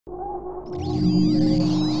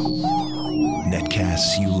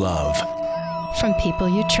Netcasts you love. From people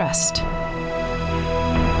you trust.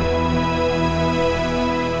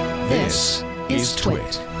 This is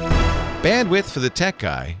Twit. Bandwidth for the Tech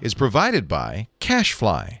Guy is provided by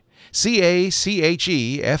CacheFly.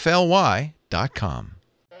 CacheFly.com.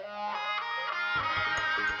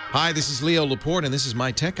 Hi, this is Leo Laporte, and this is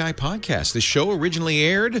my Tech Guy podcast. This show originally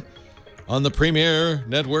aired on the Premiere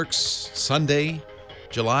Networks Sunday,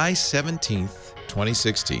 July 17th,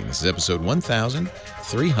 2016. This is episode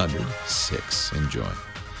 1306. Enjoy.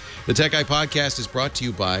 The Tech Guy podcast is brought to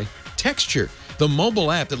you by Texture, the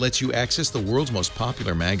mobile app that lets you access the world's most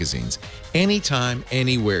popular magazines anytime,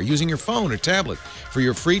 anywhere, using your phone or tablet. For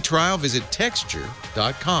your free trial, visit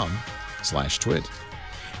texture.com/twit.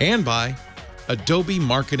 And by Adobe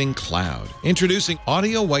Marketing Cloud, introducing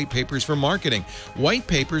audio white papers for marketing. White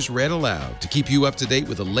papers read aloud to keep you up to date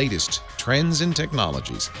with the latest trends and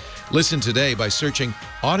technologies. Listen today by searching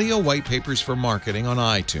Audio White Papers for Marketing on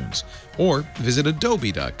iTunes, or visit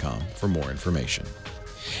adobe.com for more information.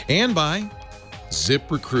 And by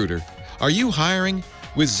ZipRecruiter. Are you hiring?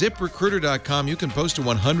 With ZipRecruiter.com, you can post to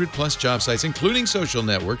 100-plus job sites, including social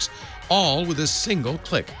networks, all with a single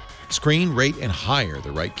click. Screen, rate, and hire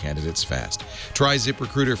the right candidates fast. Try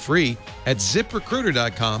ZipRecruiter free at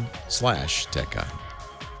ZipRecruiter.com/TechGuy.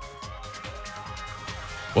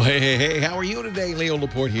 Well, hey, how are you today? Leo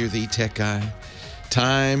Laporte here, the Tech Guy.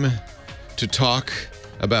 Time to talk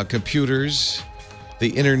about computers, the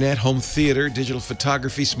internet, home theater, digital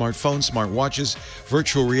photography, smartphones, smartwatches,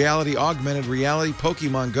 virtual reality, augmented reality,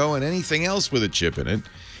 Pokemon Go, and anything else with a chip in it.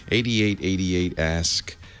 8888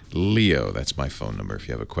 Ask Leo. That's my phone number. If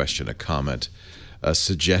you have a question, a comment, a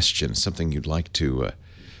suggestion, something you'd like to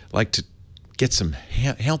get some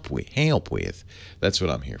help with, that's what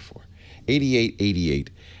I'm here for. 8888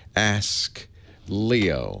 Ask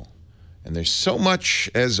Leo. And there's so much,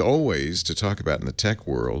 as always, to talk about in the tech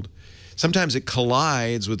world. Sometimes it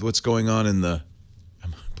collides with what's going on in the,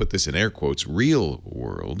 I'm going to put this in air quotes, real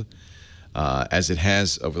world, as it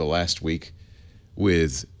has over the last week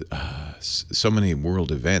with so many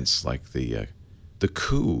world events like the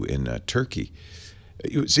coup in Turkey.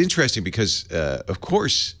 It's interesting because, of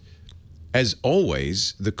course, as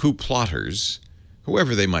always, the coup plotters,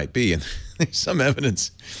 whoever they might be, and there's some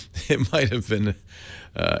evidence it might have been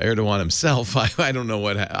Erdogan himself. I don't know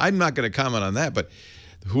what. I'm not going to comment on that, but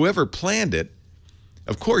whoever planned it,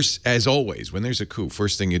 of course, as always, when there's a coup,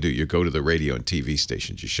 first thing you do, you go to the radio and TV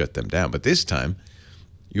stations, you shut them down. But this time,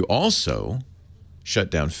 you also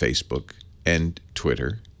shut down Facebook and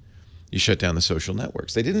Twitter. You shut down the social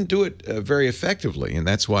networks. They didn't do it very effectively, and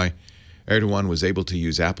that's why Erdogan was able to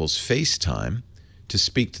use Apple's FaceTime to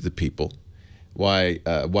speak to the people. Why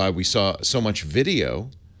we saw so much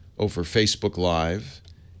video over Facebook Live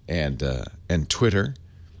and Twitter,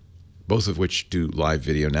 both of which do live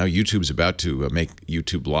video now. YouTube's about to make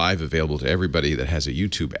YouTube Live available to everybody that has a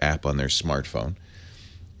YouTube app on their smartphone.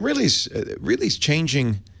 Really is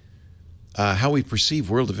changing how we perceive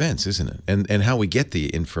world events, isn't it? And how we get the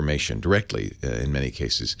information directly, in many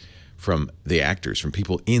cases, from the actors, from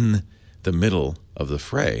people in the middle of the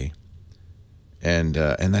fray. And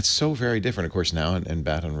that's so very different, of course, now in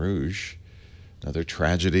Baton Rouge. Another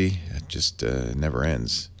tragedy. It just never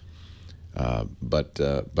ends. But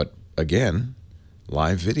again,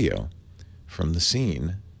 live video from the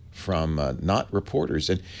scene, from not reporters.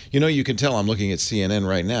 And, you can tell I'm looking at CNN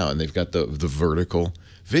right now, and they've got the vertical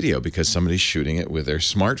video because somebody's shooting it with their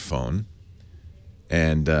smartphone.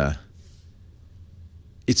 And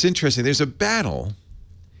it's interesting. There's a battle.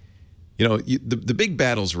 The big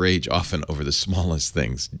battles rage often over the smallest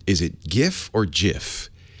things. Is it GIF or GIF?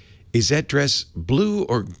 Is that dress blue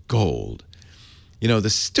or gold? The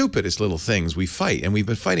stupidest little things we fight, and we've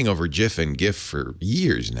been fighting over GIF and GIF for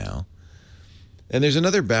years now. And there's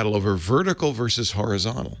another battle over vertical versus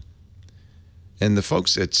horizontal. And the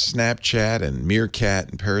folks at Snapchat and Meerkat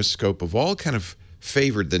and Periscope have all kind of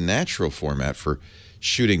favored the natural format for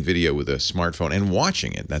shooting video with a smartphone and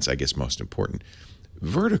watching it. That's, I guess, most important.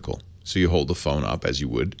 Vertical. So you hold the phone up as you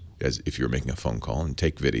would as if you were making a phone call and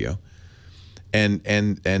take video. And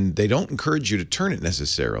they don't encourage you to turn it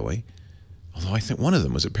necessarily. Although I think one of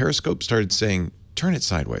them was at Periscope started saying, "Turn it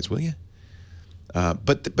sideways, will you?"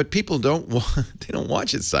 But people don't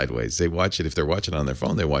watch it sideways. They watch it, if they're watching it on their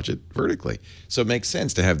phone, they watch it vertically. So it makes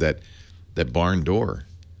sense to have that barn door.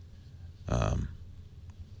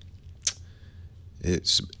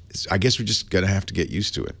 I guess we're just gonna have to get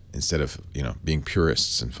used to it instead of being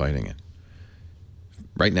purists and fighting it.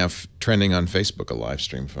 Right now, trending on Facebook, a live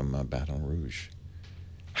stream from Baton Rouge.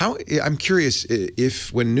 I'm curious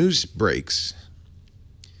if when news breaks,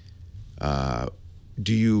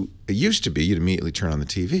 It used to be you'd immediately turn on the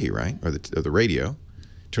TV, right? Or the radio,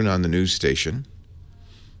 turn on the news station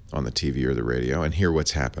on the TV or the radio and hear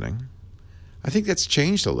what's happening. I think that's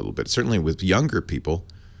changed a little bit. Certainly with younger people,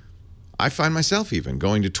 I find myself even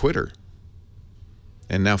going to Twitter.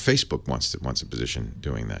 And now Facebook wants a position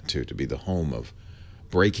doing that too, to be the home of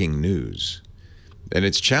breaking news. And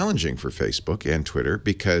it's challenging for Facebook and Twitter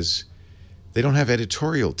because they don't have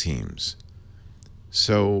editorial teams.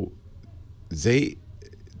 So they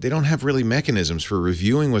don't have really mechanisms for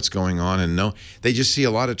reviewing what's going on, and they just see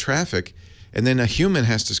a lot of traffic, and then a human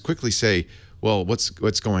has to quickly say, well, what's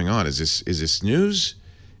going on? Is this news?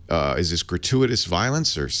 Is this gratuitous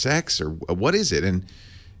violence or sex, or what is it? And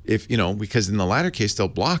if because in the latter case they'll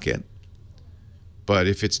block it, but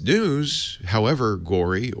if it's news, however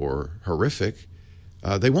gory or horrific,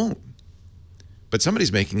 they won't. But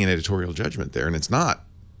somebody's making an editorial judgment there, and it's not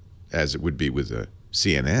as it would be with a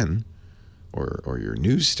CNN or your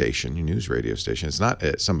news station, your news radio station. It's not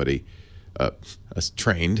somebody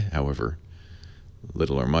trained, however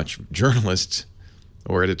little or much, journalist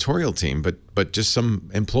or editorial team, but just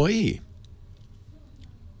some employee.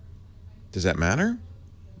 Does that matter?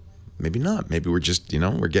 Maybe not. Maybe we're just,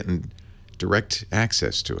 we're getting direct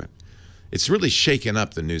access to it. It's really shaken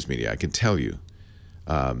up the news media, I can tell you.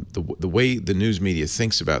 The way the news media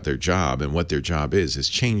thinks about their job and what their job is has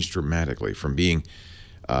changed dramatically from being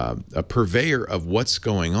a purveyor of what's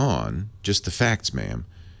going on, just the facts, ma'am,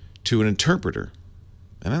 to an interpreter.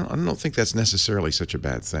 And I don't think that's necessarily such a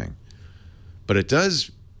bad thing. But it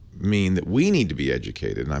does mean that we need to be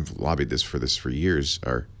educated, and I've lobbied this for years.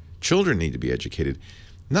 Our children need to be educated,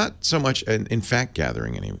 not so much in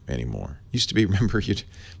fact-gathering anymore. Used to be, remember, you'd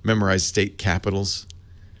memorize state capitals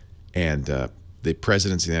and the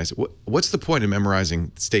presidency of the United States. What's the point of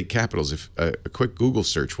memorizing state capitals if a quick Google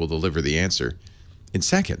search will deliver the answer in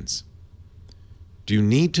seconds? Do you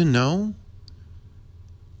need to know?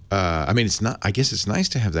 I mean, it's not. I guess it's nice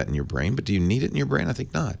to have that in your brain, but do you need it in your brain? I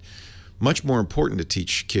think not. Much more important to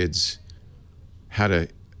teach kids how to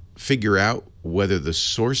figure out whether the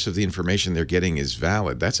source of the information they're getting is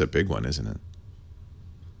valid. That's a big one, isn't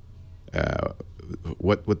it?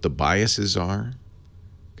 What the biases are,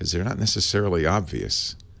 because they're not necessarily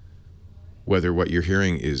obvious. Whether what you're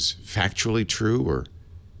hearing is factually true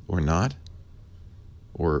or not,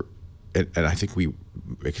 and I think we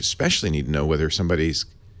especially need to know whether somebody's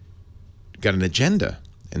got an agenda.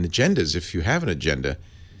 And agendas, if you have an agenda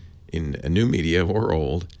in a new media or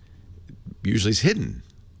old, usually is hidden.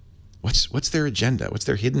 What's their agenda? What's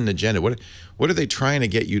their hidden agenda? What are they trying to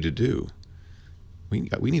get you to do? We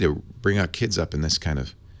need to bring our kids up in this kind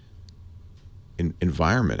of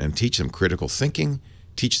environment and teach them critical thinking,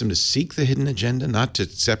 teach them to seek the hidden agenda, not to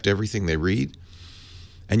accept everything they read.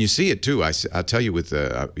 And you see it too. I'll tell you with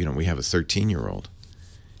we have a 13-year-old,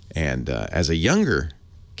 and as a younger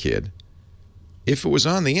kid, if it was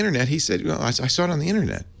on the internet, he said, well, I saw it on the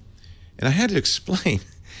internet. And I had to explain.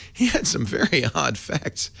 He had some very odd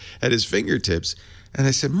facts at his fingertips. And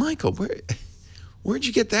I said, Michael, where'd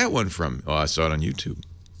you get that one from? Oh, I saw it on YouTube.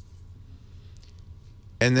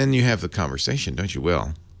 And then you have the conversation, don't you?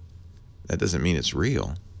 Well, that doesn't mean it's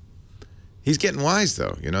real. He's getting wise,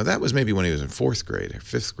 though. That was maybe when he was in 4th grade or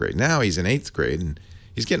 5th grade. Now he's in 8th grade, and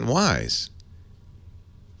he's getting wise.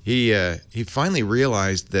 He finally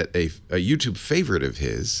realized that a YouTube favorite of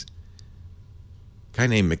his, a guy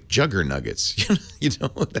named McJuggernuggets,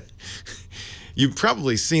 you've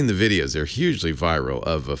probably seen the videos. They're hugely viral,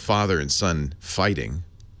 of a father and son fighting.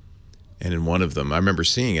 And in one of them, I remember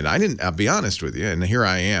seeing it. I'll be honest with you, and here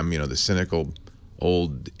I am, the cynical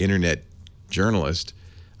old internet journalist.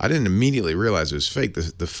 I didn't immediately realize it was fake.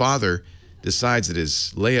 The father decides that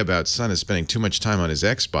his layabout son is spending too much time on his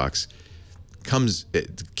Xbox.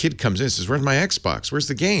 The kid comes in and says, where's my Xbox? Where's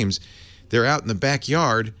the games? They're out in the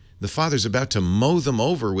backyard. The father's about to mow them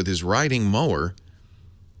over with his riding mower.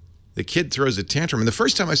 The kid throws a tantrum. And the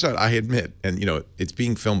first time I saw it, I admit, and it's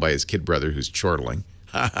being filmed by his kid brother who's chortling.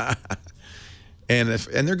 And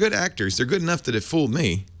they're good actors. They're good enough that it fooled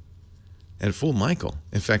me and it fooled Michael.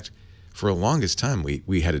 In fact, for the longest time,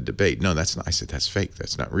 we had a debate. No, that's not. I said, that's fake.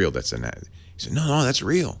 That's not real. He said, no, that's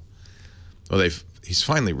real. Well, he's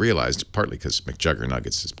finally realized, partly because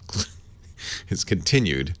McJuggernuggets has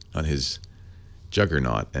continued on his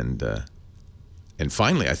juggernaut, and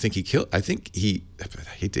finally, I hate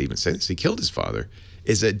to even say this, he killed his father.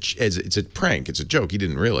 It's a prank. It's a joke. He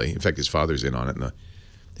didn't really. In fact, his father's in on it.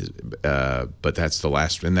 But that's the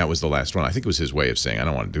last, and that was the last one. I think it was his way of saying, I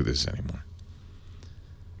don't want to do this anymore.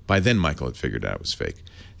 By then, Michael had figured out it was fake.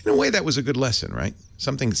 In a way, that was a good lesson, right?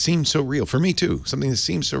 Something that seemed so real. For me, too. Something that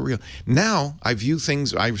seems so real. Now, I view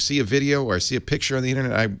things, I see a video or I see a picture on the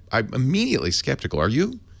internet, I'm immediately skeptical. Are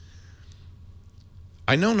you?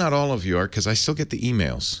 I know not all of you are because I still get the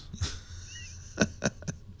emails.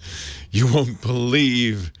 You won't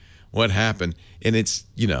believe what happened. And it's,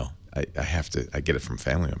 you know, I get it from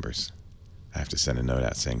family members. I have to send a note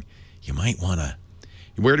out saying, you might want to,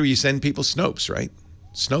 where do you send people? Snopes, right?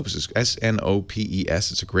 Snopes is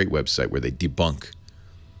Snopes. It's a great website where they debunk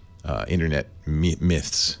internet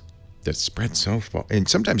myths that spread so far. And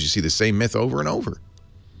sometimes you see the same myth over and over.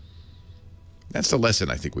 That's the lesson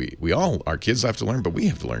I think we all, our kids have to learn, but we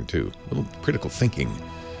have to learn too. A little critical thinking,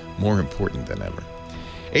 more important than ever.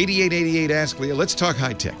 8888 Ask Leo. Let's talk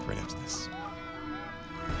high tech right after this.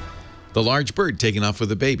 The large bird taken off with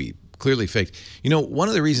a baby. Clearly faked. You know, one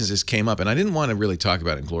of the reasons this came up, and I didn't want to really talk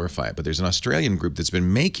about it and glorify it, but there's an Australian group that's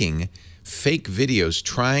been making fake videos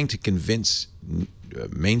trying to convince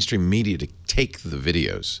mainstream media to take the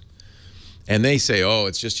videos. And they say, oh,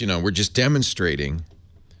 it's just, you know, we're just demonstrating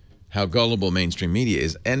how gullible mainstream media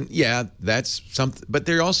is. And yeah, that's something, but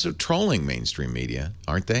they're also trolling mainstream media,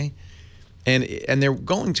 aren't they? And they're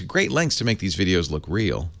going to great lengths to make these videos look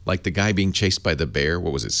real. Like the guy being chased by the bear.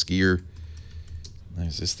 What was it, Skier?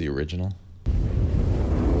 Is this the original?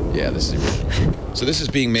 Yeah, this is the original. So this is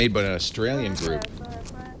being made by an Australian group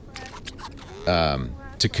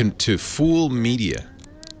to fool media.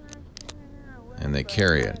 And they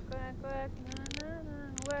carry it.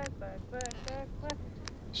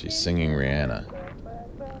 She's singing Rihanna.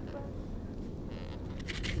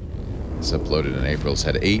 It's uploaded in April. It's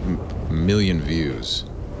had 8 million views.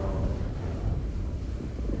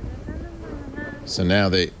 So now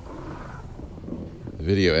the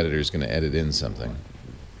video editor is going to edit in something.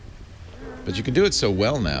 But you can do it so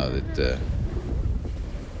well now that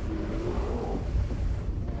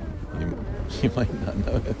you might not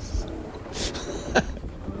notice.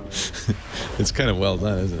 It's kind of well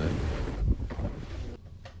done, isn't it?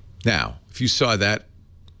 Now, if you saw that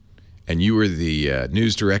and you were the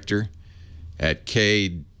news director at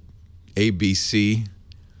KABC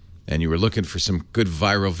and you were looking for some good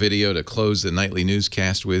viral video to close the nightly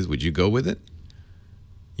newscast with, would you go with it?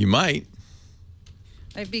 You might.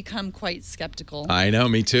 I've become quite skeptical. I know,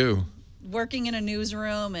 me too. Working in a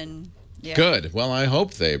newsroom and yeah. Good. Well, I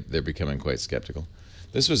hope they're becoming quite skeptical.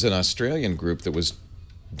 This was an Australian group that was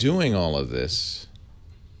doing all of this.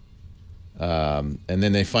 And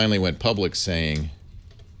then they finally went public saying,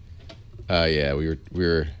 yeah, we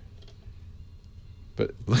were,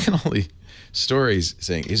 but look at all the stories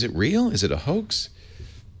saying, is it real? Is it a hoax?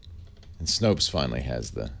 And Snopes finally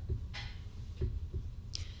has the.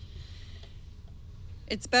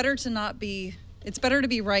 It's better to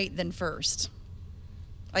be right than first,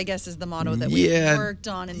 I guess, is the motto that we've worked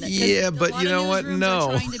on. But you know what?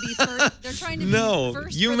 No. They're trying to be no,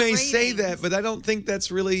 first you for may the say that, but I don't think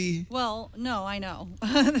that's really. Well, no, I know.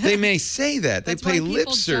 They may say that. They pay lip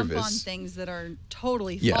service. Jump on things that are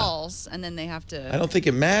totally false, and then they have to. I don't think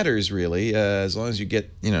it matters really, as long as you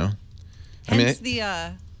get, you know. Hence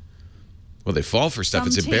well, they fall for stuff.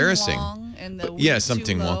 It's embarrassing. Yeah,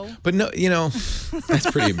 something wrong. But no, you know, that's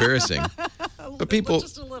pretty embarrassing. But people,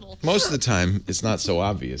 most of the time, it's not so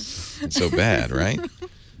obvious and so bad, right?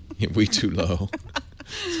 We too low.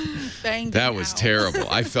 That was terrible.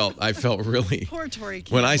 I felt really. Poor Tori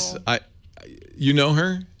Campbell. When you know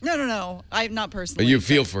her? No. I'm not personally. But you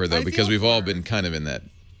feel for her though, because we've all been kind of in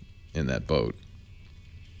that boat.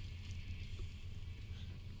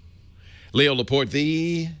 Leo Laporte,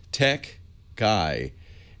 the tech guy,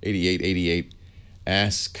 8888.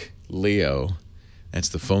 Ask Leo. That's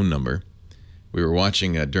the phone number. We were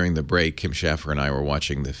watching during the break, Kim Schaffer and I were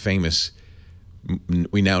watching the famous,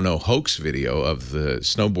 we now know, hoax video of the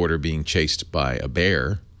snowboarder being chased by a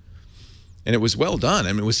bear. And it was well done.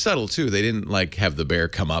 I mean, it was subtle, too. They didn't, like, have the bear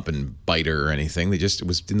come up and bite her or anything. It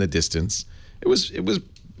was in the distance. It was,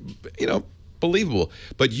 you know, believable.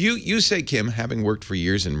 But you say, Kim, having worked for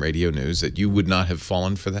years in radio news, that you would not have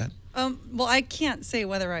fallen for that? Well, I can't say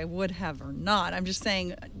whether I would have or not. I'm just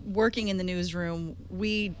saying, working in the newsroom,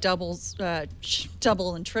 we double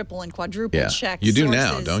and triple and quadruple check You do sources.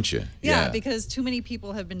 now, don't you? Yeah, because too many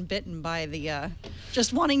people have been bitten by the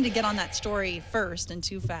just wanting to get on that story first and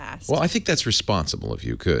too fast. Well, I think that's responsible if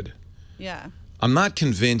you could. Yeah. I'm not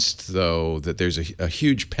convinced, though, that there's a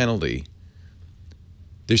huge penalty.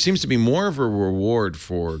 There seems to be more of a reward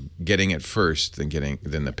for getting it first than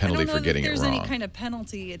the penalty for getting it wrong. I don't know if there's any kind of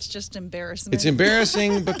penalty. It's just embarrassment. It's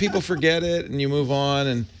embarrassing, but people forget it, and you move on,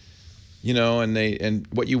 and you know, and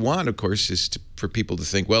what you want, of course, is for people to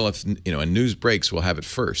think, well, if you know, a news breaks, we'll have it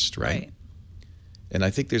first, right? And I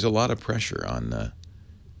think there's a lot of pressure on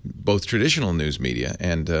both traditional news media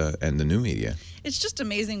and the new media. It's just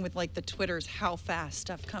amazing with like the Twitters how fast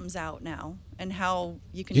stuff comes out now and how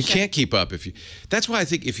you can. You can't keep up if you. That's why I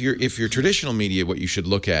think if you're traditional media, what you should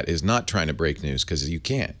look at is not trying to break news because you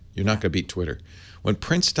can't. You're not going to beat Twitter. When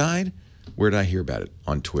Prince died, where did I hear about it?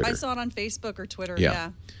 On Twitter. I saw it on Facebook or Twitter.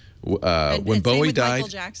 Yeah. And Bowie died, Michael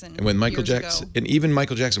Jackson and when Michael Jackson, ago. And even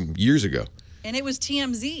Michael Jackson years ago. And it was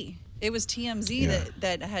TMZ. It was TMZ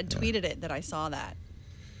that had tweeted it that I saw that.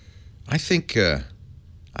 I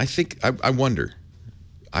wonder.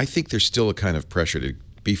 I think there's still a kind of pressure to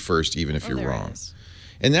be first, even if you're wrong. Is.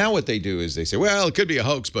 And now what they do is they say, well, it could be a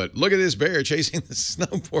hoax, but look at this bear chasing the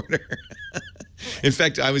snowboarder. In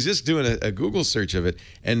fact, I was just doing a Google search of it,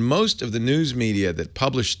 and most of the news media that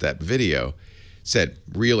published that video said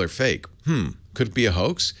real or fake. Could it be a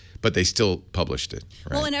hoax? But they still published it.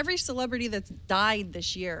 Right? Well, and every celebrity that's died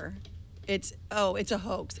this year, it's a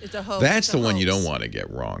hoax. It's a hoax. That's the one you don't want to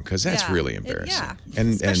get wrong because that's really embarrassing.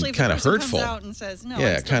 And kind of hurtful. Comes out and says, no,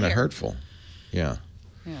 yeah, kind of hurtful. Yeah.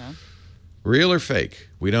 Yeah. Real or fake?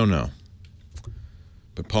 We don't know.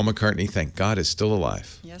 But Paul McCartney, thank God, is still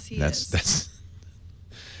alive. Yes, he is.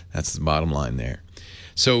 That's the bottom line there.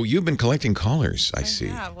 So you've been collecting callers, I see.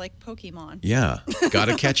 Yeah, like Pokemon. Yeah, got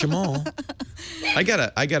to catch them all. I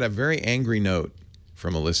got a very angry note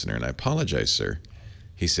from a listener, and I apologize, sir.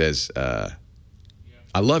 He says,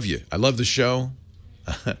 I love you. I love the show,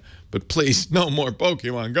 but please, no more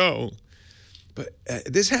Pokemon Go. But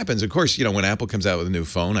this happens, of course, when Apple comes out with a new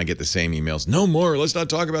phone, I get the same emails. No more. Let's not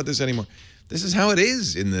talk about this anymore. This is how it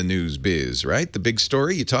is in the news biz, right? The big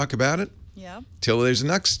story, you talk about it. Yeah. Till there's the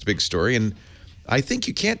next big story. And I think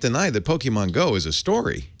you can't deny that Pokemon Go is a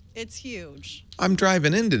story. It's huge. I'm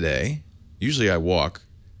driving in today. Usually I walk.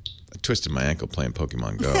 I twisted my ankle playing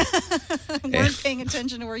Pokemon Go. Weren't paying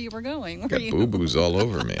attention to where you were going. Got boo-boos all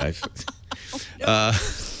over me.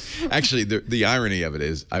 Actually, the irony of it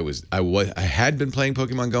is I had been playing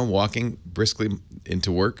Pokemon Go, walking briskly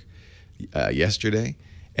into work yesterday,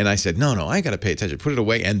 and I said, no, I got to pay attention. Put it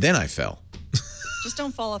away, and then I fell. Just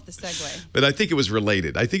don't fall off the Segway. But I think it was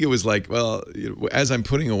related. I think it was like, well, as I'm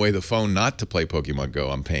putting away the phone not to play Pokemon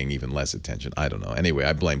Go, I'm paying even less attention. I don't know. Anyway,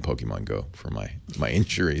 I blame Pokemon Go for my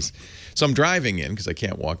injuries. So I'm driving in because I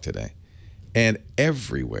can't walk today. And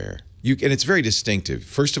everywhere, and it's very distinctive.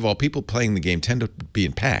 First of all, people playing the game tend to be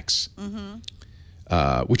in packs,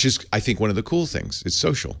 which is, I think, one of the cool things. It's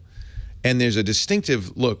social. And there's a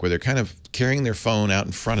distinctive look where they're kind of carrying their phone out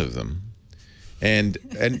in front of them. And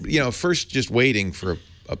first just waiting for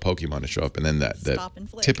a Pokemon to show up, and then that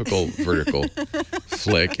typical vertical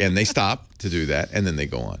flick, and they stop to do that, and then they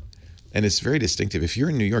go on. And it's very distinctive. If you're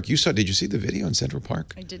in New York, did you see the video in Central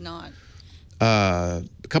Park? I did not. A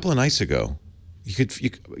couple of nights ago, you could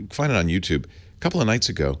find it on YouTube. A couple of nights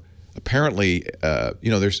ago, apparently,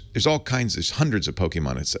 there's all kinds, there's hundreds of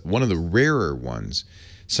Pokemon. It's one of the rarer ones.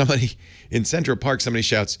 Somebody in Central Park, somebody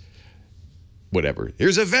shouts, whatever,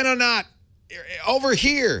 here's a Venonat! Over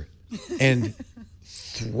here, and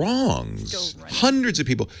throngs, hundreds of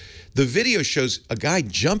people. The video shows a guy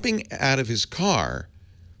jumping out of his car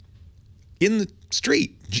in the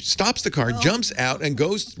street, stops the car, jumps out, and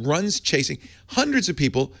runs chasing hundreds of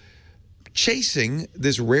people chasing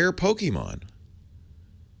this rare Pokemon.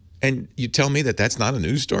 And you tell me that that's not a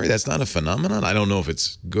news story? That's not a phenomenon? I don't know if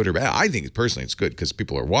it's good or bad. I think personally it's good because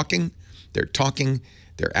people are walking, they're talking,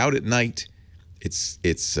 they're out at night. It's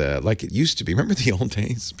like it used to be. Remember the old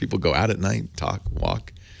days? People go out at night, talk,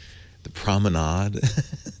 walk, the promenade.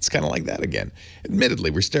 It's kind of like that again. Admittedly,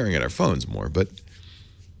 we're staring at our phones more, but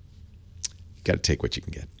you got to take what you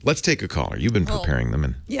can get. Let's take a caller. You've been preparing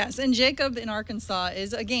them. Yes, and Jacob in Arkansas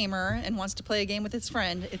is a gamer and wants to play a game with his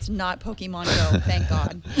friend. It's not Pokemon Go, thank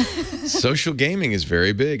God. Social gaming is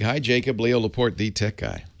very big. Hi, Jacob. Leo Laporte, the tech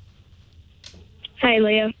guy. Hi,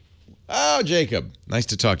 Leo. Oh, Jacob. Nice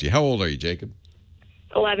to talk to you. How old are you, Jacob?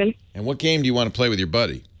 11. And what game do you want to play with your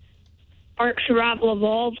buddy? Ark Survival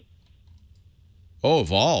Evolved. Oh,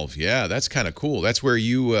 Evolve. Yeah, that's kind of cool. That's where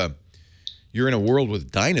you're in a world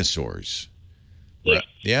with dinosaurs. Yes. Right?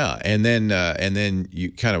 Yeah, and then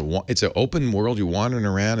you kind of it's an open world. You're wandering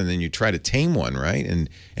around, and then you try to tame one, right? And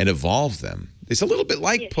evolve them. It's a little bit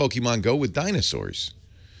like Pokemon Go with dinosaurs.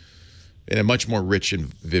 In a much more rich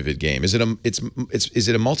and vivid game. Is it a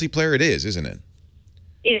multiplayer? It is, isn't it?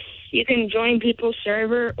 Yes. You can join people's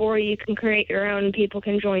server, or you can create your own and people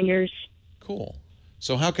can join yours. Cool.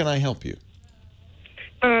 So how can I help you?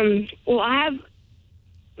 Well, I have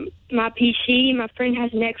my PC. My friend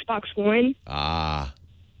has an Xbox One. Ah.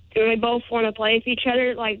 And we both want to play with each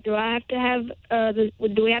other. Like, do I have to have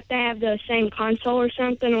do we have to have the same console or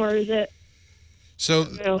something, or is it? So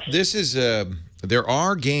else. this is there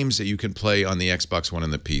are games that you can play on the Xbox One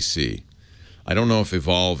and the PC. I don't know if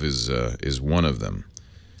Evolve is one of them.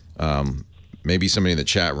 Maybe somebody in the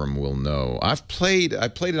chat room will know. I played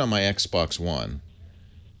it on my Xbox One.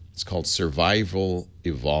 It's called Survival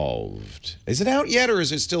Evolved. Is it out yet, or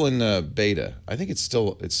is it still in beta? I think it's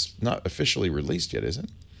not officially released yet, is it?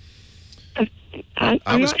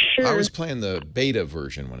 I'm not sure. I was playing the beta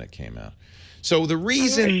version when it came out. So the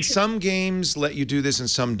reason some games let you do this and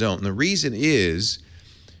some don't, and the reason is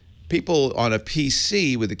people on a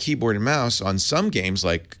PC with a keyboard and mouse on some games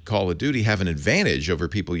like Call of Duty have an advantage over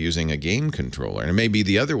people using a game controller. And it may be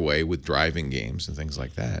the other way with driving games and things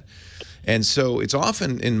like that. And so it's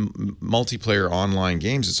often in multiplayer online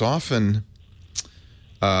games, it's often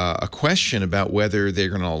a question about whether they're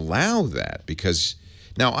going to allow that. Because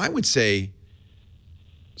now I would say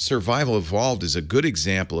Survival Evolved is a good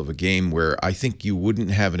example of a game where I think you wouldn't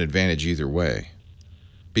have an advantage either way.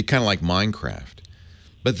 Be kind of like Minecraft.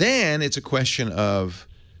 But then it's a question of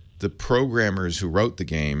the programmers who wrote the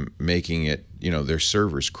game making it, their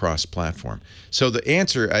servers cross-platform. So the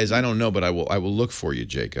answer is I don't know, but I will look for you,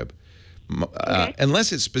 Jacob. Okay.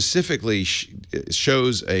 Unless it specifically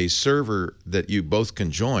shows a server that you both can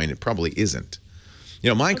join, it probably isn't.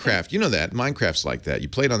 Minecraft, okay. That. Minecraft's like that. You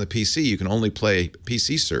play it on the PC, you can only play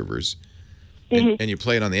PC servers. And you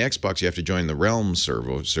play it on the Xbox, you have to join the Realm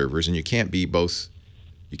servers, and you can't be both.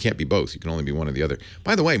 You can't be both. You can only be one or the other.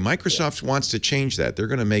 By the way, Microsoft wants to change that. They're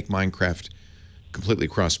going to make Minecraft completely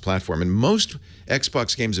cross-platform, and most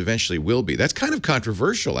Xbox games eventually will be. That's kind of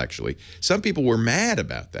controversial, actually. Some people were mad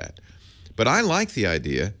about that. But I like the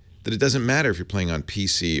idea that it doesn't matter if you're playing on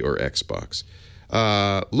PC or Xbox.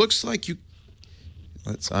 Looks like you...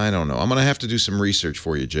 I don't know. I'm going to have to do some research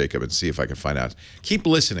for you, Jacob, and see if I can find out. Keep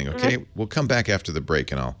listening, okay? We'll come back after the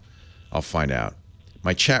break, and I'll find out.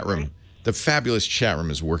 My chat room... The fabulous chat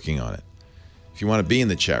room is working on it. If you want to be in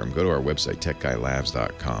the chat room, go to our website,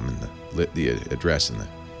 techguylabs.com, and the address and the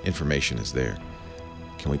information is there.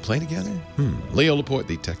 Can we play together? Leo Laporte,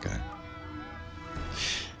 the tech guy.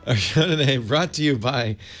 Our show today brought to you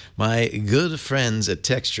by my good friends at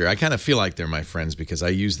Texture. I kind of feel like they're my friends because I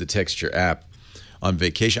use the Texture app on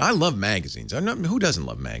vacation. I love magazines. Who doesn't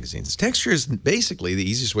love magazines? Texture is basically, the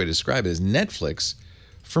easiest way to describe it is Netflix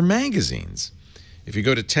for magazines. If you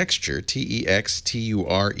go to Texture,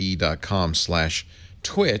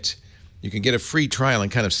 texture.com/twit, you can get a free trial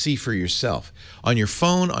and kind of see for yourself. On your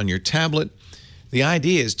phone, on your tablet, the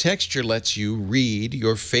idea is Texture lets you read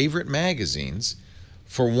your favorite magazines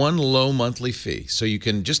for one low monthly fee. So you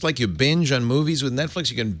can, just like you binge on movies with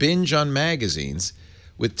Netflix, you can binge on magazines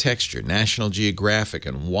with Texture. National Geographic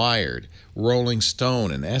and Wired, Rolling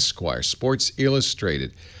Stone and Esquire, Sports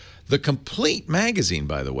Illustrated. The complete magazine,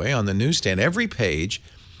 by the way, on the newsstand, every page,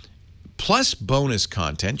 plus bonus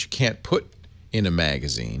content you can't put in a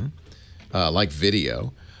magazine, like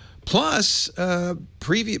video, plus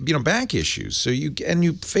back issues. So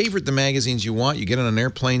you favorite the magazines you want. You get on an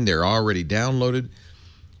airplane; they're already downloaded.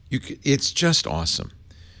 It's just awesome.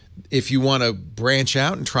 If you want to branch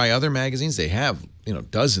out and try other magazines, they have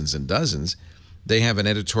dozens and dozens. They have an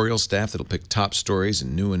editorial staff that'll pick top stories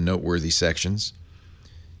and new and noteworthy sections.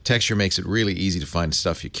 Texture makes it really easy to find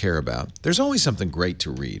stuff you care about. There's always something great to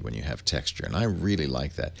read when you have Texture, and I really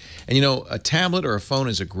like that. And a tablet or a phone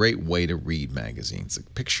is a great way to read magazines. The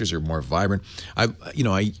pictures are more vibrant. Of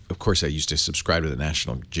course, I used to subscribe to the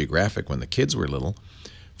National Geographic when the kids were little.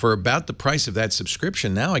 For about the price of that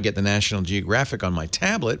subscription, now I get the National Geographic on my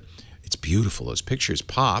tablet. It's beautiful. Those pictures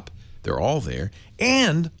pop. They're all there.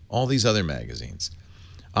 And all these other magazines.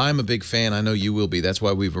 I'm a big fan. I know you will be. That's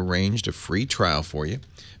why we've arranged a free trial for you.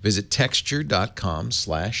 Visit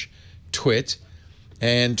texture.com/twit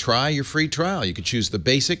and try your free trial. You could choose the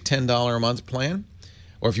basic $10 a month plan,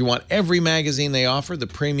 or if you want every magazine they offer, the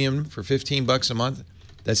premium for $15 a month.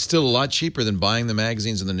 That's still a lot cheaper than buying the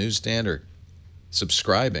magazines in the newsstand or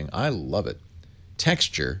subscribing. I love it.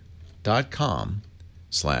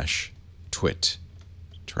 Texture.com/twit.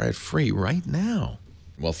 Try it free right now.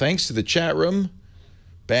 Well, thanks to the chat room.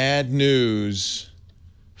 Bad news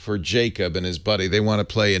for Jacob and his buddy. They want to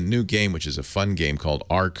play a new game, which is a fun game called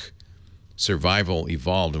Ark Survival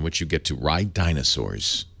Evolved, in which you get to ride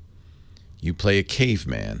dinosaurs. You play a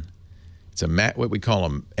caveman. It's what we call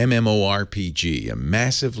an MMORPG, a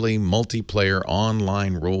massively multiplayer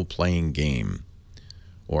online role-playing game,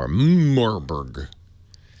 or MMORPG.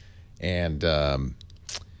 And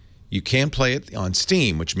you can play it on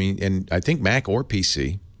Steam, which means, and I think Mac or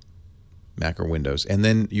PC. Mac or Windows. And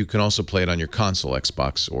then you can also play it on your console,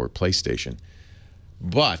 Xbox or PlayStation.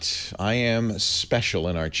 But I am special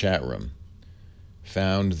in our chat room.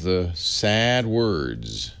 found the sad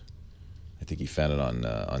words. I think he found it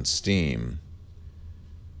on Steam,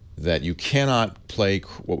 that you cannot play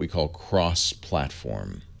what we call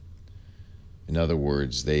cross-platform. In other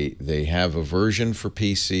words, they have a version for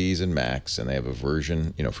PCs and Macs, and they have a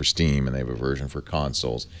version, for Steam, and they have a version for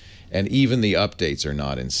consoles, and even the updates are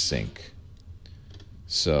not in sync.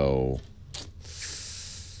 So,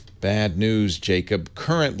 bad news, Jacob.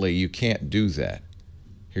 Currently, you can't do that.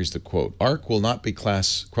 Here's the quote. Arc will not be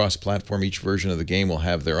cross-platform. Each version of the game will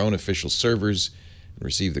have their own official servers and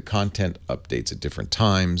receive the content updates at different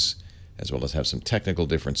times, as well as have some technical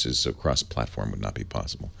differences, so cross-platform would not be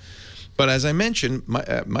possible. But as I mentioned,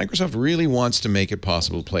 Microsoft really wants to make it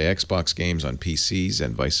possible to play Xbox games on PCs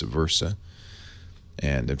and vice versa.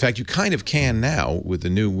 And in fact, you kind of can now with the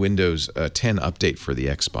new Windows 10 update for the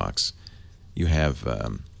Xbox. You have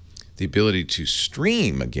the ability to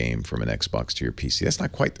stream a game from an Xbox to your PC. That's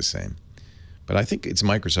not quite the same. But I think it's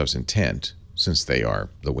Microsoft's intent, since they are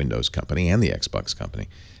the Windows company and the Xbox company,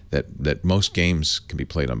 that most games can be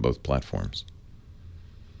played on both platforms.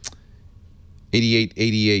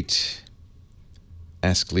 8888.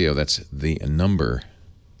 Ask Leo. That's the number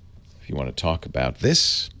if you want to talk about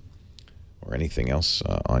this or anything else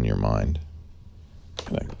on your mind.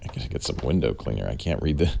 I gotta get some window cleaner. I can't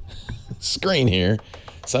read the screen here.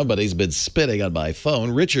 Somebody's been spitting on my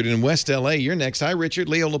phone. Richard in West L.A., you're next. Hi, Richard.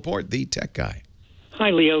 Leo Laporte, the tech guy.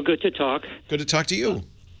 Hi, Leo. Good to talk. Good to talk to you.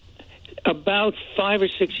 About 5 or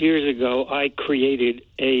 6 years ago, I created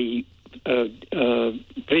a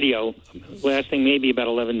video lasting maybe about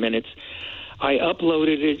 11 minutes. I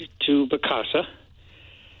uploaded it to Picasa,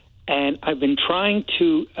 and I've been trying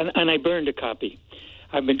to, and I burned a copy.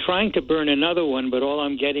 I've been trying to burn another one, but all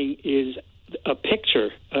I'm getting is a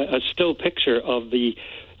picture, a still picture of the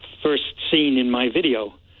first scene in my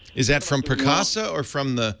video. Is that from Picasa or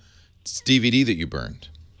from the DVD that you burned?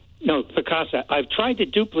 No, Picasa. I've tried to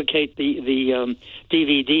duplicate the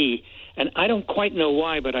DVD, and I don't quite know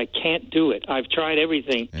why, but I can't do it. I've tried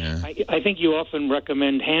everything. Yeah. I think you often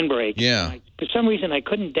recommend Handbrake. Yeah. For some reason, I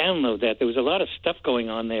couldn't download that. There was a lot of stuff going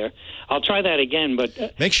on there. I'll try that again,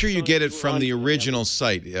 but... Make sure you get it from the original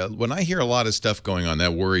site. When I hear a lot of stuff going on,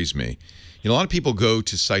 that worries me. A lot of people go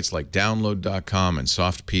to sites like download.com and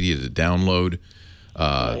Softpedia to download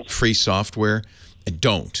free software.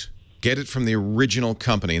 Don't. Get it from the original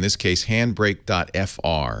company, in this case,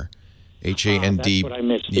 handbrake.fr. H-A-N-D, that's what I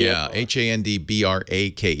missed. yeah,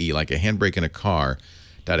 H-A-N-D-B-R-A-K-E, like a handbrake in a car,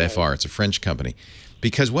 .fr. It's a French company.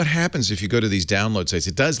 Because what happens if you go to these download sites,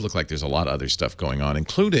 it does look like there's a lot of other stuff going on,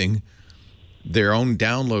 including their own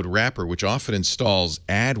download wrapper, which often installs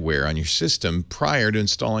adware on your system prior to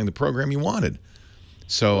installing the program you wanted.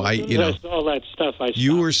 So all that stuff.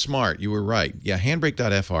 You were smart. You were right. Yeah,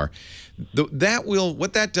 handbrake.fr.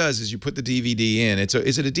 What that does is you put the DVD in. Is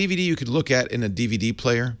it a DVD you could look at in a DVD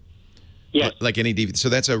player? Yes. Like any DVD. So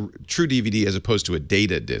that's a true DVD as opposed to a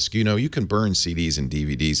data disc. You can burn CDs and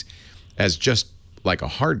DVDs as just like a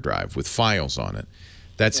hard drive with files on it.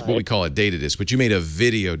 That's right. What we call a data disc. But you made a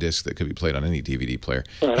video disc that could be played on any DVD player.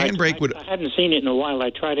 Right. Handbrake I hadn't seen it in a while.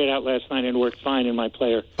 I tried it out last night and it worked fine in my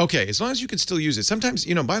player. Okay, as long as you can still use it. Sometimes,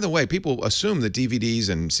 by the way, people assume that DVDs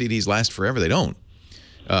and CDs last forever. They don't.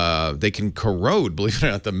 They can corrode, believe it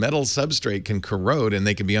or not. The metal substrate can corrode, and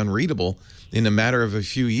they can be unreadable in a matter of a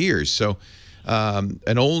few years. So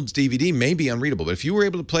an old DVD may be unreadable, but if you were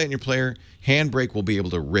able to play it in your player, Handbrake will be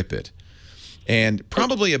able to rip it. And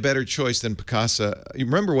probably a better choice than Picasa. You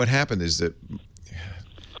remember what happened is that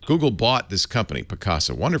Google bought this company,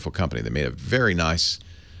 Picasa, wonderful company. They made a very nice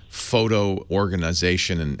photo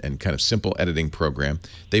organization and kind of simple editing program.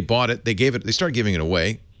 They bought it. They started giving it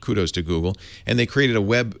away. Kudos to Google. And they created a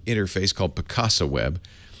web interface called Picasa Web.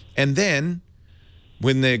 And then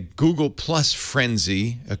when the Google Plus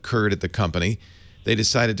frenzy occurred at the company, they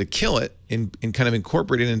decided to kill it and kind of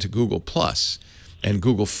incorporate it into Google Plus and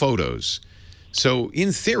Google Photos. So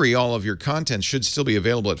in theory, all of your content should still be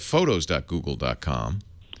available at photos.google.com.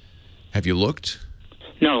 Have you looked?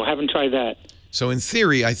 No, haven't tried that. So in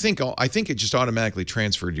theory, I think it just automatically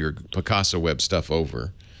transferred your Picasa Web stuff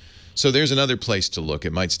over. So there's another place to look.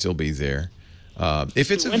 It might still be there.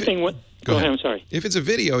 If it's Go ahead. I'm sorry. If it's a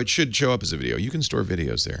video, it should show up as a video. You can store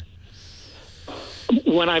videos there.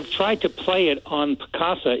 When I've tried to play it on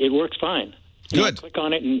Picasa, it works fine. Good. Click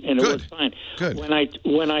on it and it works fine. Good.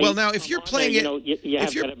 Well, now if you're playing it, you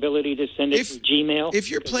have that ability to send it through Gmail. If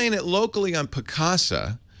you're playing it locally on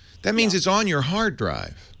Picasa, that means it's on your hard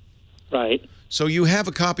drive. Right. So you have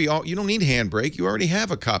a copy. You don't need Handbrake. You already have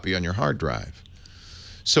a copy on your hard drive.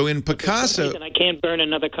 So in Picasa, I can't burn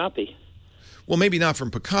another copy. Well, maybe not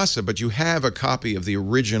from Picasa, but you have a copy of the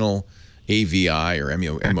original AVI or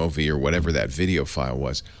MOV or whatever that video file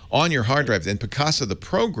was on your hard drive. Then Picasa, the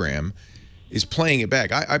program, is playing it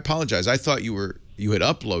back. I apologize. I thought you had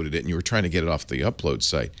uploaded it and you were trying to get it off the upload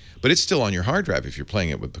site, but it's still on your hard drive if you're playing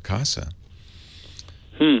it with Picasa.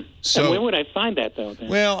 So, and where would I find that, though? Then?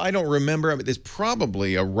 Well, I don't remember. I mean, there's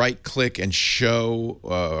probably a right-click and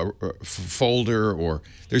show folder, or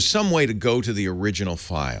there's some way to go to the original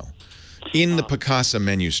file in the Picasa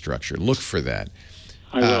menu structure. Look for that.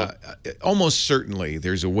 I will. Almost certainly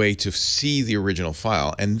there's a way to see the original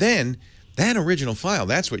file, and then that original file,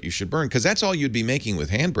 that's what you should burn, because that's all you'd be making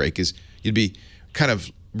with Handbrake, is you'd be kind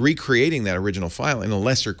of recreating that original file in a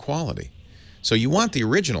lesser quality. So you want the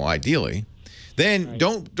original, ideally. Then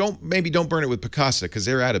don't burn it with Picasa, because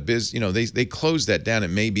they're out of biz. You know, they closed that down,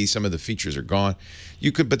 and maybe some of the features are gone.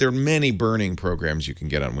 But there are many burning programs you can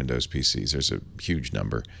get on Windows PCs. There's a huge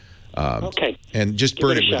number. Okay. And just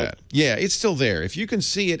burn it with shot. that. Yeah, it's still there. If you can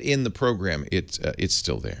see it in the program, it's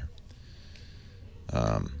still there.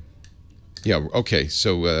 Yeah. Okay.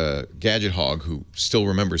 So Gadget Hog, who still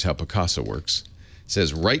remembers how Picasa works,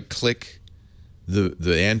 says right-click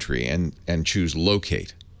the entry and choose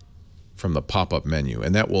Locate from the pop-up menu,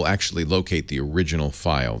 and that will actually locate the original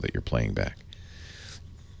file that you're playing back.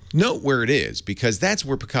 Note where it is, because that's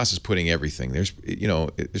where Picasa's putting everything. There's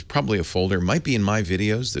probably a folder. It might be in My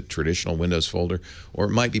Videos, the traditional Windows folder, or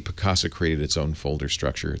it might be Picasa created its own folder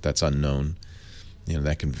structure. That's unknown. You know,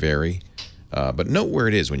 that can vary. But note where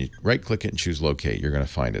it is. When you right-click it and choose Locate, you're going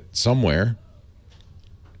to find it somewhere.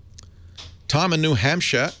 Tom in New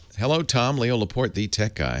Hampshire. Hello, Tom. Leo Laporte, the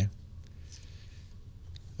tech guy.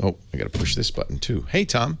 Oh, I got to push this button, too. Hey,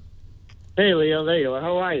 Tom. Hey, Leo. There you are.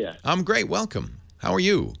 How are you? I'm great. Welcome. How are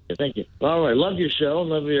you? Thank you. All right. Love your show.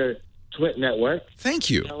 Love your Twit network. Thank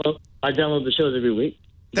you. I download the shows every week.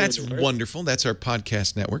 That's wonderful. That's our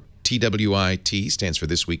podcast network. TWIT stands for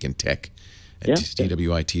This Week in Tech at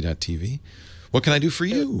TWIT.tv. What can I do for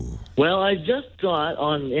you? Well, I just got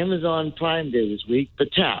on Amazon Prime Day this week, the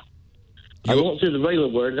tap. I won't say the regular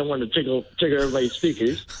word. I don't want to trigger everybody's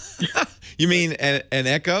speakers. You mean an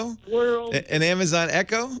Echo? World. An Amazon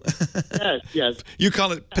Echo? Yes. You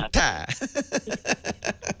call it pata.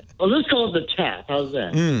 Well, let's call it the tap. How's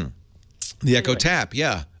that? The Echo Tap,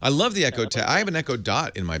 yeah. I love the Echo Tap. I have an Echo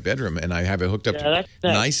Dot in my bedroom, and I have it hooked up to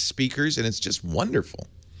nice speakers, and it's just wonderful.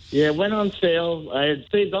 Yeah, it went on sale. I had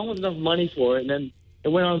saved almost enough money for it, and then it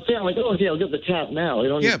went on sale. I'm like, oh, okay, I'll get the tap now.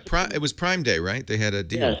 It was Prime Day, right? They had a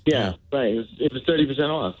deal. Yeah, right. It was 30%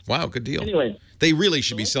 off. Wow, good deal. Anyway. They really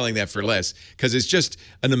should be selling that for less, because it's just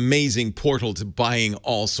an amazing portal to buying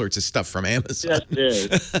all sorts of stuff from Amazon. Yes, it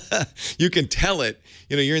is. You can tell it.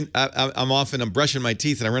 You know, I'm brushing my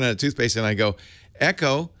teeth, and I run out of toothpaste, and I go,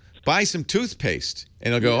 Echo, buy some toothpaste.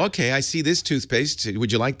 And it'll go, okay, I see this toothpaste.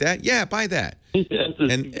 Would you like that? Yeah, buy that.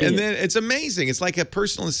 And then it's amazing. It's like a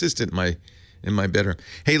personal assistant in my bedroom.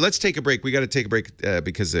 Hey, let's take a break. We got to take a break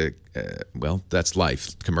because, well, that's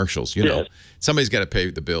life. Commercials, you know. Somebody's got to pay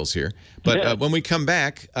the bills here. But when we come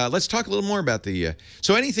back, let's talk a little more about the...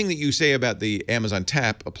 so anything that you say about the Amazon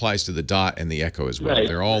Tap applies to the Dot and the Echo as well. Right,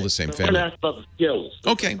 They're all the same family. We're going to ask about the skills.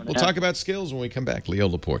 Okay, we'll talk about skills when we come back. Leo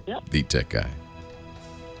Laporte, the tech guy.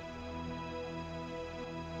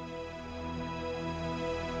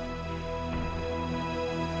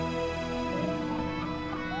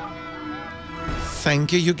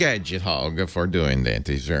 Thank you, Gadget Hog, for doing that.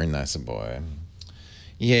 He's very nice boy.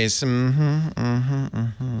 Yes,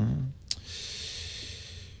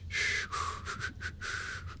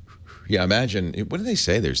 Yeah, imagine, what do they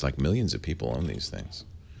say? There's like millions of people on these things.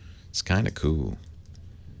 It's kind of cool.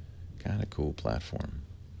 Kind of cool platform.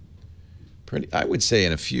 I would say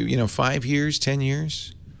in a few, 5 years, 10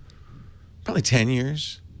 years, probably 10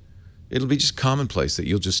 years, it'll be just commonplace that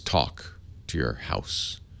you'll just talk to your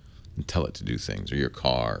house and tell it to do things, or your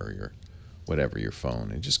car, or your whatever, your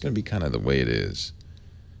phone. It's just going to be kind of the way it is.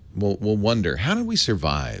 We'll wonder, how did we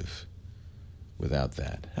survive without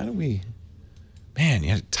that? How do we, man, you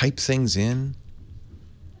had to type things in,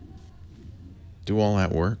 do all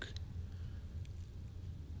that work.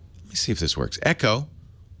 Let me see if this works. Echo,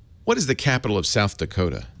 what is the capital of South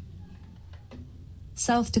Dakota?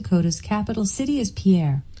 South Dakota's capital city is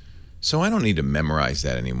Pierre. So I don't need to memorize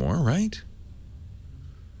that anymore, right?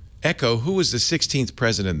 Echo, who was the 16th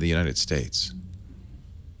president of the United States?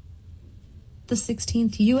 The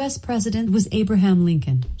 16th U.S. president was Abraham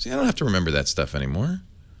Lincoln. See, I don't have to remember that stuff anymore.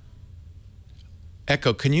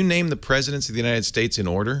 Echo, can you name the presidents of the United States in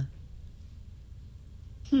order?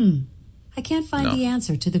 I can't find the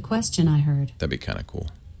answer to the question I heard. That'd be kind of cool.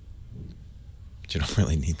 But you don't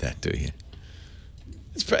really need that, do you?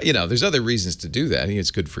 It's, there's other reasons to do that.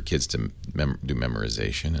 It's good for kids to do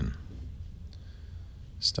memorization and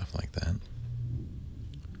Stuff like that.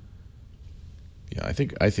 Yeah, I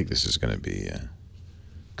think this is going to be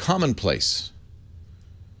commonplace.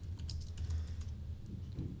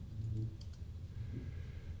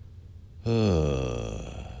 Okay.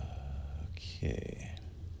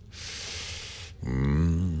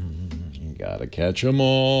 Gotta catch 'em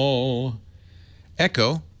all.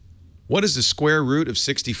 Echo, what is the square root of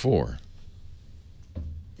 64?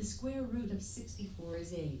 The square root of 64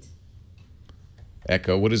 is 8.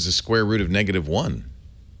 Echo, what is the square root of -1?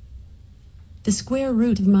 The square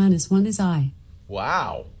root of -1 is I.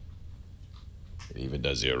 Wow. It even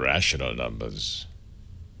does the irrational numbers.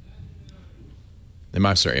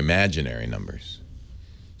 I'm sorry, imaginary numbers.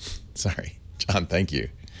 Sorry, John, thank you.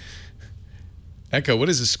 Echo, what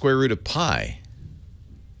is the square root of pi?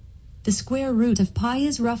 The square root of pi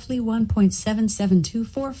is roughly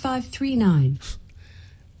 1.77245539.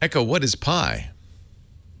 Echo, what is pi?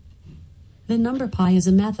 The number pi is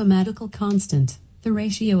a mathematical constant, the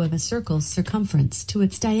ratio of a circle's circumference to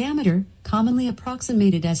its diameter, commonly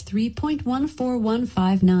approximated as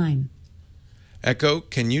 3.14159. Echo,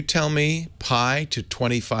 can you tell me pi to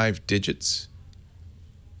 25 digits?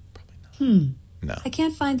 Probably not. No. I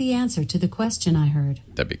can't find the answer to the question I heard.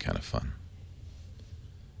 That'd be kind of fun.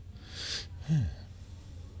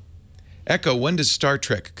 Echo, when does Star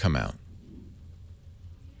Trek come out?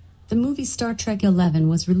 The movie Star Trek 11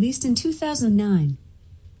 was released in 2009.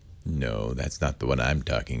 No, that's not the one I'm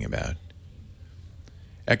talking about.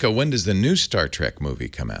 Echo, when does the new Star Trek movie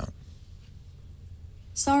come out?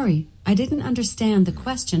 Sorry, I didn't understand the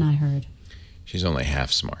question I heard. She's only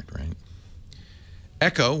half smart, right?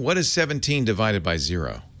 Echo, what is 17 divided by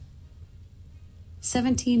 0?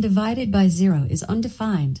 17 divided by 0 is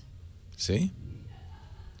undefined. See?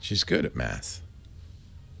 She's good at math.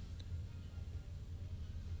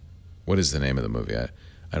 What is the name of the movie?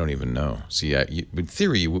 I don't even know. See, in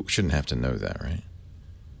theory, you shouldn't have to know that, right?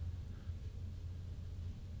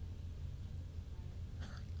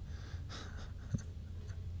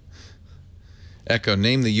 Echo,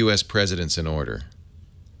 name the U.S. presidents in order.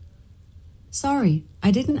 Sorry,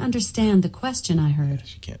 I didn't understand the question I heard. Yeah,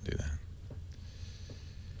 she can't do that.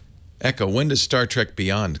 Echo, when does Star Trek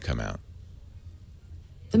Beyond come out?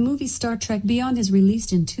 The movie Star Trek Beyond is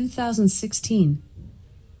released in 2016.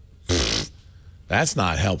 That's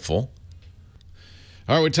not helpful.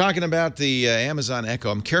 All right, we're talking about the Amazon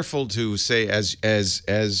Echo. I'm careful to say,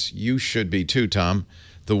 as you should be too, Tom,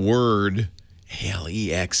 the word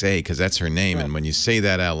Alexa, because that's her name, and when you say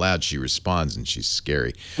that out loud, she responds, and she's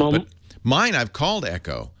scary. But mine, I've called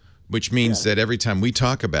Echo, which means that every time we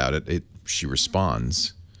talk about it, she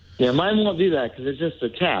responds. Yeah, mine won't do that because it's just a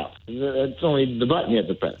tap. It's only the button you have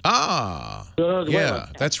to press. Ah, So yeah,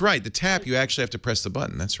 that's right. The tap, you actually have to press the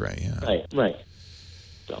button. That's right, yeah. Right.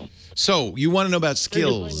 So you want to know about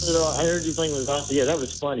skills. I heard you playing with Austin. Yeah, that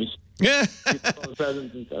was funny. Yeah.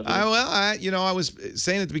 Presents and stuff. I was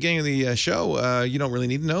saying at the beginning of the show, you don't really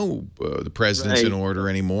need to know the presidents in order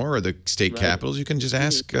anymore or the state capitals. You can just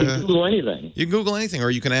ask. You can Google anything. You can Google anything,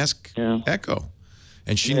 or you can ask Echo,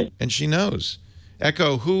 and she knows.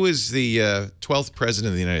 Echo, who is the 12th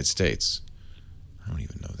president of the United States? I don't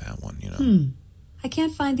even know that one. I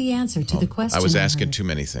can't find the answer to the question. I was asking too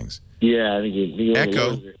many things. Yeah, I think you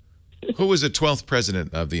Echo, who was the 12th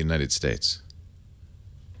president of the United States?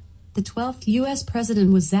 The 12th U.S.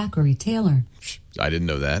 president was Zachary Taylor. I didn't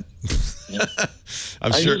know that. I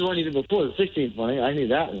knew the one you did before, the 16th one. I knew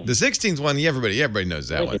that one. The 16th one, everybody knows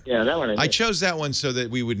that one. Yeah, that one. I chose that one so that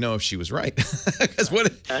we would know if she was right. Because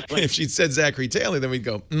what if she'd said Zachary Taylor, then we'd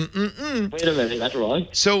go, Wait a minute, that's wrong.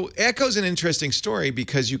 So Echo's an interesting story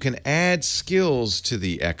because you can add skills to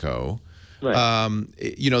the Echo. Right.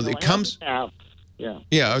 It comes. The tap. Yeah.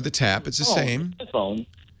 Yeah, or the tap. It's the same. The phone.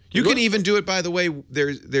 You can even do it, by the way,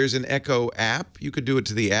 there's an Echo app. You could do it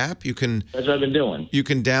to the app. That's what I've been doing. You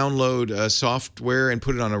can download software and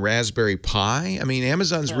put it on a Raspberry Pi. I mean,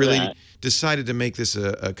 Amazon's really decided to make this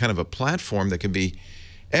a kind of a platform that can be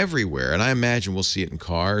everywhere. And I imagine we'll see it in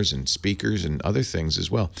cars and speakers and other things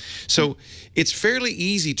as well. So it's fairly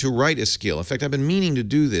easy to write a skill. In fact, I've been meaning to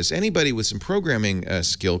do this. Anybody with some programming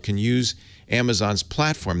skill can use Amazon's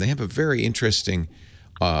platform. They have a very interesting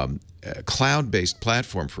cloud-based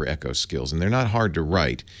platform for Echo skills, and they're not hard to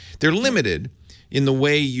write. They're limited in the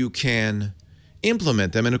way you can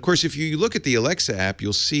implement them. And, of course, if you look at the Alexa app,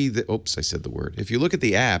 you'll see that – oops, I said the word. If you look at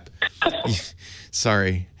the app –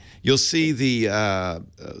 sorry – you'll see the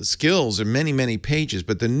skills are many, many pages.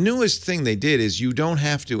 But the newest thing they did is you don't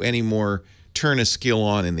have to anymore turn a skill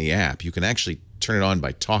on in the app. You can actually turn it on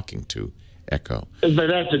by talking to Echo. But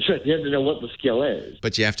that's the trick. You have to know what the skill is.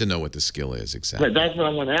 But you have to know what the skill is, exactly. But that's what I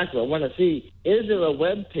want to ask you. I want to see, is there a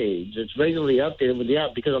web page that's regularly updated with the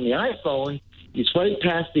app? Because on the iPhone, you swipe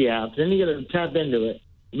past the app, then you got to tap into it,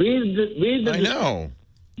 read the I know.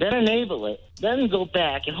 then enable it, then go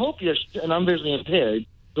back and hope and I'm visually impaired,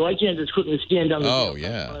 so I can't just quickly scan down the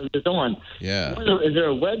yeah. on. Yeah. Is there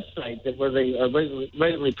a website where they are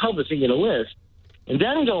regularly publishing in a list, and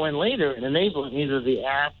then go in later and enable it in either the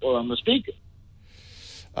app or on the speaker?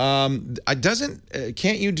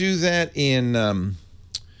 Can't you do that in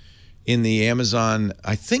the Amazon?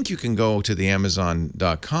 I think you can go to the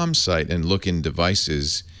Amazon.com site and look in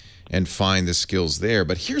devices and find the skills there.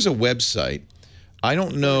 But here's a website. I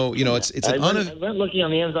don't know. You know, it's I went looking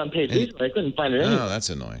on the Amazon page recently. I couldn't find it anywhere. Oh,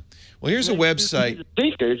 that's annoying. Well, here's a website.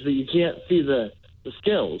 Speakers, but you can't see the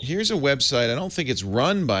skills. Here's a website. I don't think it's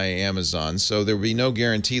run by Amazon, so there will be no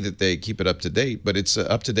guarantee that they keep it up to date. But it's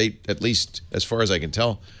up to date, at least as far as I can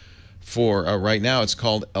tell. For right now, it's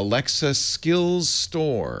called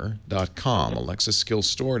AlexaSkillsStore.com.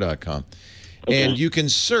 AlexaSkillsStore.com, and you can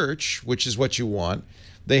search, which is what you want.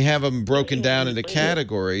 They have them broken down into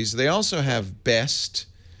categories. They also have best,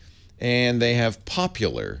 and they have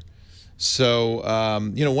popular. So,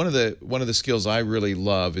 you know, one of the skills I really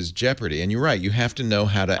love is Jeopardy. And you're right, you have to know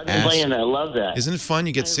how to ask. Playing, I love that. Isn't it fun?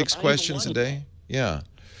 You get 6 questions a day. Yeah.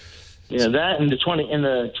 Yeah, that and the 20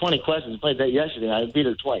 questions. I played that yesterday. I beat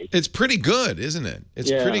it twice. It's pretty good, isn't it?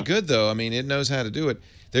 It's pretty good, though. I mean, it knows how to do it.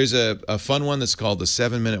 There's a fun one that's called the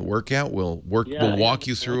 7-minute workout. We'll walk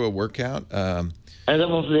you through a workout. And that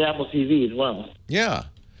one for the Apple TV as well. Yeah.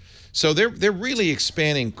 So they're really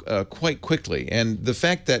expanding quite quickly. And the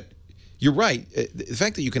fact that, you're right, the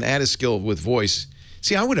fact that you can add a skill with voice,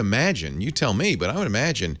 see, I would imagine, you tell me, but I would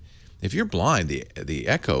imagine if you're blind, the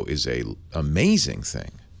Echo is a amazing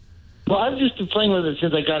thing. Well, I've just been playing with it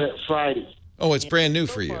since I got it Friday. Oh, it's brand new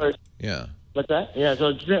for you. Yeah. What's that? Yeah, so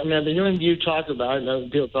I've been hearing you talk about it, and other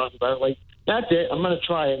people talk about it. Like, that's it. I'm going to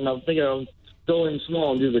try it, and I'm thinking I'll go in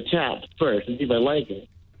small and do the tap first and see if I like it.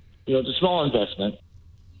 You know, it's a small investment.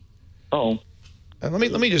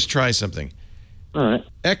 Let me just try something. All right.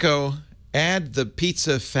 Echo, add the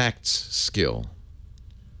pizza facts skill.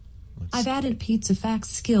 I've added pizza facts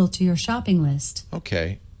skill to your shopping list.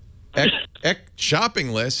 Okay.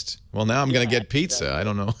 Shopping list? Well, now I'm going to get pizza. I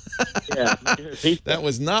don't know. That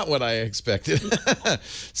was not what I expected.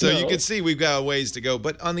 So you can see we've got a ways to go.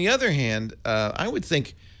 But on the other hand, I would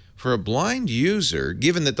think for a blind user,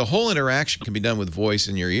 given that the whole interaction can be done with voice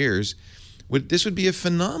in your ears, this would be a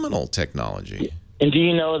phenomenal technology. And do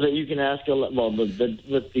you know that you can ask her, well, with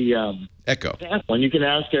the Echo one, you can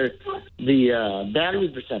ask her the battery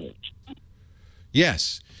percentage.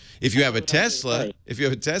 Yes. If you have a Tesla,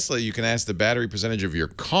 you can ask the battery percentage of your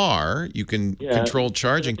car. You can control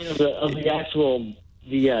charging. Of the actual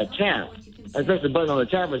tap. I pressed the button on the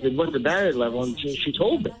tap. I said, "What's the battery level?" And she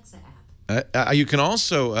told me. You can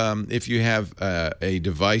also, if you have a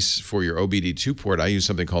device for your OBD2 port, I use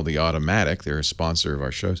something called the Automatic. They're a sponsor of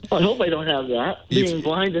our shows. Well, I hope I don't have that. Being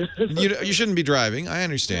blind. You shouldn't be driving. I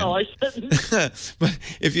understand. No, I shouldn't. But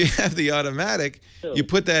if you have the Automatic, you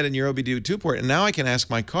put that in your OBD2 port, and now I can ask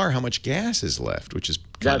my car how much gas is left, which is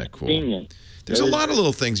kind of cool. Convenient. There's a lot of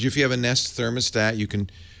little things. If you have a Nest thermostat, you can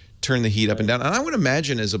turn the heat up and down. And I would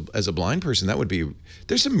imagine as a blind person, that would be,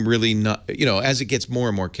 there's some really, as it gets more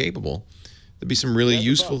and more capable, there'd be some really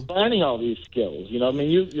useful. Finding all these skills, I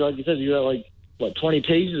mean, you like you said, you got like, what, 20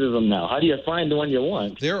 pages of them now. How do you find the one you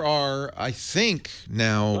want? There are, I think,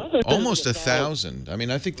 now almost 1,000. I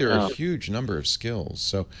mean, I think there are a huge number of skills.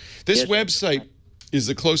 So this website is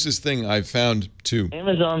the closest thing I've found to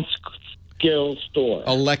Amazon Skill Store.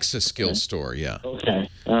 Alexa Skill Store, yeah. Okay.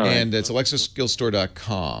 All right. And it's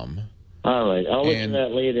AlexaSkillsStore.com. All right. I'll look at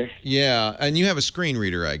that later. Yeah, and you have a screen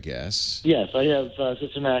reader, I guess. Yes, I have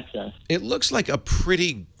system access. It looks like a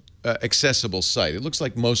pretty accessible site. It looks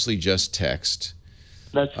like mostly just text.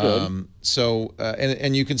 That's good.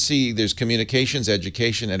 And you can see there's communications,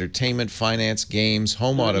 education, entertainment, finance, games,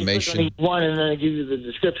 home automation. One, and then it gives you the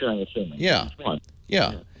description, I'm assuming. Yeah.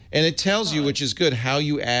 Yeah. And it tells you, which is good, how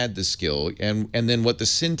you add the skill and then what the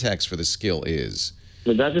syntax for the skill is.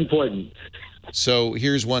 But that's important. So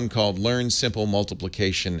here's one called Learn Simple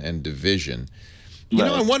Multiplication and Division.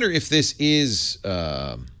 I wonder if this is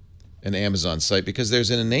an Amazon site, because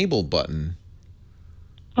there's an enable button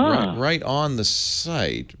right on the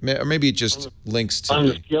site. Or maybe it just links to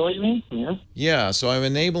the skill, you mean? Yeah. Yeah, so I'm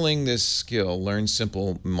enabling this skill, Learn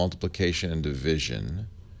Simple Multiplication and Division.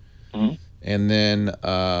 Mm-hmm. And then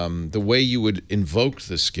the way you would invoke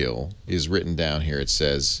the skill is written down here. It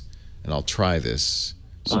says, and I'll try this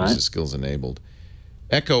as soon as the skill's enabled.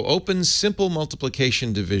 Echo, open simple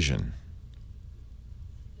multiplication division.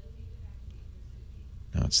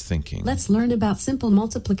 Now it's thinking. Let's learn about simple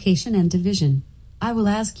multiplication and division. I will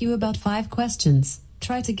ask you about 5 questions.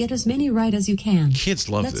 Try to get as many right as you can. Kids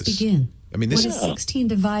love this. Let's begin. I mean, this What is 16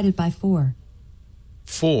 divided by 4?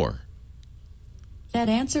 4. That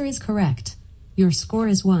answer is correct. Your score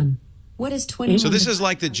is 1. What is 21? So this is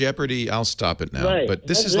like the Jeopardy. I'll stop it now. Right. But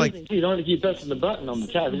this That's is like. you don't have to keep pressing the button on the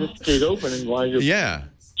tab. You just stay open and while you're. Yeah.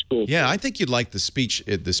 Cool. Yeah, I think you'd like the speech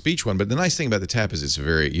one. But the nice thing about the tap is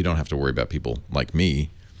you don't have to worry about people like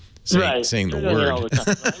me saying the word.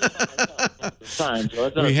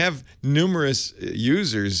 We have numerous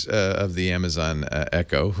users of the Amazon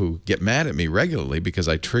Echo who get mad at me regularly because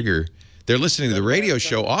I trigger. They're listening to the radio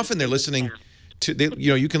show. Often they're listening to,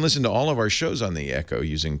 you can listen to all of our shows on the Echo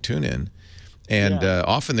using TuneIn. And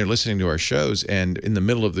often they're listening to our shows, and in the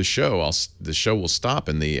middle of the show, the show will stop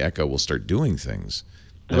and the Echo will start doing things.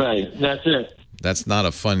 Right, that's it. That's not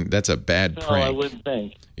a fun. That's a bad prank. I wouldn't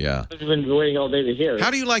think. Yeah. I've been waiting all day to hear it. How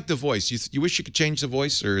do you like the voice? You wish you could change the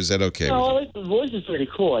voice, or is that okay? No, I like the voice is pretty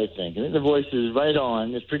cool. I think the voice is right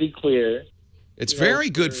on. It's pretty clear. It's very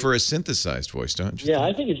good for a synthesized voice, don't you? Yeah,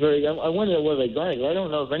 I think it's very. I wonder where they got it. I don't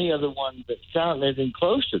know if any other one that sound anything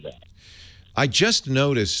close to that. I just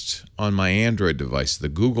noticed on my Android device the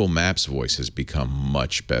Google Maps voice has become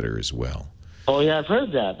much better as well. Oh, yeah, I've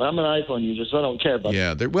heard that, but I'm an iPhone user, so I don't care about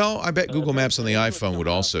that. Yeah, well, I bet Google Maps on the iPhone would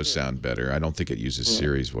also sound better. I don't think it uses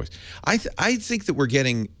Siri's voice. I think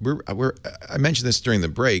that I mentioned this during the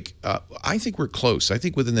break. I think we're close. I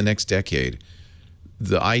think within the next decade,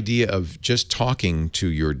 the idea of just talking to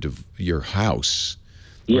your house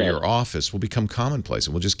or your office will become commonplace,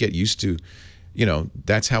 and we'll just get used to,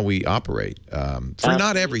 that's how we operate. For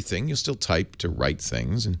not everything, you'll still type to write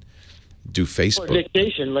things and do Facebook. Or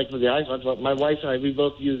dictation, like with the iPhone. My wife and I, we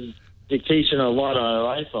both use dictation a lot on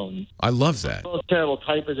our iPhone. I love that. We're both terrible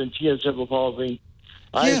typers, and she has cerebral palsy.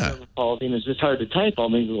 I have cerebral palsy, and it's just hard to type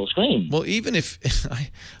on these little screens. Well, even if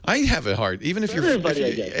I have a hard, even if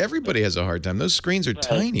everybody has a hard time. Those screens are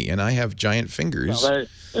tiny, and I have giant fingers. Well,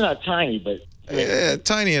 they're not tiny, but.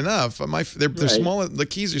 Tiny enough. They're small. The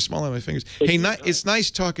keys are smaller than my fingers. Hey, it's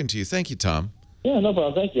nice talking to you. Thank you, Tom. Yeah, no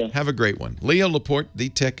problem. Thank you. Have a great one. Leo Laporte, the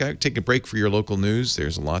tech guy. Take a break for your local news.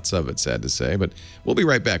 There's lots of it, sad to say. But we'll be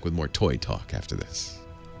right back with more toy talk after this.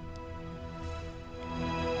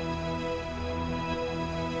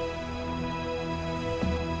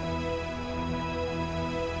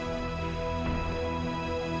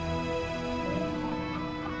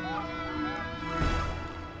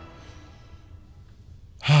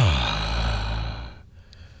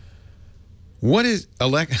 What is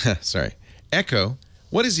Echo,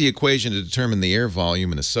 what is the equation to determine the air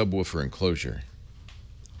volume in a subwoofer enclosure?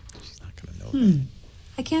 She's not going to know that.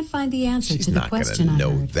 I can't find the answer She's to the question I heard. not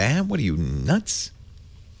going to know that. What are you, nuts?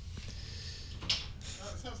 It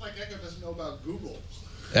sounds like Echo doesn't know about Google.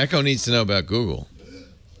 Echo needs to know about Google.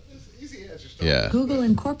 Easy answer. Yeah. Google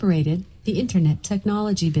Incorporated, the internet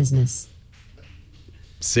technology business.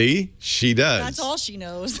 See? She does. That's all she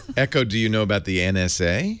knows. Echo, do you know about the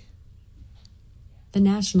NSA? The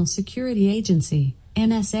National Security Agency,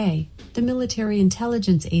 NSA, the military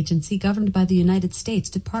intelligence agency governed by the United States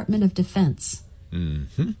Department of Defense.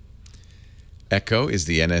 Mm-hmm. Echo, is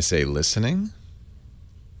the NSA listening?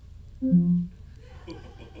 Nice.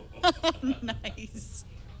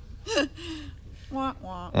 Wah,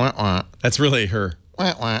 wah. Wah, wah. That's really her.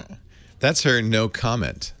 Wah, wah. That's her no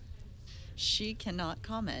comment. She cannot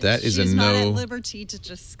comment. That is She's a no. not at liberty to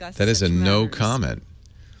discuss. That is such a no matters. comment.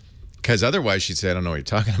 Because otherwise she'd say, I don't know what you're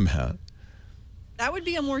talking about. That would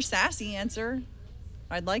be a more sassy answer.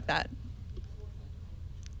 I'd like that.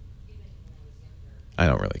 I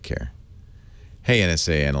don't really care. Hey,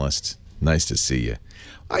 NSA analyst. Nice to see you.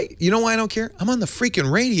 You know why I don't care? I'm on the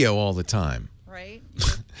freaking radio all the time. Right?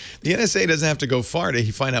 The NSA doesn't have to go far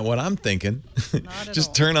to find out what I'm thinking. Not at Just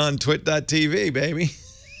all. turn on twit.tv, baby.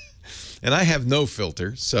 And I have no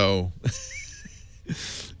filter, so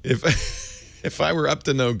if I were up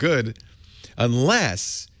to no good,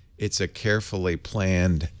 unless it's a carefully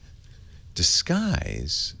planned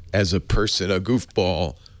disguise as a person, a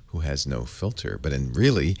goofball who has no filter. But in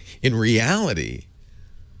reality,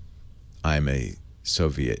 I'm a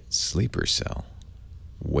Soviet sleeper cell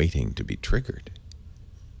waiting to be triggered.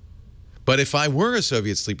 But if I were a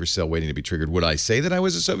Soviet sleeper cell waiting to be triggered, would I say that I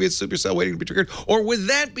was a Soviet sleeper cell waiting to be triggered? Or would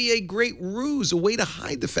that be a great ruse, a way to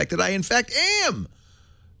hide the fact that I, in fact, am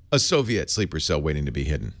a Soviet sleeper cell waiting to be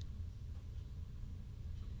hidden?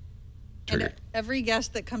 Triggered. And every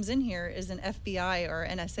guest that comes in here is an FBI or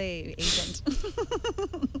NSA agent.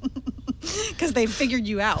 Because they figured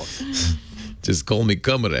you out. Just call me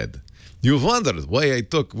comrade. You wondered why I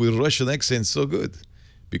talk with Russian accent so good.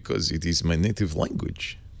 Because it is my native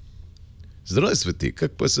language. Здравствуйте,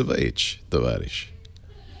 как поживаешь, товарищ?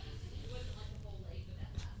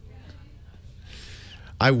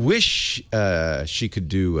 I wish she could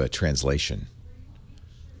do a translation.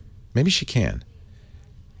 Maybe she can.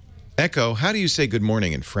 Echo, how do you say good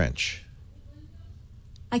morning in French?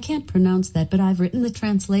 I can't pronounce that, but I've written the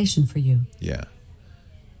translation for you. Yeah.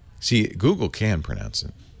 See, Google can pronounce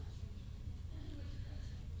it.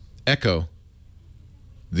 Echo,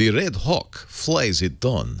 the Red Hawk flies at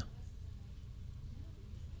dawn.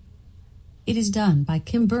 It is done by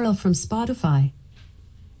Kim Burrell from Spotify.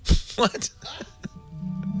 What?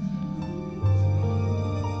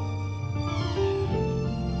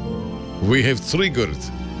 We have triggered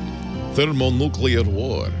thermonuclear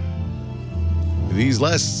war. These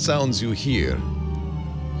last sounds you hear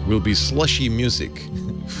will be slushy music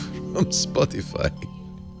from Spotify.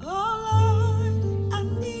 Oh Lord, I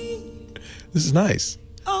need. This is nice.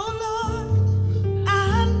 Oh Lord,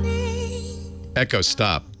 I need. Echo,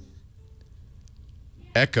 stop.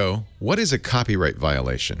 Echo, what is a copyright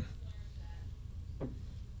violation?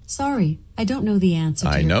 Sorry, I don't know the answer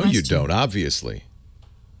to I your know question. you don't, obviously.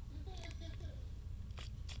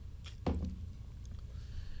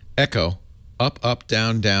 Echo, up, up,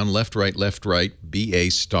 down, down, left, right,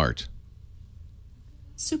 BA, start.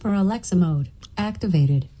 Super Alexa mode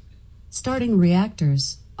activated. Starting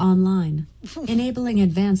reactors online. Enabling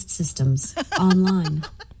advanced systems online.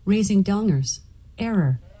 Raising dongers.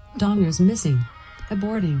 Error. Dongers missing.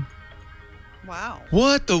 Aborting. Wow.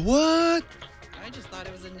 What the what? I just thought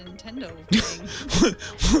it was a Nintendo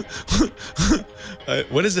thing.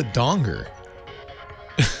 What is a donger?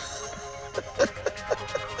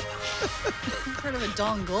 I've heard of a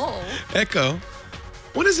dongle. Echo,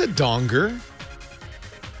 what is a donger?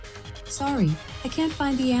 Sorry, I can't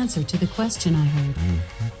find the answer to the question I heard.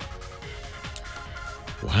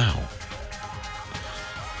 Wow.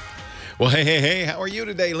 Well, hey, how are you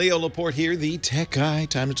today? Leo Laporte here, the tech guy.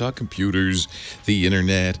 Time to talk computers, the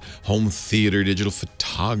internet, home theater, digital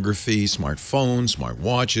photography, smartphones, smart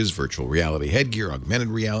watches, virtual reality headgear, augmented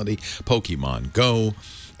reality, Pokemon Go,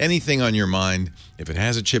 anything on your mind. If it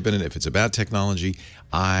has a chip in it, if it's about technology,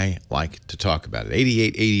 I like to talk about it.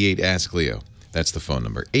 8888 Ask Leo. That's the phone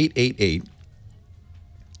number.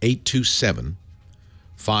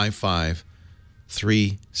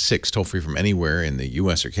 888-827-5536. Toll free from anywhere in the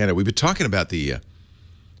U.S. or Canada. We've been talking about the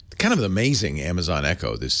kind of amazing Amazon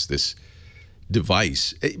Echo, this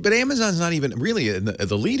device. But Amazon's not even really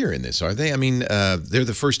the leader in this, are they? I mean, they're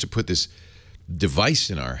the first to put this device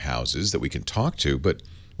in our houses that we can talk to, but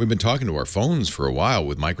we've been talking to our phones for a while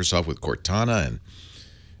with Microsoft with Cortana and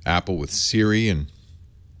Apple with Siri, and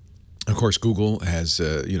of course Google has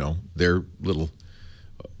their little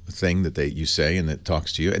thing that you say and that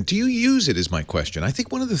talks to you. And do you use it is my question. I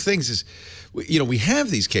think one of the things is, we have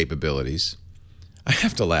these capabilities. I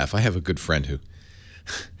have to laugh. I have a good friend who,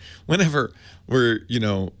 whenever we're,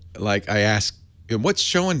 like I ask, what's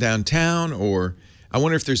showing downtown, or I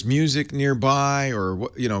wonder if there's music nearby, or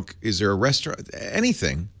what, is there a restaurant,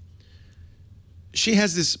 anything. She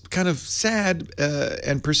has this kind of sad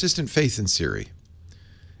and persistent faith in Siri.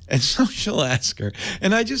 And so she'll ask her,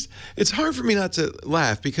 and it's hard for me not to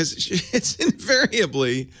laugh because it's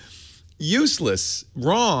invariably useless,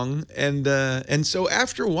 wrong, and so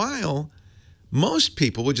after a while, most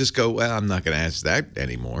people would just go, well, I'm not going to ask that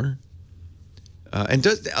anymore.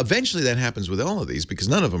 Eventually that happens with all of these because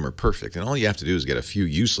none of them are perfect, and all you have to do is get a few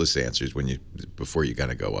useless answers before you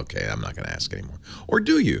kind of go, okay, I'm not going to ask anymore. Or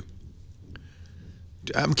do you?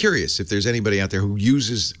 I'm curious if there's anybody out there who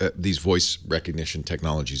uses these voice recognition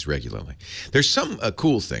technologies regularly. There's some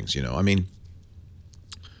cool things, I mean,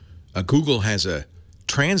 Google has a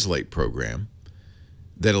translate program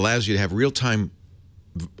that allows you to have real-time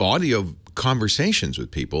audio conversations with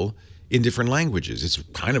people in different languages. It's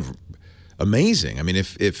kind of amazing. I mean,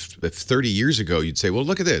 if 30 years ago you'd say, well,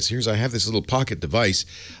 look at this. I have this little pocket device.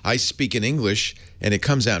 I speak in English, and it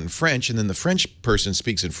comes out in French, and then the French person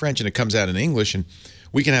speaks in French, and it comes out in English, and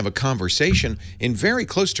we can have a conversation in very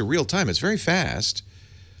close to real time. It's very fast.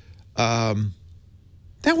 That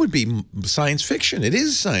would be science fiction. It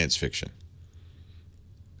is science fiction.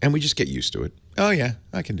 And we just get used to it. Oh, yeah,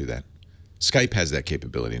 I can do that. Skype has that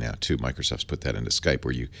capability now, too. Microsoft's put that into Skype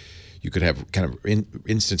where you could have kind of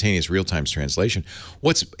instantaneous real-time translation.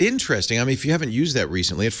 What's interesting, I mean, if you haven't used that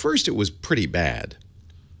recently, at first it was pretty bad.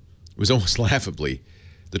 It was almost laughably,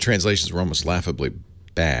 the translations were almost laughably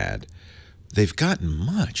bad. They've gotten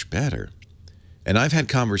much better. And I've had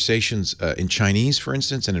conversations in Chinese, for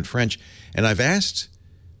instance, and in French, and I've asked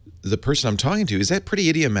the person I'm talking to, is that pretty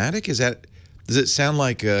idiomatic? Does it sound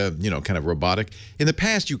like, kind of robotic? In the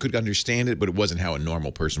past, you could understand it, but it wasn't how a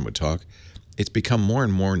normal person would talk. It's become more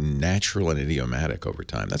and more natural and idiomatic over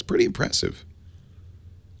time. That's pretty impressive.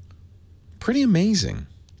 Pretty amazing.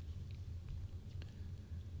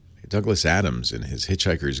 Douglas Adams in his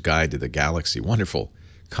Hitchhiker's Guide to the Galaxy, wonderful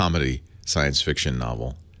comedy science fiction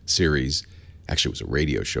novel series. Actually, it was a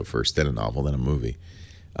radio show first, then a novel, then a movie.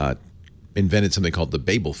 Invented something called the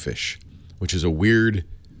Babelfish, which is a weird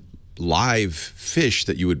live fish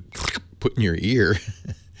that you would put in your ear.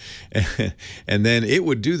 And then it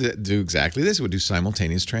would do exactly this. It would do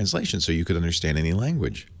simultaneous translation so you could understand any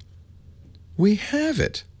language. We have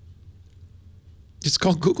it. It's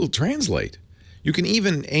called Google Translate. You can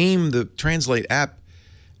even aim the Translate app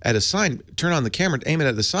at a sign, turn on the camera, aim it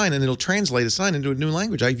at the sign, and it'll translate a sign into a new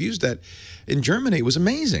language. I've used that in Germany. It was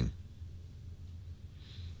amazing.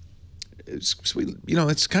 It's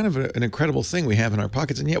kind of an incredible thing we have in our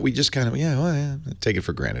pockets, and yet we just kind of, take it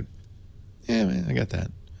for granted. Yeah, man, I got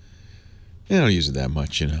that. I don't use it that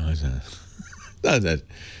much, It's not that.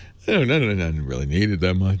 I don't really need it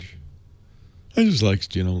that much. I just like,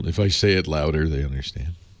 if I say it louder, they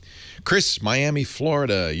understand. Chris, Miami,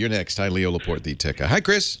 Florida. You're next. Hi, Leo Laporte, the tech guy. Hi,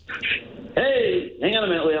 Chris. Hey, hang on a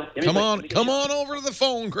minute, Leo. Come on over to the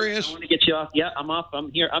phone, Chris. I want to get you off. Yeah, I'm off.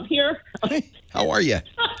 I'm here. Hey, how are you?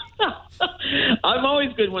 I'm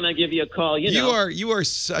always good when I give you a call. You are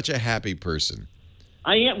such a happy person.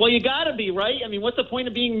 I am. Well, you got to be, right? I mean, what's the point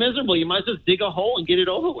of being miserable? You might as well just dig a hole and get it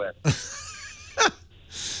over with.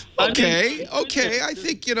 Okay. I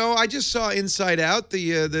think I just saw Inside Out,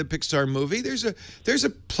 the Pixar movie. There's a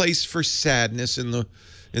place for sadness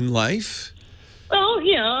in life. Well,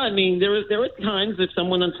 yeah. I mean, there are times if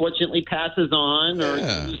someone unfortunately passes on or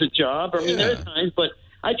loses a job. There are times, but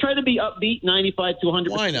I try to be upbeat 95 to 100%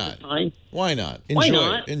 Why not? of the time. Why not?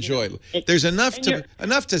 Enjoy it. There's enough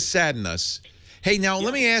to sadden us. Hey, now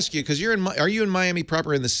let me ask you, because are you in Miami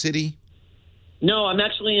proper, in the city? No, I'm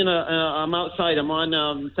actually I'm outside. I'm on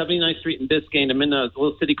 79th Street in Biscayne. I'm in a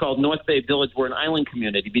little city called North Bay Village. We're an island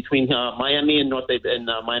community between Miami and North Bay and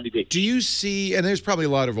Miami Beach. Do you see, and there's probably a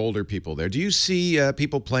lot of older people there, do you see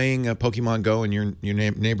people playing Pokemon Go in your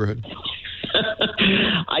neighborhood?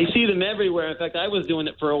 I see them everywhere. In fact, I was doing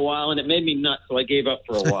it for a while, and it made me nuts, so I gave up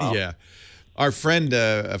for a while. Yeah. Our friend,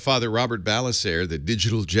 Father Robert Balasaire, the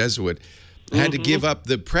digital Jesuit, had to give up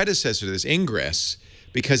the predecessor to this, Ingress,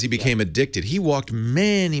 because he became addicted. He walked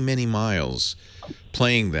many, many miles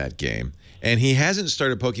playing that game, and he hasn't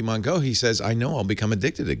started Pokemon Go. He says, I know I'll become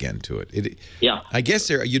addicted again to it. I guess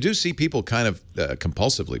you do see people kind of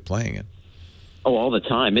compulsively playing it. Oh, all the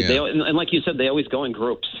time. Yeah. And like you said, they always go in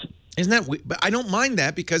groups. Isn't that weird? But I don't mind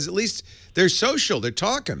that because at least they're social. They're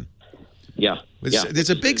talking. Yeah. It's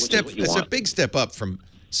a big step. It's a big step up from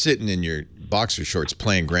sitting in your boxer shorts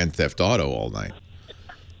playing Grand Theft Auto all night.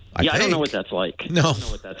 I don't know what that's like. No,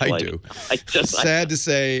 I do. Sad to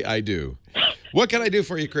say, I do. What can I do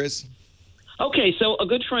for you, Chris? Okay, so a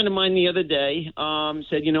good friend of mine the other day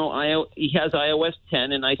said, he has iOS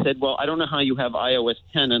 10, and I said, well, I don't know how you have iOS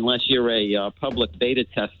 10 unless you're a public beta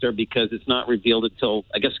tester because it's not revealed until,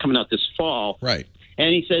 I guess, coming out this fall. Right.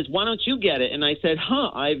 And he says, why don't you get it? And I said,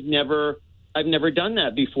 I've never done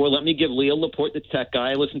that before. Let me give Leo Laporte, the tech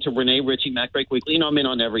guy. I listen to Renee Ritchie, MacBreak Weekly. I'm in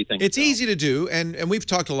on everything. It's easy to do, and we've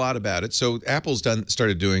talked a lot about it. So Apple's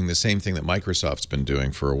started doing the same thing that Microsoft's been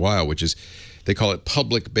doing for a while, which is they call it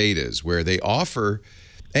public betas, where they offer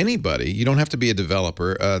anybody, you don't have to be a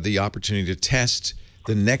developer, the opportunity to test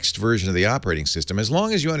the next version of the operating system, as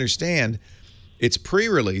long as you understand it's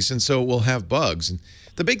pre-release, and so it will have bugs. And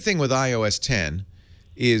the big thing with iOS 10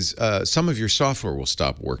 is some of your software will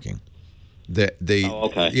stop working.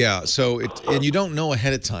 Okay. Yeah, and you don't know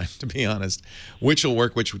ahead of time, to be honest, which will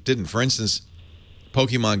work, which didn't. For instance,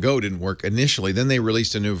 Pokemon Go didn't work initially. Then they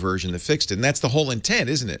released a new version that fixed it. And that's the whole intent,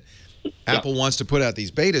 isn't it? Apple wants to put out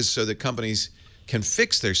these betas so that companies can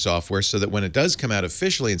fix their software so that when it does come out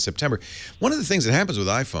officially in September. One of the things that happens with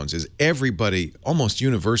iPhones is everybody almost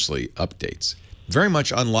universally updates. Very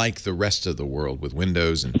much unlike the rest of the world with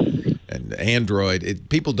Windows and Android.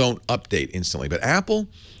 People don't update instantly. But Apple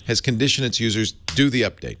has conditioned its users, do the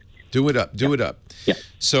update. Do it up. Do it up. Yeah.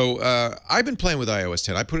 So I've been playing with iOS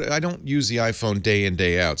 10. I don't use the iPhone day in,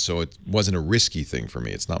 day out, so it wasn't a risky thing for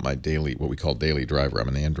me. It's not my daily, what we call daily driver. I'm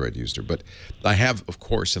an Android user. But I have, of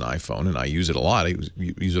course, an iPhone, and I use it a lot. I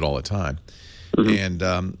use it all the time. And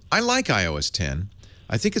I like iOS 10.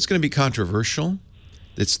 I think it's going to be controversial.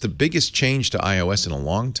 It's the biggest change to iOS in a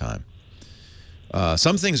long time.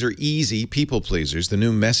 Some things are easy, people pleasers. The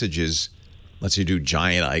new messages Lets you do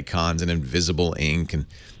giant icons and invisible ink and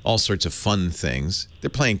all sorts of fun things. They're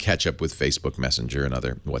playing catch up with Facebook Messenger and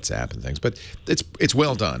other WhatsApp and things, but it's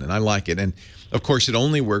well done, and I like it. And of course, it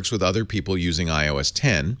only works with other people using iOS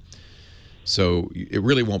 10, so it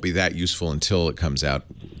really won't be that useful until it comes out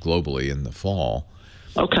globally in the fall.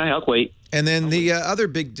 Okay, I'll wait. And then there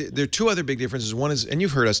are two other big differences. One is, and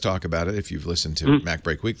you've heard us talk about it if you've listened to Mac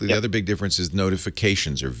Break Weekly. The other big difference is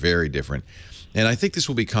notifications are very different. And I think this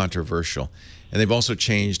will be controversial. And they've also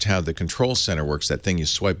changed how the control center works, that thing you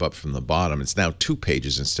swipe up from the bottom. It's now 2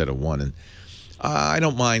 pages instead of 1. And I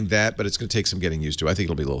don't mind that, but it's going to take some getting used to. I think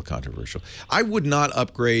it'll be a little controversial. I would not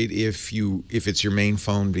upgrade if it's your main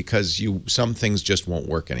phone, because some things just won't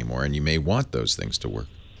work anymore, and you may want those things to work.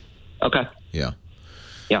 Okay. Yeah.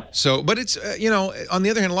 Yeah. So, but it's, on the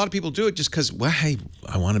other hand, a lot of people do it just because, well, hey,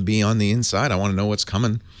 I want to be on the inside. I want to know what's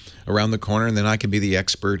coming around the corner, and then I can be the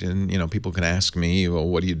expert, and, people can ask me, well,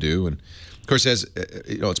 what do you do? And, of course,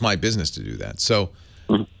 it's my business to do that. So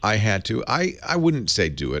I had to. I wouldn't say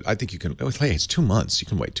do it. I think you can. Hey, it's 2 months. You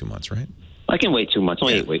can wait 2 months, right? I can wait 2 months.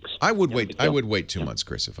 Only 8 weeks. I would wait. I would wait 2 months,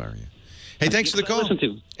 Chris, if I were you. Hey, thanks for the call.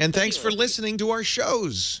 And thanks for listening to our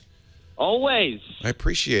shows. Always. I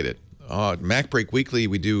appreciate it. Mac Break Weekly,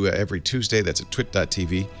 we do every Tuesday. That's at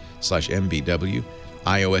twit.tv/MBW.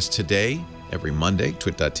 iOS Today, every Monday,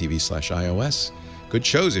 twit.tv/iOS. Good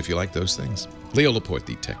shows if you like those things. Leo Laporte,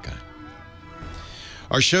 the tech guy.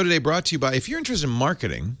 Our show today brought to you by, if you're interested in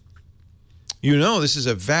marketing, this is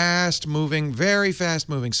a very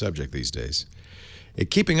fast-moving subject these days.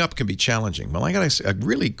 Keeping up can be challenging. Well, I got a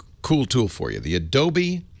really cool tool for you, the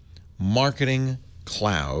Adobe Marketing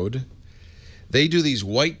Cloud. They do these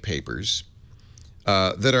white papers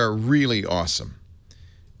that are really awesome.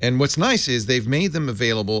 And what's nice is they've made them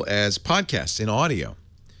available as podcasts in audio.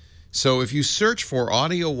 So if you search for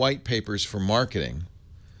audio white papers for marketing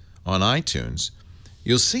on iTunes,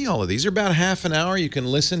 you'll see all of these. They're about half an hour. You can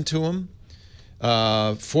listen to them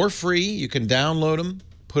for free. You can download them,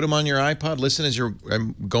 put them on your iPod, listen as you're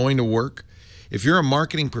going to work. If you're a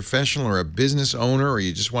marketing professional or a business owner, or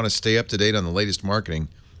you just want to stay up to date on the latest marketing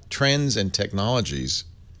trends and technologies,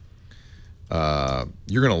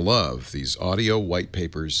 you're going to love these audio white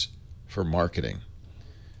papers for marketing.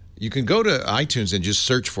 You can go to iTunes and just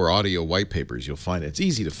search for audio white papers. You'll find it. It's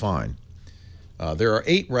easy to find. There are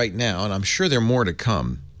 8 right now, and I'm sure there are more to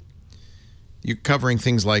come. You're covering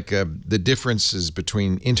things like the differences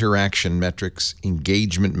between interaction metrics,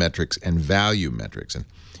 engagement metrics, and value metrics, and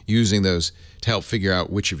using those to help figure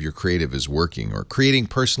out which of your creative is working, or creating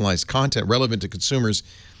personalized content relevant to consumers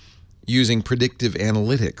using predictive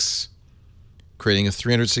analytics, creating a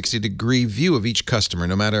 360-degree view of each customer,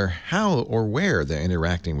 no matter how or where they're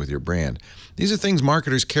interacting with your brand. These are things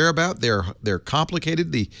marketers care about. They're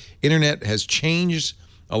complicated. The internet has changed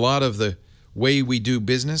a lot of the way we do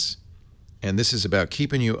business, and this is about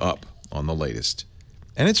keeping you up on the latest.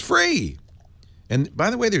 And it's free. And by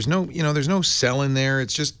the way, there's no sell in there.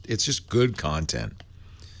 It's just good content.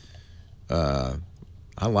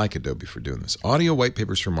 I like Adobe for doing this. Audio white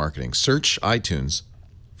papers for marketing. Search iTunes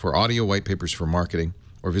for audio white papers for marketing,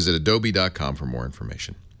 or visit adobe.com for more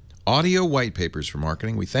information. Audio white papers for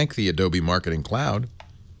marketing. We thank the Adobe Marketing Cloud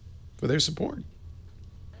for their support.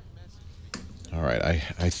 All right,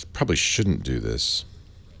 I probably shouldn't do this,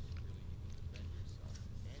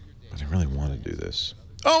 but I really want to do this.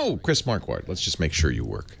 Oh, Chris Marquardt. Let's just make sure you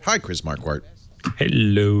work. Hi, Chris Marquardt.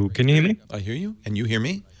 Hello. Can you hear me? I hear you. And you hear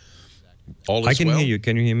me? All I is can well? hear you.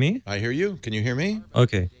 Can you hear me? I hear you. Can you hear me?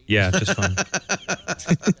 Okay. Yeah, just fine.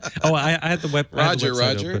 Oh, I had the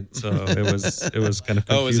Roger. open, so it was kind of confusing.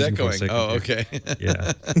 Oh, is that for a going? second Oh, here. okay.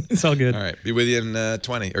 Yeah, it's all good. All right. Be with you in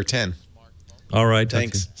 20 or 10. All right.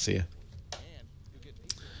 Thanks. See ya. I'm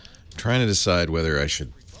trying to decide whether I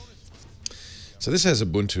should. So this has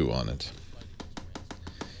Ubuntu on it.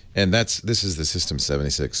 And this is the System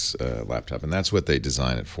 76 laptop, and that's what they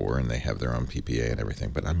design it for, and they have their own PPA and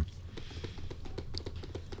everything. But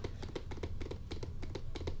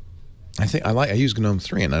I use GNOME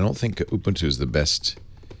 3, and I don't think Ubuntu is the best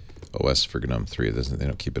OS for GNOME 3. They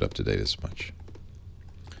don't keep it up to date as much.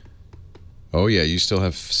 Oh yeah, you still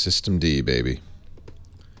have Systemd, baby.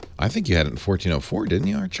 I think you had it in 1404, didn't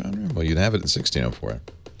you, Archandra? Well, you'd have it in 1604.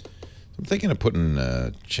 I'm thinking of putting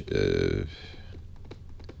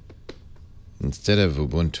instead of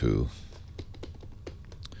Ubuntu,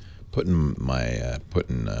 putting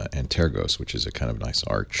Antergos, which is a kind of nice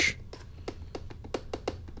Arch.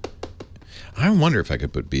 I wonder if I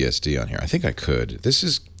could put BSD on here. I think I could.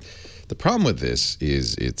 The problem with this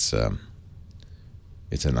is it's a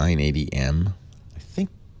 980M. I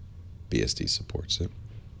think BSD supports it.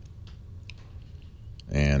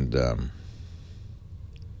 And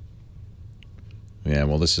Yeah,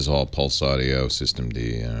 well, this is all Pulse Audio, System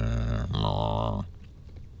D. I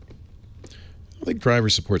think driver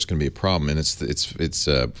support's going to be a problem, and it's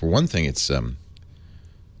for one thing, it's the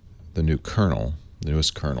new kernel, the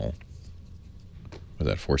newest kernel. Was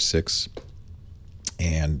that 4.6?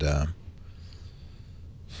 And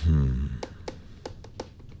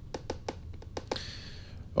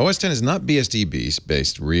OS 10 is not BSD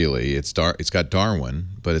based, really. It's got Darwin,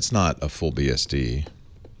 but it's not a full BSD.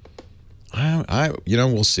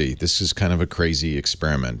 We'll see. This is kind of a crazy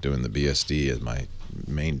experiment doing the BSD as my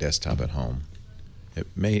main desktop at home. It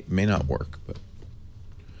may not work, but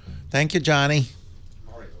thank you, Johnny.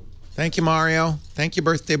 Mario. Thank you, Mario. Thank you,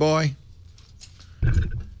 birthday boy. Thank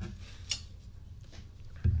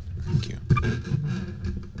you.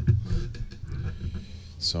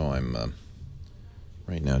 So I'm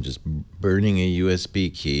right now just burning a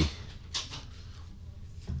USB key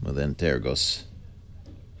with Entergos.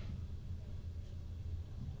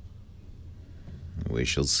 We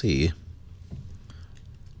shall see.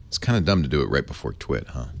 It's kind of dumb to do it right before Twit,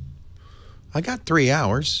 huh? I got 3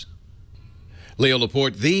 hours. Leo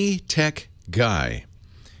Laporte, the tech guy.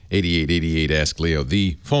 8888 Ask Leo,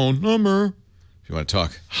 the phone number. If you want to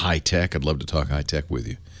talk high tech, I'd love to talk high tech with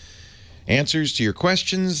you. Answers to your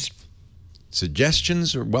questions,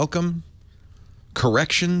 suggestions are welcome.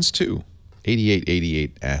 Corrections, too.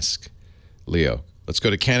 8888 Ask Leo. Let's go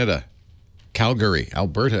to Canada. Calgary,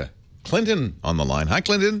 Alberta. Clinton on the line. Hi,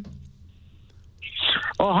 Clinton.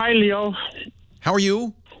 Oh, hi, Leo. How are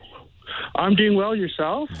you? I'm doing well.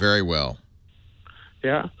 Yourself? Very well.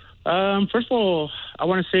 Yeah. First of all, I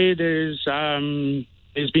want to say there's been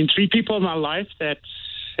 3 people in my life that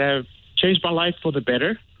have changed my life for the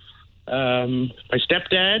better. My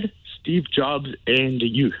stepdad, Steve Jobs, and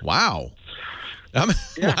you. Wow.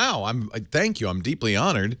 Wow. Thank you. I'm deeply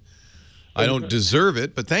honored. I don't deserve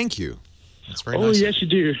it, but thank you. That's very nice. Oh, yes, you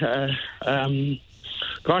do.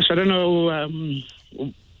 Gosh, I don't know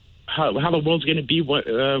how the world's going to be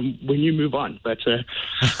when you move on, but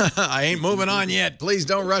I ain't moving on yet. Please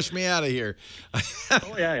don't rush me out of here.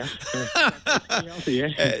 Oh yeah.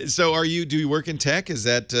 So, do you work in tech? Is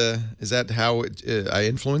that how I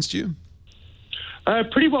influenced you?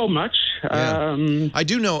 Pretty well much. Yeah. I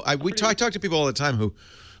do know. I talk to people all the time who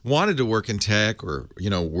wanted to work in tech, or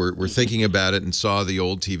were thinking about it and saw the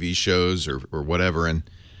old TV shows or whatever, and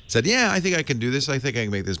said, "Yeah, I think I can do this. I think I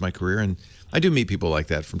can make this my career." And I do meet people like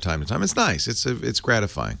that from time to time. It's nice. It's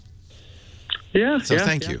gratifying. Yeah. So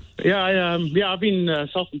thank you. Yeah. I've been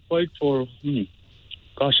self-employed for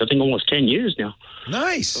I think almost 10 years now.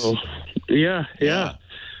 Nice. So, yeah.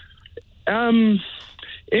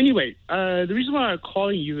 Anyway, the reason why I'm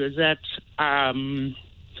calling you is that I've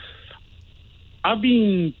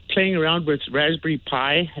been playing around with Raspberry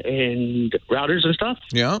Pi and routers and stuff.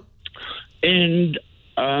 Yeah. And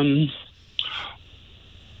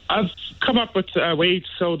I've come up with a way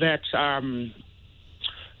so that,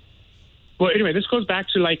 anyway, this goes back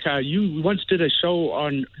to you once did a show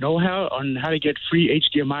on know-how on how to get free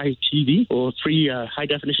HDMI TV or free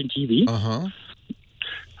high-definition TV. Uh-huh.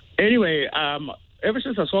 Anyway, ever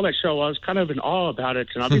since I saw that show, I was kind of in awe about it,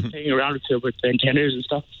 and I've been playing around with antennas and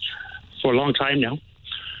stuff for a long time now.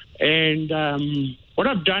 And what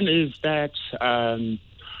I've done is that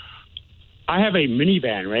I have a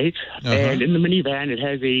minivan, right? Uh-huh. And in the minivan, it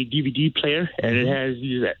has a DVD player, and it has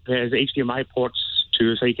HDMI ports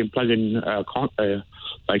too, so you can plug in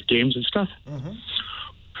like games and stuff. Uh-huh.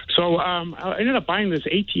 So I ended up buying this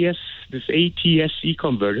ATSC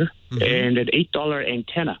converter and an $8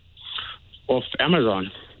 antenna off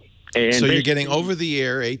Amazon. And so you're getting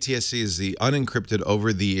over-the-air. ATSC is the unencrypted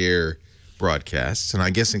over-the-air broadcasts, and I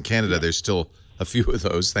guess in Canada there's still a few of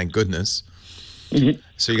those, thank goodness. Mm-hmm.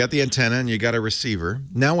 So you got the antenna and you got a receiver.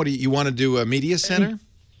 Now what do you want to do, a media center?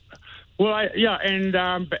 Well,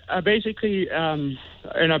 basically, and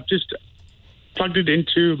I've just plugged it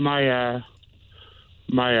into my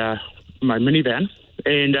my minivan,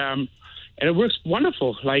 and it works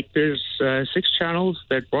wonderful. Like there's 6 channels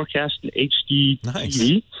that broadcast in HD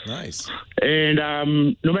TV. Nice. And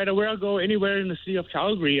no matter where I go, anywhere in the city of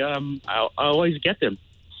Calgary, I always get them.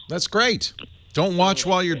 That's great. Don't watch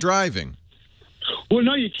while you're driving. Well,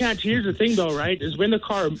 no, you can't. Here's the thing, though, right? Is when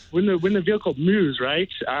the vehicle moves, right?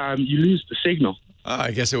 You lose the signal.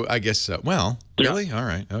 I guess so. Well, really? Yeah. All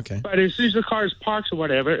right. Okay. But as soon as the car is parked or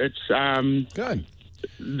whatever, it's good.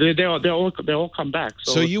 They'll all come back.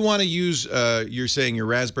 So you want to use? You're saying your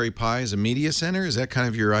Raspberry Pi as a media center? Is that kind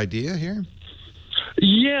of your idea here?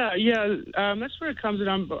 Yeah. That's where it comes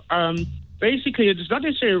in. Basically, it's not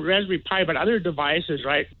necessarily Raspberry Pi, but other devices,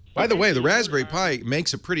 right? By the way, the Raspberry Pi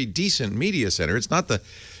makes a pretty decent media center. It's not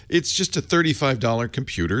It's just a $35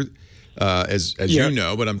 computer, as you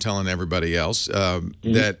know, but I'm telling everybody else,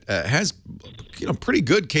 that has pretty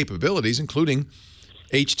good capabilities, including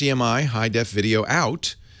HDMI, high-def video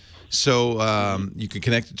out. So you can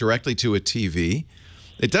connect it directly to a TV.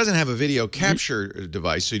 It doesn't have a video capture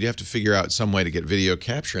device, so you'd have to figure out some way to get video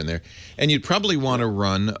capture in there. And you'd probably want to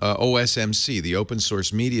run OSMC, the Open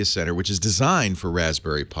Source Media Center, which is designed for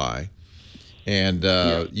Raspberry Pi. And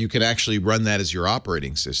you can actually run that as your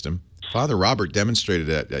operating system. Father Robert demonstrated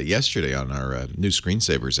that yesterday on our new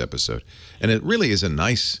Screensavers episode. And it really is a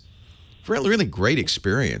nice, really great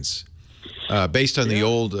experience based on the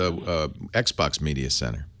old Xbox Media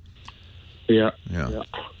Center. Yeah.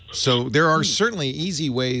 So there are certainly easy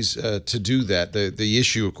ways to do that. The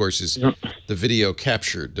issue, of course, is the video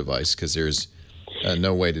capture device, because there's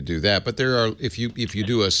no way to do that. But there are, if you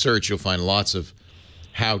do a search, you'll find lots of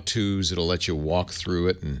how-tos. It'll let you walk through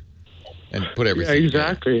it and put everything. Yeah,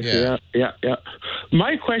 exactly. Yeah.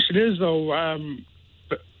 My question is though,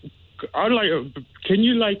 could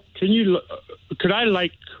I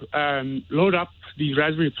load up the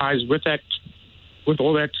Raspberry Pis with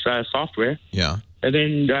all that software? Yeah. And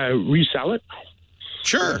then resell it?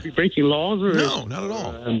 Sure. Be breaking laws? Or, no, not at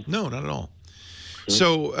all. No, not at all.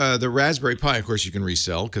 So the Raspberry Pi, of course, you can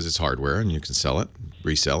resell because it's hardware, and you can sell it,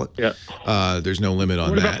 resell it. Yeah. There's no limit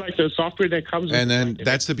on that. What about the software that comes with it? And then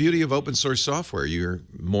that's the beauty of open source software. You're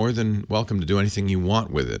more than welcome to do anything you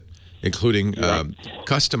want with it, including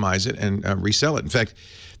customize it and resell it. In fact,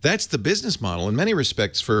 that's the business model in many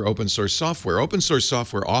respects for open source software. Open source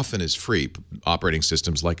software often is free. Operating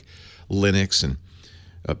systems like Linux and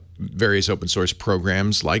various open source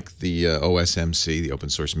programs like the OSMC, the Open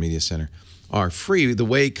Source Media Center, are free. The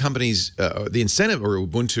way companies, the incentive, or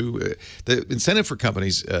Ubuntu, the incentive for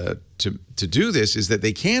companies to do this is that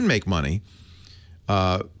they can make money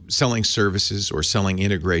selling services or selling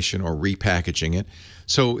integration or repackaging it.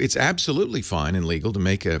 So it's absolutely fine and legal to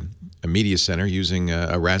make a media center using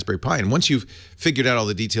a Raspberry Pi. And once you've figured out all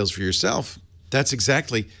the details for yourself, that's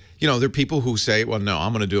exactly, there are people who say, well, no,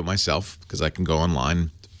 I'm going to do it myself because I can go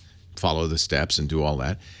online, follow the steps and do all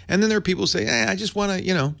that. And then there are people who say, hey, I just want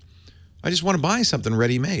to, I just want to buy something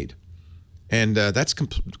ready-made. And that's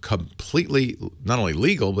completely not only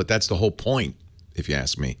legal, but that's the whole point, if you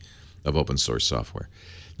ask me, of open source software.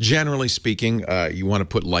 Generally speaking, you want to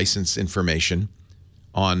put license information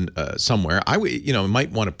on somewhere. You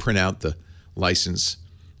might want to print out the license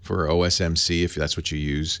for OSMC if that's what you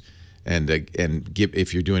use, and give,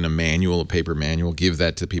 if you're doing a manual, a paper manual, give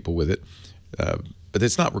that to people with it. But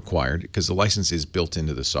it's not required because the license is built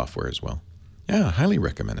into the software as well. Yeah, highly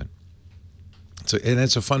recommend it. And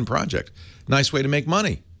it's a fun project. Nice way to make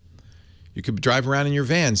money. You could drive around in your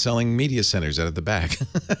van selling media centers out of the back.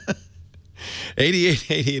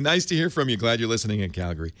 8880, nice to hear from you. Glad you're listening in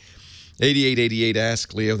Calgary. 8888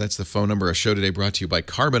 Ask Leo, that's the phone number. Our show today brought to you by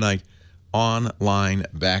Carbonite Online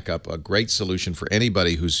Backup, a great solution for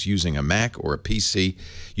anybody who's using a Mac or a PC.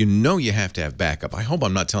 You know you have to have backup. I hope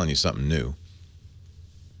I'm not telling you something new.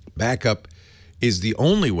 Backup is the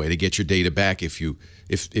only way to get your data back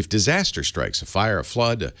if disaster strikes, a fire, a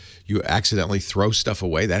flood, you accidentally throw stuff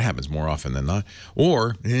away. That happens more often than not.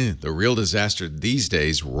 Or the real disaster these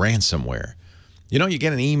days, ransomware. You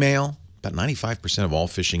get an email. About 95% of all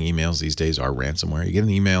phishing emails these days are ransomware. You get an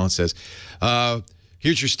email that says,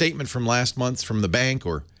 here's your statement from last month from the bank,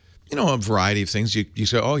 or, a variety of things. You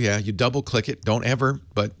say, oh, yeah, you double click it. Don't ever,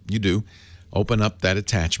 but you do. Open up that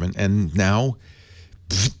attachment, and now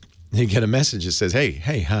you get a message that says, hey,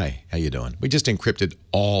 hi, how you doing? We just encrypted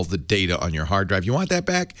all the data on your hard drive. You want that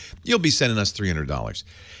back? You'll be sending us $300.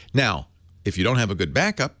 Now, if you don't have a good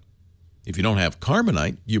backup, if you don't have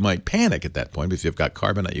Carbonite, you might panic at that point. But if you've got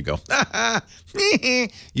Carbonite, you go,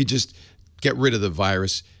 you just get rid of the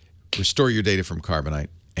virus, restore your data from Carbonite,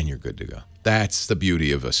 and you're good to go. That's the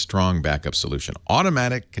beauty of a strong backup solution.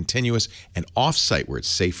 Automatic, continuous, and off-site where it's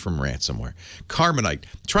safe from ransomware. Carbonite.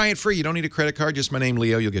 Try it free. You don't need a credit card. Just my name,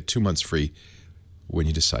 Leo. You'll get 2 months free when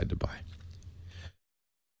you decide to buy.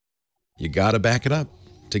 You got to back it up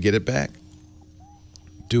to get it back.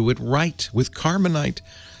 Do it right with Carbonite.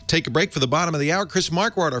 Take a break for the bottom of the hour. Chris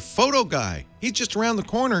Marquardt, our photo guy. He's just around the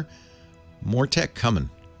corner. More tech coming.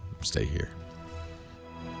 Stay here.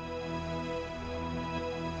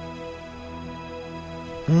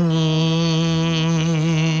 I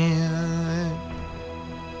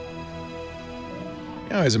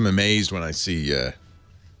always am amazed when I see a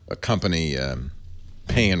company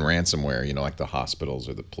paying ransomware, like the hospitals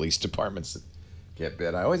or the police departments that get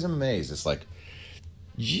bit. I always am amazed. It's like,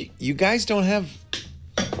 you guys don't have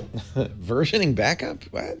versioning backup?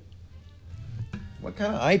 What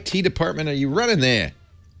kind of IT department are you running there?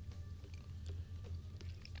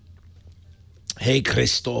 Hey,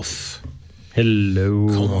 Christophe. Hello.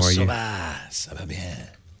 Comment how are ça you? va? Ça va bien.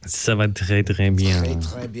 Ça va très très bien.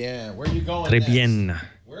 Très bien. Where are you going Très next? bien.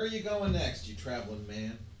 Where are you going next, you traveling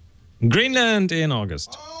man? Greenland in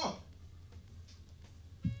August. Oh!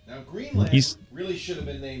 Now, Greenland really should have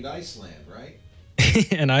been named Iceland, right?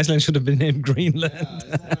 And Iceland should have been named Greenland. Yeah, isn't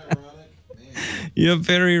that ironic? Man. You're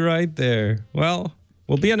very right there. Well,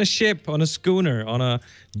 we'll be on a ship, on a schooner, on a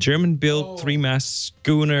German-built three-mast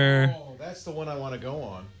schooner. Oh, that's the one I want to go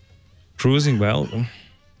on. Cruising well.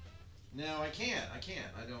 No, I can't.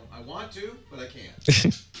 I want to, but I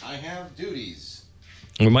can't. I have duties.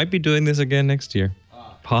 We might be doing this again next year.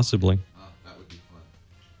 Possibly. That would be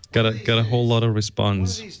fun. Got a whole lot of One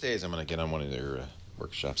response. of these days, I'm going to get on one of their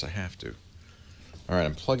workshops. I have to. All right,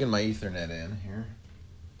 I'm plugging my Ethernet in here.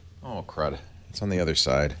 Oh, crud. It's on the other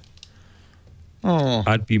side. Oh.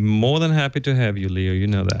 I'd be more than happy to have you, Leo. You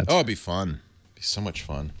know that. Oh, it'd be fun. It'd be so much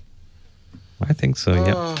fun. I think so,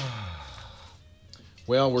 yeah.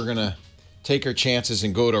 Well, we're going to take our chances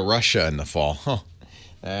and go to Russia in the fall. Huh.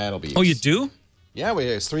 That'll be... Oh, you do? Yeah,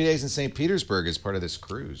 it's 3 days in St. Petersburg as part of this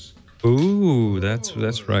cruise. Ooh, that's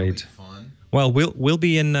right. Fun. Well, we'll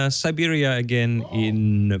be in Siberia again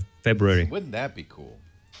in February. Wouldn't that be cool?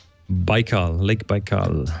 Baikal, Lake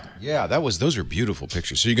Baikal. Yeah, those are beautiful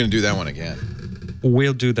pictures. So you're going to do that one again?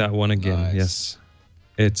 We'll do that one again. Nice. Yes.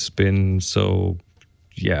 It's been so,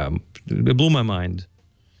 yeah, it blew my mind.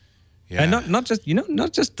 Yeah. And not just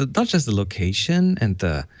the location and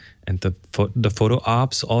the photo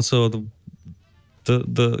ops, also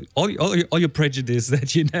all your prejudice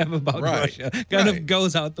that you have about Russia kind of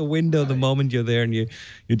goes out the window the moment you're there, and you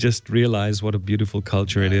just realize what a beautiful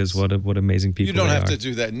culture it is, what amazing people You don't they have are. to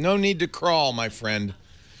do that. No need to crawl, my friend.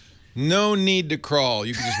 No need to crawl.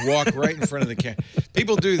 You can just walk right in front of the camera.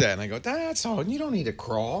 People do that, and I go, "That's all. You don't need to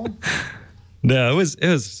crawl." No, it was,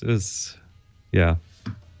 yeah.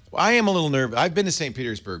 I am a little nervous. I've been to St.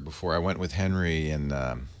 Petersburg before. I went with Henry in,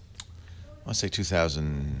 I want to say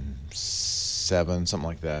 2007, something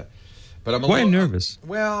like that. But I'm a Why little nervous?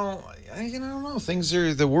 Well, I don't know. Things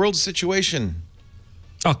are the world situation.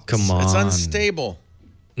 Oh, come on. It's unstable.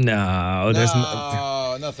 No, there's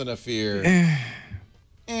nothing to fear.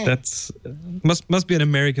 That's must be an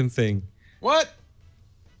American thing. What?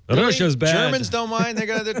 Russia's bad. Germans don't mind. They're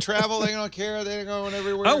going to travel. They don't care. They're going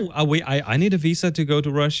everywhere. I need a visa to go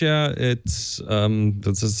to Russia. It's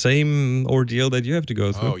the same ordeal that you have to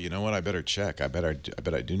go through. Oh, you know what? I better check. I bet I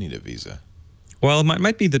do need a visa. Well, it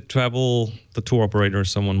might be the tour operator or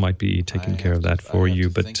someone might be taking care of that for you.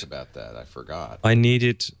 But think about that. I forgot. I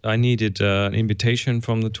needed an invitation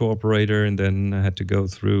from the tour operator, and then I had to go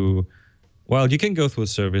through. Well, you can go through a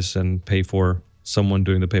service and pay for someone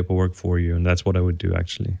doing the paperwork for you, and that's what I would do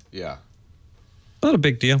actually. Yeah. Not a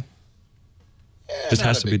big deal. Yeah, Just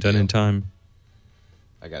has to be done in time.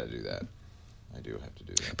 I got to do that. I do have to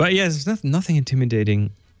do that. But yeah, there's nothing intimidating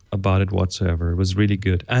about it whatsoever. It was really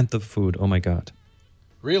good. And the food, oh my God.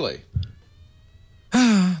 Really?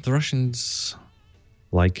 The Russians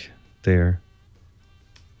like their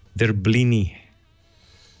blini.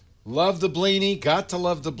 Love the blini. Got to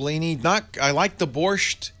love the blini. I like the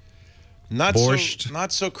borscht. Not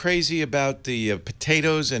so crazy about the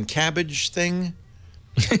potatoes and cabbage thing.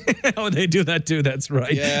 Oh, they do that too. That's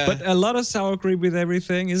right. Yeah. But a lot of sour cream with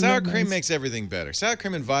everything. Isn't Sour that cream nice? makes everything better. Sour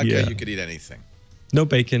cream and vodka, Yeah. you could eat anything. No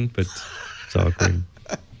bacon, but sour cream.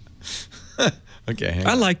 Okay.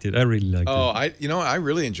 I liked it. I really liked it. I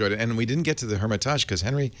really enjoyed it, and we didn't get to the Hermitage because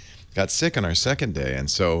Henry got sick on our second day, and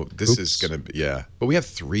so this is gonna be But we have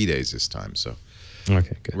 3 days this time, so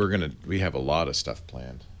okay, good. We have a lot of stuff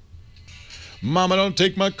planned. Mama, don't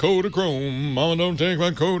take my Kodachrome. Mama, don't take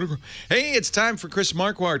my Kodachrome. Hey, it's time for Chris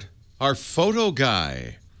Marquardt, our photo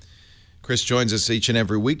guy. Chris joins us each and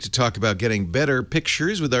every week to talk about getting better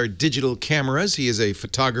pictures with our digital cameras. He is a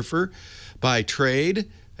photographer by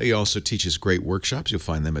trade. He also teaches great workshops. You'll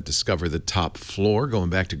find them at Discover the Top Floor,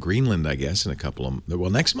 going back to Greenland, I guess, in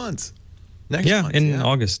next month. In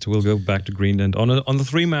August, we'll go back to Greenland on the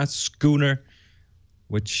three-mast schooner,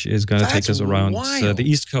 which is going to take us around the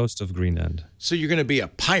east coast of Greenland. So you're going to be a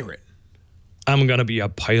pirate? I'm going to be a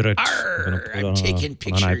pirate. I'm taking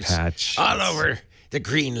pictures all over the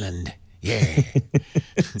Greenland. Yeah.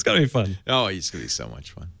 It's going to be fun. Oh, it's going to be so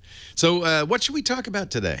much fun. So what should we talk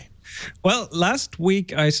about today? Well, last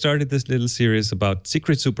week I started this little series about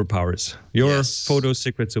secret superpowers. Your photo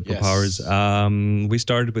secret superpowers. Yes. We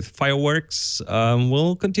started with fireworks.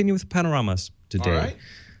 We'll continue with panoramas today. All right.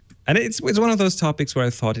 And it's one of those topics where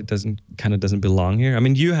I thought it doesn't belong here. I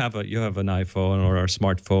mean, you have an iPhone or a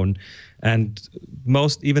smartphone, and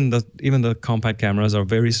even the compact cameras are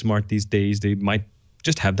very smart these days. They might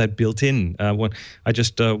just have that built in. When I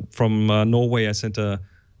just from Norway, I sent a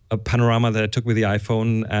panorama that I took with the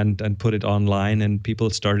iPhone and put it online, and people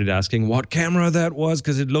started asking what camera that was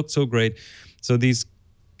because it looked so great. So these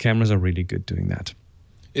cameras are really good doing that.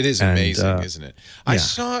 It is amazing, isn't it? I yeah,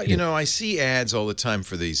 saw, I see ads all the time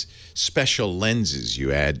for these special lenses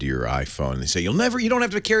you add to your iPhone. They say you don't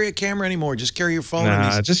have to carry a camera anymore. Just carry your phone.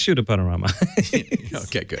 Nah, just shoot a panorama.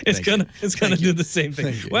 Okay, good. It's gonna do the same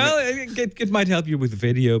thing. Well, it might help you with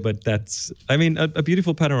video, but a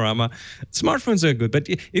beautiful panorama. Smartphones are good, but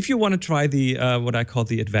if you want to try the what I call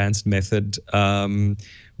the advanced method,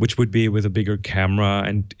 which would be with a bigger camera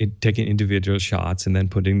and taking individual shots and then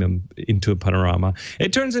putting them into a panorama,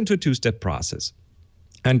 it turns into a two-step process.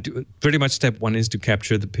 And pretty much step one is to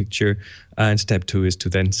capture the picture, and step two is to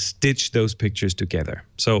then stitch those pictures together.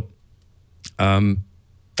 So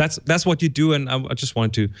that's what you do, and I just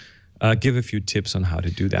wanted to give a few tips on how to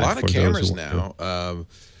do that. A lot of cameras now.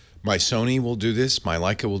 My Sony will do this. My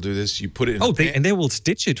Leica will do this. You put it in and they will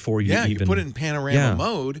stitch it for you. Yeah, even. You put it in panorama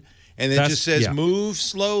mode, and it just says move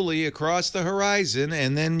slowly across the horizon,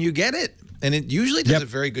 and then you get it. And it usually does a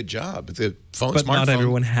very good job. The phone, but not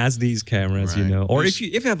everyone has these cameras, Or if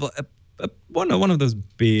you have one of those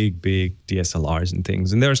big DSLRs and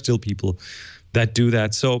things, and there are still people that do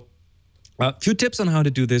that. So a few tips on how to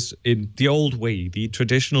do this in the old way, the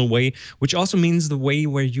traditional way, which also means the way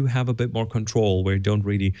where you have a bit more control, where you don't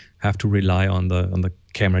really have to rely on the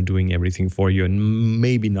camera doing everything for you and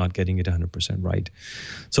maybe not getting it 100% right.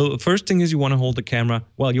 So the first thing is you want to hold the camera.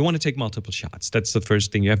 Well, you want to take multiple shots. That's the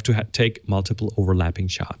first thing. You have to take multiple overlapping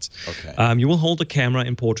shots. Okay. You will hold the camera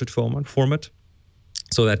in portrait format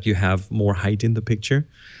so that you have more height in the picture.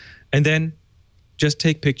 And then just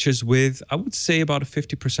take pictures with, I would say, about a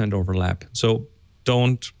 50% overlap. So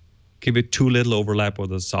don't give it too little overlap, or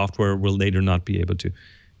the software will later not be able to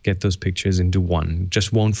get those pictures into one.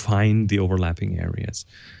 Just won't find the overlapping areas.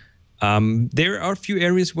 There are a few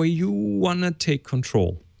areas where you want to take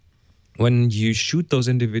control. When you shoot those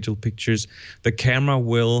individual pictures, the camera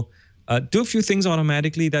will do a few things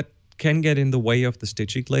automatically that can get in the way of the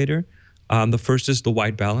stitching later. The first is the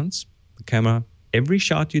white balance. The camera, every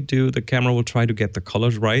shot you do, the camera will try to get the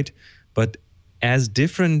colors right, but as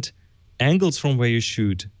different angles from where you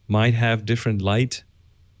shoot might have different light,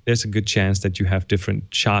 there's a good chance that you have different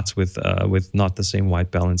shots with not the same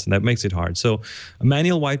white balance, and that makes it hard. So a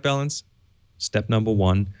manual white balance, step number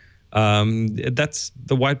one. That's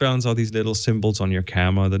the white balance are these little symbols on your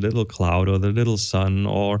camera, the little cloud or the little sun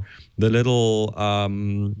or the little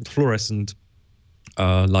fluorescent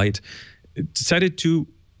light. Set it to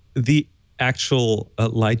the actual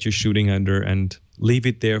light you're shooting under and leave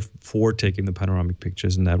it there for taking the panoramic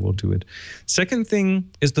pictures, and that will do it. Second thing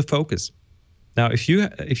is the focus. Now, if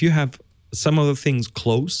you have some of the things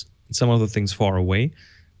close and some of the things far away,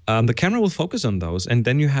 the camera will focus on those, and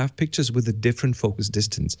then you have pictures with a different focus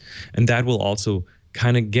distance, and that will also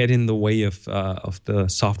kind of get in the way of the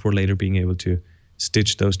software later being able to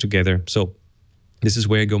stitch those together. So this is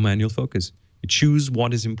where you go manual focus. You choose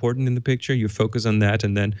what is important in the picture, you focus on that,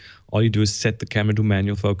 and then all you do is set the camera to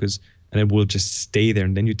manual focus, and it will just stay there.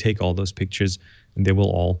 And then you take all those pictures, and they will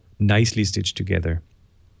all nicely stitch together.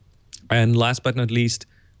 And last but not least,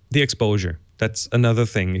 the exposure. That's another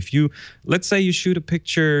thing. If let's say you shoot a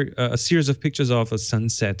picture, a series of pictures of a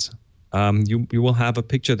sunset, you will have a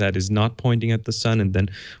picture that is not pointing at the sun, and then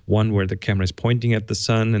one where the camera is pointing at the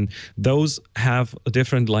sun, and those have a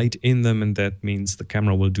different light in them, and that means the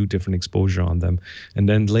camera will do different exposure on them. And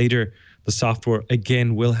then later, the software,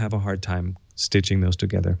 again, will have a hard time stitching those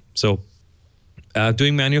together. So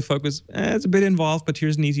doing manual focus, it's a bit involved, but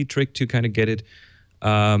here's an easy trick to kind of get it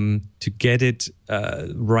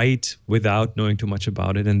right without knowing too much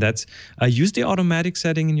about it. And that's use the automatic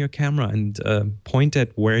setting in your camera and point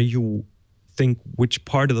at where you think which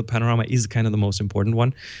part of the panorama is kind of the most important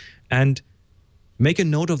one. And make a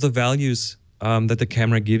note of the values that the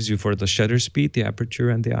camera gives you for the shutter speed, the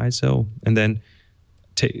aperture, and the ISO. And then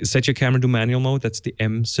set your camera to manual mode. That's the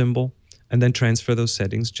M symbol. And then transfer those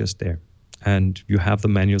settings just there. And you have the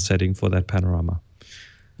manual setting for that panorama.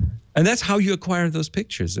 And that's how you acquire those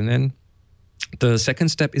pictures. And then the second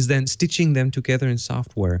step is then stitching them together in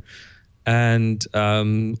software. And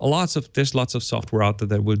there's lots of software out there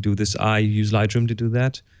that will do this. I use Lightroom to do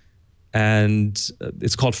that. And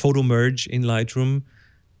it's called Photo Merge in Lightroom.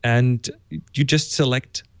 And you just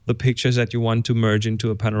select the pictures that you want to merge into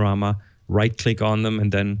a panorama, right-click on them,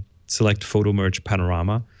 and then select Photo Merge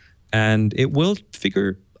Panorama. And it will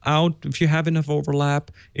figure out, if you have enough overlap,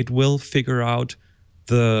 it will figure out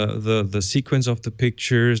the sequence of the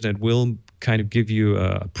pictures, that will kind of give you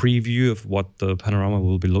a preview of what the panorama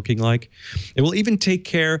will be looking like. It will even take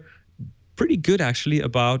care, pretty good actually,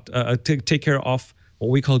 about take care of what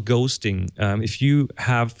we call ghosting. If you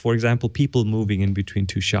have, for example, people moving in between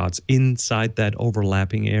two shots inside that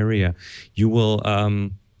overlapping area, you will,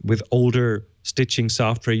 with older stitching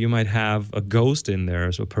software, you might have a ghost in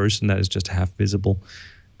there, so a person that is just half visible.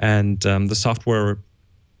 And the software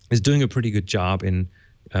is doing a pretty good job in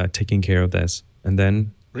taking care of this. And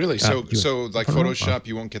then really, so like Photoshop,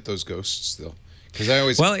 you won't get those ghosts though, because I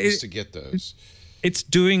always used to get those. It's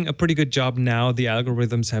doing a pretty good job now. The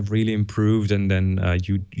algorithms have really improved, and then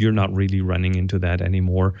you're not really running into that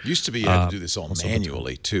anymore. Used to be you had to do this all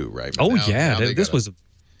manually too, right? But this was.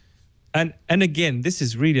 And again, this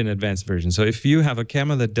is really an advanced version. So if you have a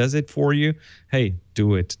camera that does it for you, hey,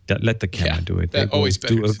 do it. Let the camera do it. They always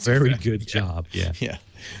do a very good job. Yeah.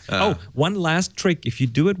 One last trick. If you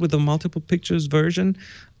do it with a multiple pictures version,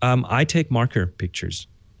 I take marker pictures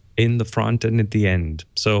in the front and at the end.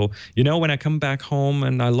 So, when I come back home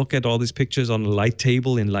and I look at all these pictures on the light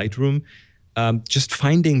table in Lightroom, just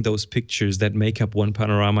finding those pictures that make up one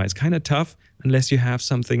panorama is kind of tough unless you have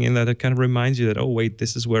something in there that kind of reminds you that, oh, wait,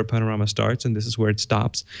 this is where panorama starts and this is where it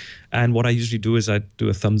stops. And what I usually do is I do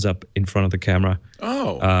a thumbs up in front of the camera.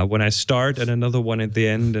 When I start, and another one at the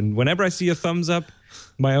end. And whenever I see a thumbs up,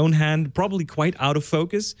 my own hand, probably quite out of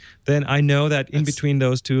focus, then I know that in between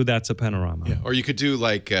those two, that's a panorama. Yeah. Or you could do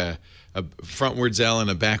like a frontwards L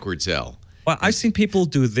and a backwards L. Well, I've seen people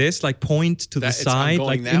do this, like point to the side,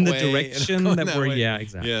 like in the direction that we're, yeah,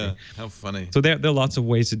 exactly. Yeah, how funny. So there are lots of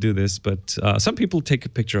ways to do this, but some people take a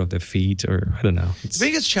picture of their feet, or I don't know. The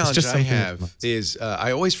biggest challenge I have is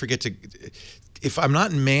I always forget to, if I'm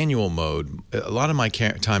not in manual mode, a lot of my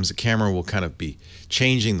times the camera will kind of be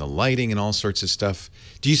changing the lighting and all sorts of stuff.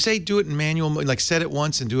 Do you say do it in manual mode, like set it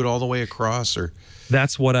once and do it all the way across, or?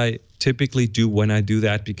 That's what I typically do when I do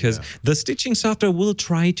that, because the stitching software will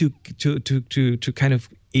try to kind of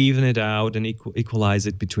even it out and equalize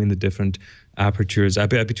it between the different apertures,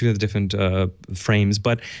 between the different frames.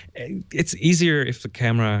 But it's easier if the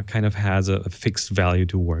camera kind of has a fixed value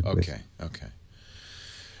to work with. Okay.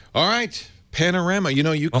 All right. Panorama.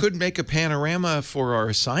 You could make a panorama for our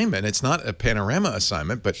assignment. It's not a panorama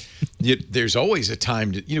assignment, but there's always a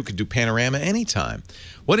time you could do panorama anytime.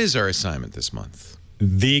 What is our assignment this month?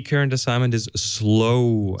 The current assignment is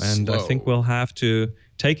slow, and I think we'll have to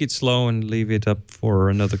take it slow and leave it up for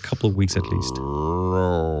another couple of weeks at least.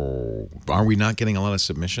 Are we not getting a lot of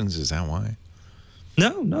submissions? Is that why?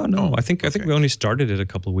 No. I think we only started it a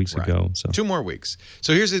couple of weeks ago. So 2 more weeks.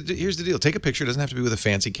 So here's the deal. Take a picture. It doesn't have to be with a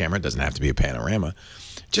fancy camera. It doesn't have to be a panorama.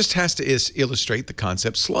 Just has to illustrate the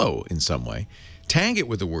concept slow in some way. Tag it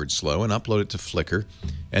with the word slow and upload it to Flickr,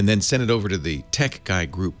 and then send it over to the Tech Guy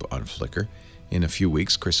group on Flickr. In a few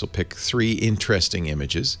weeks, Chris will pick 3 interesting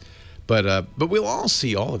images, but we'll all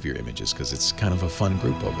see all of your images because it's kind of a fun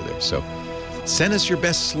group over there. So send us your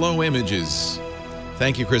best slow images.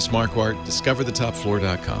 Thank you, Chris Marquardt.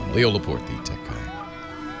 DiscoverTheTopFloor.com. Leo Laporte, the Tech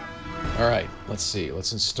Guy. All right, let's see.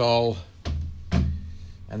 Let's install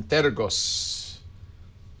Antergos.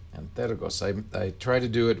 I tried to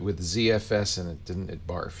do it with ZFS and it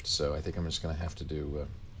barfed. So I think I'm just going to have to do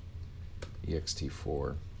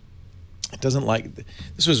ext4. It doesn't like.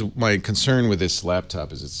 This was my concern with this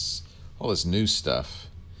laptop, is it's all this new stuff,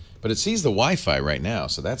 but it sees the Wi-Fi right now,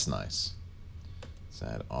 so that's nice. Is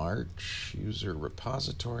that Arch user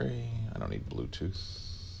repository? I don't need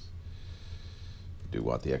Bluetooth. I do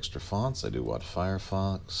want the extra fonts. I do want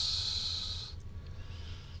Firefox,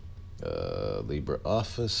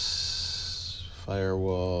 LibreOffice,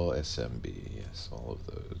 Firewall, SMB. Yes, all of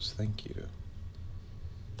those. Thank you.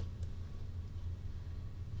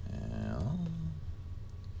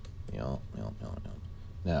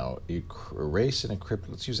 Now, you erase and encrypt.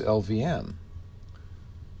 Let's use LVM.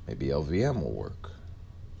 Maybe LVM will work.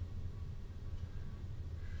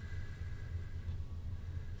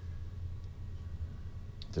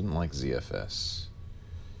 Didn't like ZFS.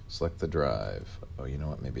 Select the drive. Oh, you know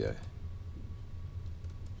what? Maybe I...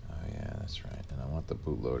 Oh, yeah, that's right. And I want the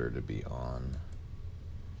bootloader to be on.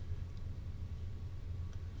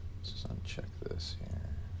 Let's just uncheck this here.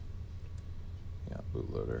 Yeah,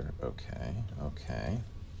 bootloader. Okay.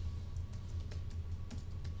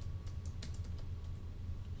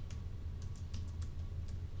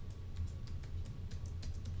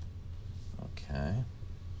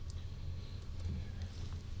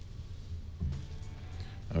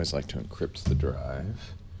 I always like to encrypt the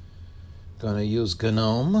drive. Gonna use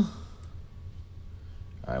GNOME.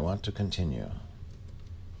 I want to continue.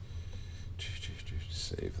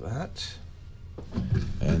 Save that.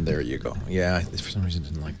 And there you go. Yeah, for some reason I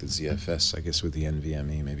didn't like the ZFS. I guess with the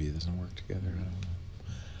NVMe, maybe it doesn't work together.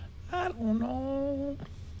 I don't know.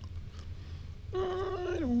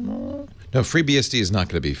 No, FreeBSD is not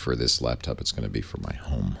going to be for this laptop. It's going to be for my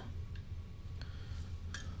home.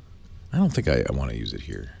 I don't think I want to use it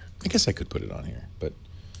here. I guess I could put it on here, but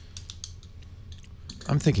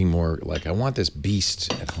I'm thinking more like I want this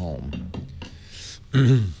beast at home.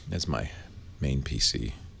 That's my main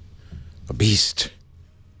PC. A beast.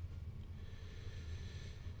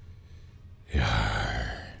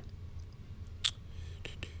 Yeah.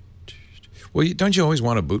 Well, don't you always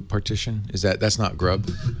want a boot partition? That's not Grub?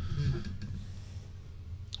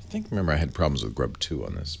 I remember I had problems with Grub 2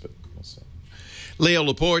 on this, but we'll see. Leo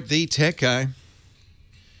Laporte, the tech guy.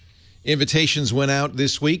 Invitations went out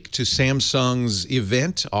this week to Samsung's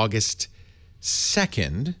event, August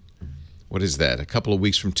 2nd. What is that? A couple of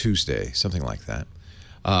weeks from Tuesday, something like that.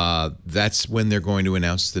 That's when they're going to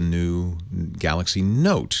announce the new Galaxy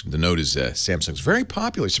Note. The Note is Samsung's very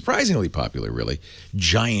popular, surprisingly popular, really,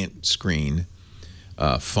 giant screen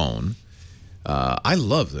phone. I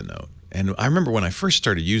love the Note. And I remember when I first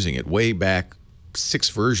started using it way back 6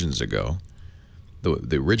 versions ago,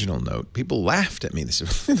 the original Note, people laughed at me. They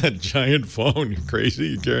said, that giant phone, you're crazy,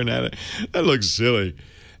 you're carrying at it. That looks silly.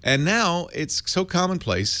 And now it's so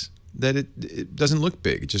commonplace that it doesn't look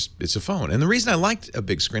big. It's a phone. And the reason I liked a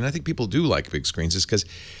big screen, I think people do like big screens, is because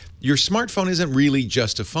your smartphone isn't really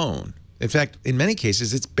just a phone. In fact, in many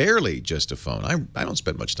cases, it's barely just a phone. I don't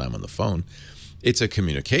spend much time on the phone. It's a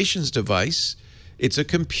communications device. It's a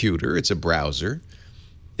computer. It's a browser.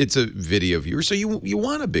 It's a video viewer. So you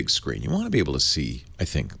want a big screen. You want to be able to see, I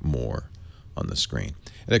think, more on the screen.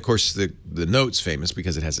 And of course, the Note's famous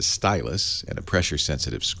because it has a stylus and a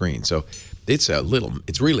pressure-sensitive screen. So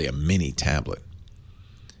it's really a mini tablet,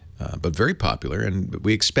 but very popular. And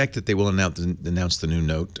we expect that they will announce the new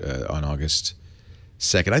Note on August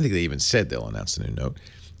 2nd. I think they even said they'll announce the new Note.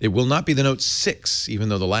 It will not be the Note 6, even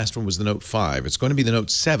though the last one was the Note 5. It's going to be the Note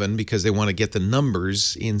 7 because they want to get the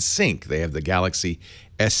numbers in sync. They have the Galaxy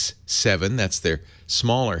S7. That's their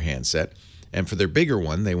smaller handset. And for their bigger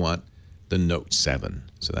one, they want the Note 7.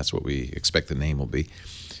 So that's what we expect the name will be.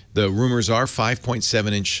 The rumors are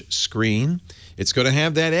 5.7-inch screen. It's going to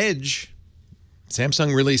have that edge.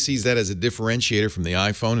 Samsung really sees that as a differentiator from the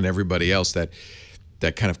iPhone and everybody else, that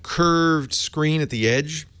kind of curved screen at the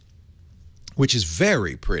edge, which is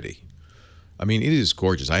very pretty. I mean, it is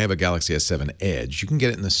gorgeous. I have a Galaxy S7 Edge. You can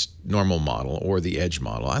get it in the normal model or the Edge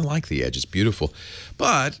model. I like the Edge. It's beautiful.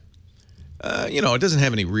 But, you know, it doesn't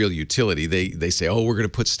have any real utility. They say, oh, we're going to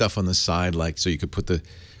put stuff on the side, like so you could put the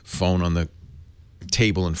phone on the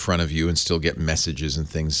table in front of you and still get messages and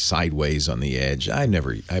things sideways on the Edge.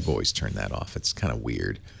 I've always turned that off. It's kind of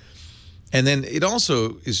weird. And then it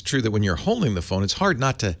also is true that when you're holding the phone, it's hard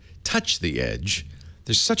not to touch the Edge.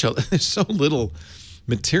 There's so little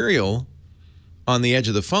material on the edge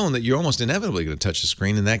of the phone that you're almost inevitably going to touch the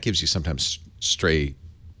screen, and that gives you sometimes stray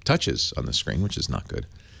touches on the screen, which is not good.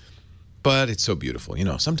 But it's so beautiful. You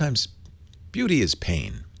know, sometimes beauty is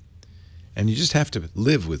pain, and you just have to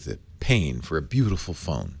live with the pain for a beautiful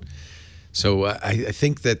phone. So I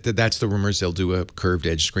think that's the rumors. They'll do a curved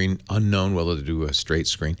edge screen. Unknown whether they'll do a straight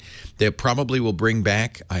screen. They probably will bring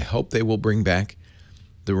back, I hope they will bring back,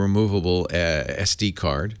 the removable SD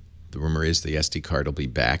card. The rumor is the SD card will be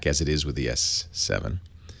back as it is with the S7.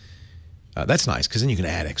 That's nice because then you can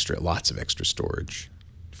add lots of extra storage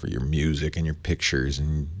for your music and your pictures.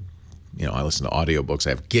 And, you know, I listen to audiobooks.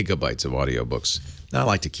 I have gigabytes of audiobooks. I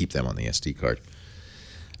like to keep them on the SD card.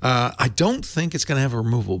 I don't think it's going to have a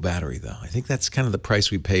removable battery, though. I think that's kind of the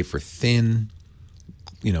price we pay for thin,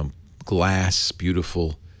 you know, glass,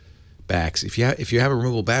 beautiful backs. If you have a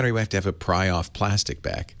removable battery, we have to have a pry-off plastic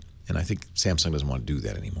back. And I think Samsung doesn't want to do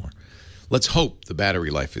that anymore. Let's hope the battery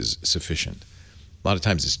life is sufficient. A lot of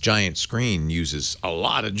times this giant screen uses a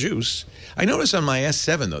lot of juice. I notice on my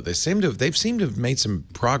S7, though, they've seemed to have made some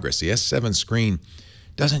progress. The S7 screen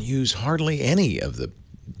doesn't use hardly any of the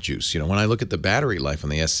juice. You know, when I look at the battery life on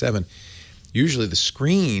the S7, usually the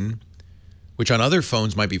screen, which on other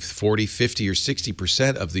phones might be 40, 50, or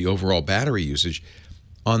 60% of the overall battery usage,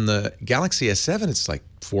 on the Galaxy S7, it's like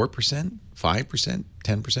 4%, 5%,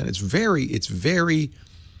 10%. It's very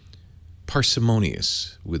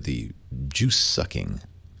parsimonious with the juice sucking.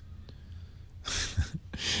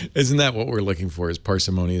 Isn't that what we're looking for, is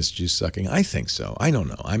parsimonious juice sucking? I think so. I don't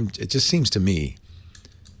know. It just seems to me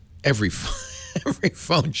every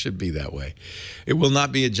phone should be that way. It will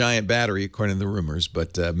not be a giant battery, according to the rumors,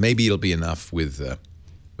 but maybe it'll be enough with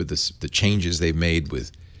the changes they've made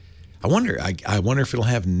with. I wonder if it'll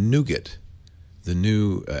have nougat the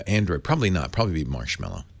new Android. Probably not. Probably be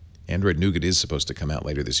Marshmallow. Android Nougat is supposed to come out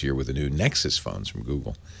later this year with the new Nexus phones from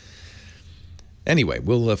Google. Anyway,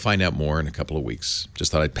 we'll find out more in a couple of weeks.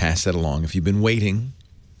 Just thought I'd pass that along if you've been waiting,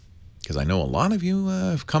 because I know a lot of you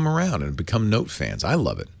have come around and become Note fans. I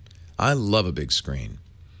love it. I love a big screen.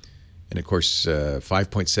 And, of course,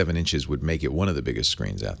 5.7 inches would make it one of the biggest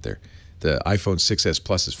screens out there. The iPhone 6s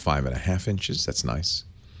Plus is 5.5 inches. That's nice.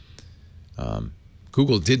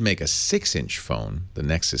 Google did make a 6-inch phone, the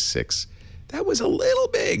Nexus 6. That was a little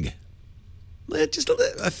big. Just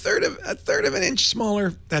a third of an inch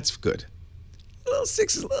smaller. That's good. A little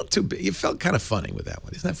 6 is a little too big. You felt kind of funny with that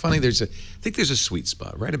one. Isn't that funny? I think there's a sweet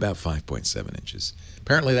spot right about 5.7 inches.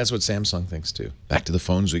 Apparently, that's what Samsung thinks, too. Back to the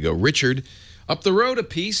phones we go. Richard, up the road a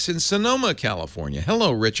piece in Sonoma, California.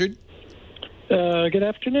 Hello, Richard. Good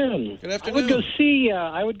afternoon. Good afternoon.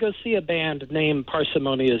 I would go see a band named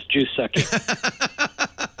Parsimonious Juice Sucking.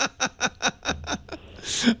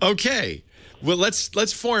 Okay. Well,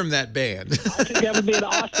 let's form that band. I think that would be an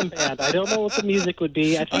awesome band. I don't know what the music would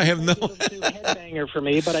be. I have no. It's too headbanger for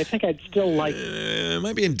me, but I think I'd still like it. It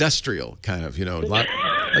might be industrial, kind of, like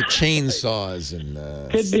chainsaws and.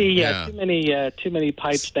 Could be too many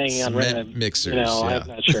pipes banging on mixers. I'm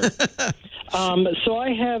not sure. So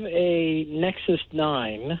I have a Nexus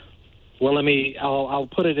 9. Well, I'll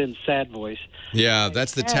put it in sad voice. Yeah,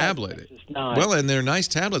 that's the tablet. Well, and they're nice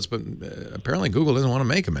tablets, but apparently Google doesn't want to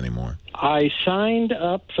make them anymore. I signed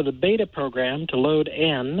up for the beta program to load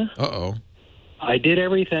N. Uh-oh. I did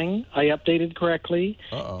everything. I updated correctly.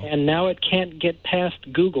 Uh-oh. And now it can't get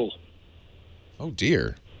past Google. Oh,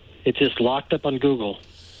 dear. It's just locked up on Google.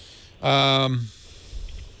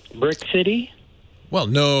 Brick City? Well,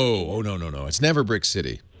 no. Oh, no. It's never Brick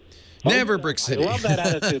City. Never Brick City. I love that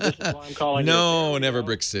attitude. This is why I'm calling No, never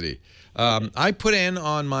Brick City. I put in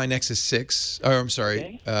on my Nexus 6. I'm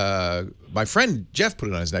sorry. Okay. My friend Jeff put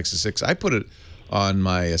it on his Nexus 6. I put it on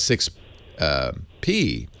my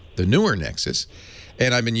 6P, the newer Nexus,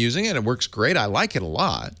 and I've been using it. It works great. I like it a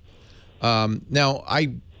lot. Now,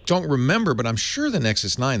 I don't remember, but I'm sure the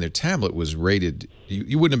Nexus 9, their tablet, was rated.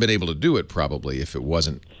 You wouldn't have been able to do it probably if it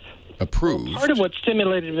wasn't approved. Well, part of what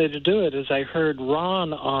stimulated me to do it is I heard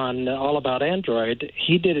Ron on All About Android.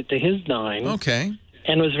 He did it to his 9. Okay.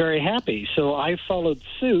 And was very happy. So I followed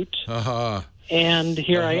suit. And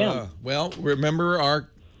here I am. Well, remember our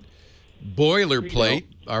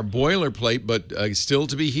boilerplate, but still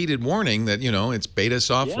to be heated warning that, it's beta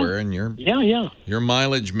software and your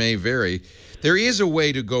mileage may vary. There is a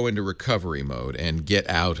way to go into recovery mode and get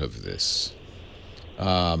out of this.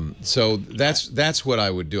 So that's what I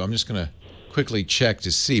would do. I'm just going to quickly check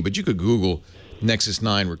to see, but you could Google Nexus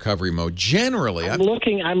 9 recovery mode. Generally, I'm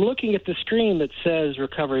looking at the screen that says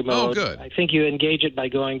recovery mode. Oh, good. I think you engage it by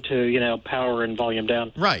going to, power and volume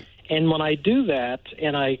down. Right. And when I do that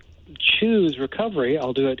and I choose recovery,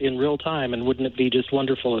 I'll do it in real time. And wouldn't it be just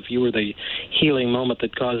wonderful if you were the healing moment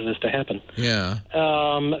that caused this to happen? Yeah.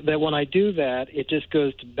 That when I do that, it just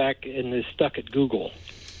goes back and is stuck at Google.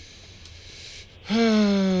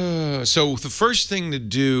 So the first thing to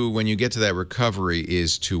do when you get to that recovery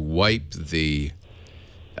is to wipe the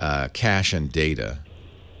cache and data.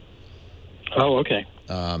 Oh, okay.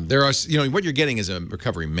 There are, what you're getting is a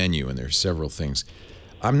recovery menu, and there's several things.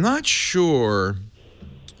 I'm not sure.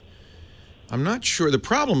 The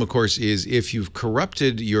problem, of course, is if you've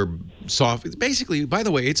corrupted your software. Basically, by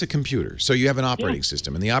the way, it's a computer. So you have an operating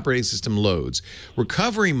system, and the operating system loads.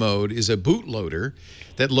 Recovery mode is a bootloader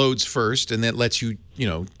that loads first, and that lets you,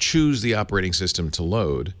 choose the operating system to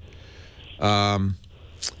load. I'm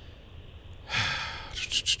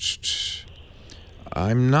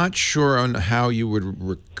not sure on how you would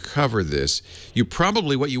recover this.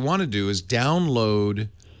 What you want to do is download.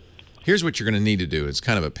 Here's what you're going to need to do. It's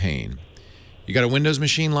kind of a pain. You got a Windows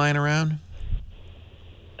machine lying around?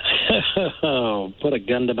 Oh, put a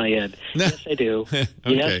gun to my head. Yes, I do. Okay.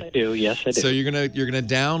 Yes, I do. So you're gonna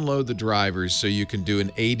download the drivers so you can do an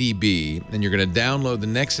ADB, and you're gonna download the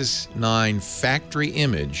Nexus 9 factory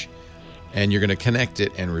image, and you're gonna connect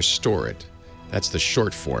it and restore it. That's the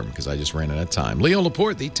short form, because I just ran out of time. Leo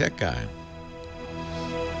Laporte, the tech guy.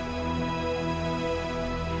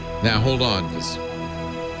 Now hold on, because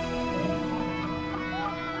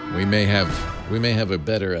we may have a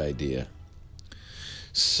better idea.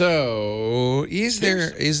 So, is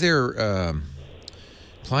there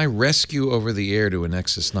apply rescue over the air to a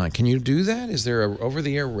Nexus 9? Can you do that? Is there a over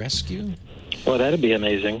the air rescue? Well, that'd be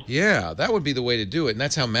amazing. Yeah, that would be the way to do it, and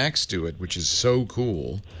that's how Macs do it, which is so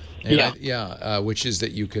cool. And which is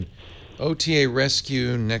that you could OTA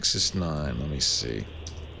rescue Nexus 9. Let me see.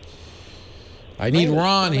 I need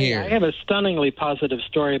Ron I here. have a stunningly positive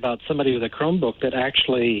story about somebody with a Chromebook that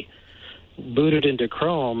actually booted into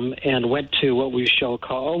Chrome and went to what we shall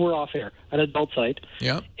call, we're off air, an adult site.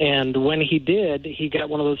 Yeah. And when he did, he got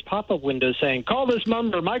one of those pop-up windows saying, call this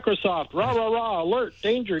number, Microsoft, rah, rah, rah, alert,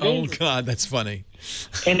 danger, danger. Oh, God, that's funny.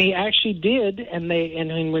 And he actually did, and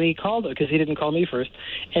when he called it, because he didn't call me first,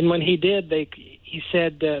 and when he did, they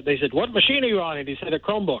said, what machine are you on? And he said, a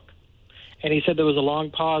Chromebook. And he said there was a long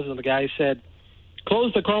pause, and the guy said,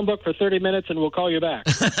 close the Chromebook for 30 minutes, and we'll call you back.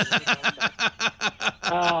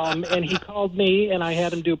 And he called me, and I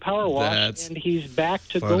had him do power wash, and he's back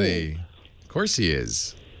to funny. gold. Of course he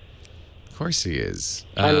is. Of course he is.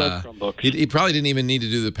 I love Chromebooks. He probably didn't even need to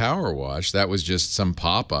do the power wash. That was just some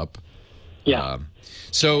pop-up. Yeah.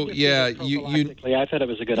 So, yeah, I thought it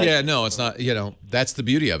was a good idea. Yeah, no, it's not, that's the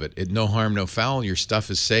beauty of it. No harm, no foul. Your stuff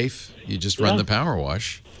is safe. You just run the power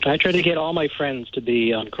wash. I try to get all my friends to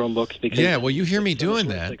be on Chromebooks because well, you hear me doing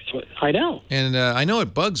that. I know. And I know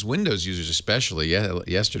it bugs Windows users especially. Yeah,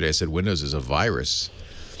 yesterday I said Windows is a virus.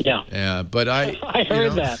 Yeah. But I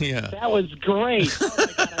heard that. Yeah. That was great. Oh my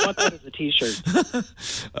God, I want that as a T-shirt.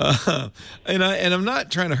 And I'm not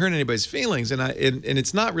trying to hurt anybody's feelings, and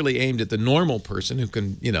it's not really aimed at the normal person who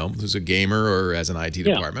can, who's a gamer or has an IT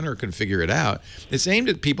department or can figure it out. It's aimed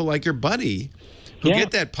at people like your buddy who get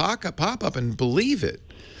that pop-up and believe it.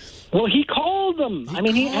 Well, he called them.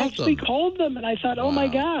 He actually called them, and I thought, oh my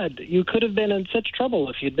God, you could have been in such trouble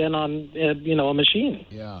if you'd been on, a machine.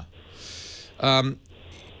 Yeah.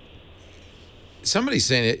 Somebody's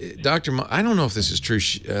saying, Dr. I don't know if this is true.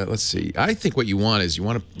 Let's see. I think what you want is you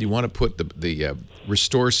want to put the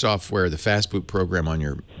restore software, the fast boot program on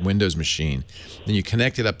your Windows machine. Then you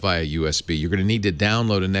connect it up via USB. You're going to need to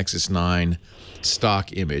download a Nexus 9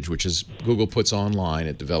 stock image, which is Google puts online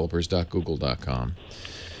at developers.google.com.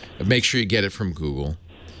 Make sure you get it from Google.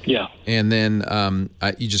 Yeah. And then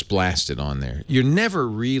you just blast it on there. You're never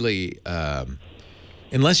really...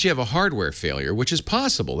 unless you have a hardware failure, which is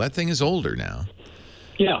possible. That thing is older now.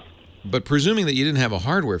 Yeah. But presuming that you didn't have a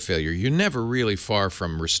hardware failure, you're never really far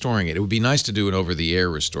from restoring it. It would be nice to do an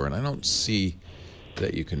over-the-air restore, and I don't see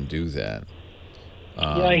that you can do that.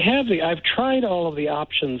 I've tried all of the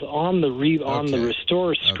options on the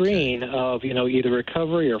restore screen of either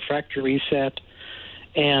recovery or factory reset,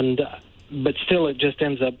 but still it just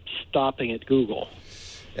ends up stopping at Google.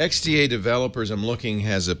 XDA Developers, I'm looking,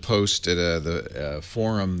 has a post at the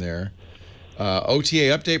forum there.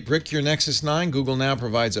 OTA update, brick your Nexus 9. Google now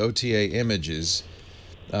provides OTA images,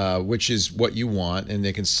 which is what you want, and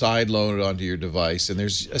they can side load it onto your device. And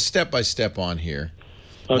there's a step-by-step on here.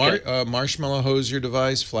 Okay. Marshmallow hose your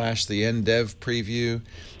device, flash the NDev preview.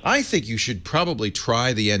 I think you should probably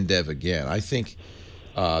try the NDev again. I think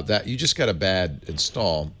that you just got a bad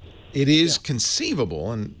install. It is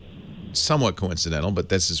conceivable and somewhat coincidental, but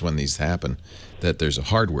this is when these happen, that there's a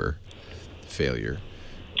hardware failure.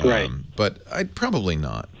 Right. But I'd probably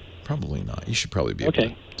not. Probably not. You should probably be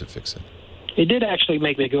able to fix it. It did actually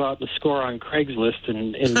make me go out and score on Craigslist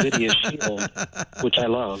and NVIDIA Shield, which I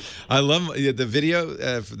love. I love the video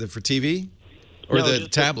for TV or the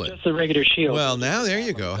tablet? Just the regular Shield. Well, now there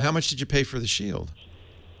you go. How much did you pay for the Shield?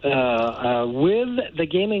 With the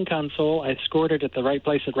gaming console, I scored it at the right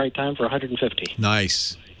place at the right time for $150.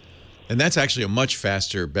 Nice. And that's actually a much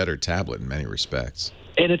faster, better tablet in many respects.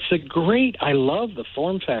 And it's I love the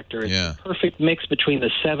form factor. It's a perfect mix between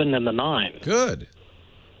the 7 and the 9. Good.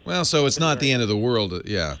 Well, so it's not the end of the world,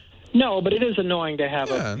 No, but it is annoying to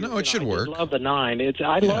have it should work. I love the 9.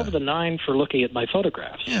 I love the 9 for looking at my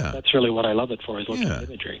photographs. Yeah. That's really what I love it for, is looking at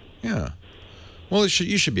imagery. Yeah. Well,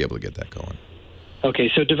 you should be able to get that going.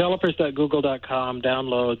 Okay, so developers.google.com,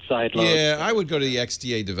 download, sideload. Yeah, I would go to the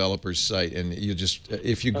XDA developers site, and you just,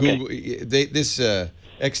 if you Google, this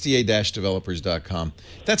XDA-developers.com,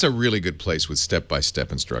 that's a really good place with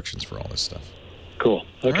step-by-step instructions for all this stuff. Cool.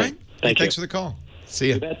 Okay. All right. Thank you. Thanks for the call. See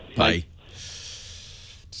ya. You bet. Bye.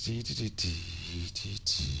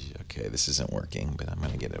 Okay, this isn't working, but I'm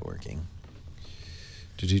going to get it working.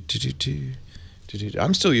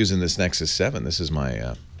 I'm still using this Nexus 7. This is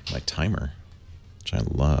my my timer, which I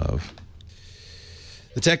love.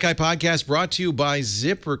 The Tech Guy Podcast brought to you by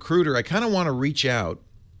ZipRecruiter. I kind of want to reach out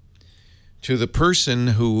to the person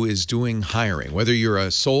who is doing hiring, whether you're a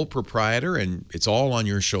sole proprietor and it's all on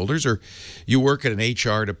your shoulders, or you work at an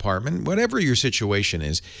HR department, whatever your situation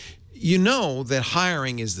is, you know that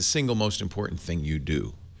hiring is the single most important thing you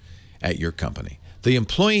do at your company. The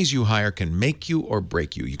employees you hire can make you or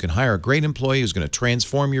break you. You can hire a great employee who's going to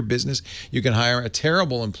transform your business. You can hire a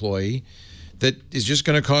terrible employee that is just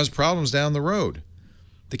going to cause problems down the road.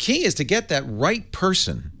 The key is to get that right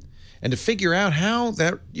person and to figure out how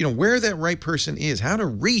that, where that right person is, how to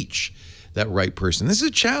reach that right person. This is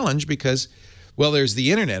a challenge because, well, there's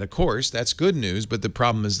the internet, of course. That's good news, but the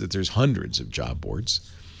problem is that there's hundreds of job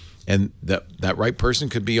boards, and that right person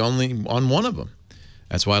could be only on one of them.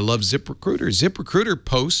 That's why I love ZipRecruiter. ZipRecruiter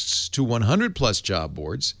posts to 100+ job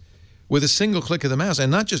boards with a single click of the mouse,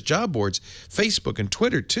 and not just job boards, Facebook and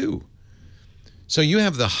Twitter too. So you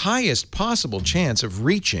have the highest possible chance of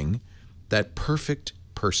reaching that perfect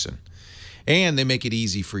person. And they make it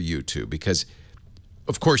easy for you too, because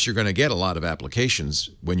of course you're going to get a lot of applications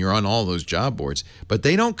when you're on all those job boards, but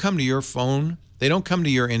they don't come to your phone, they don't come to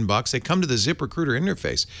your inbox, they come to the ZipRecruiter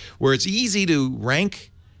interface, where it's easy to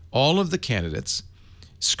rank all of the candidates,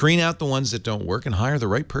 screen out the ones that don't work, and hire the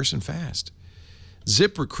right person fast.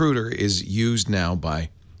 ZipRecruiter is used now by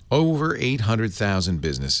over 800,000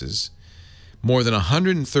 businesses. More than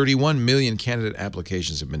 131 million candidate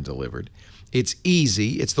applications have been delivered. It's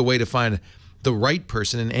easy. It's the way to find the right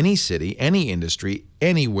person in any city, any industry,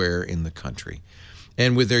 anywhere in the country.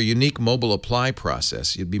 And with their unique mobile apply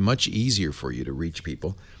process, it'd be much easier for you to reach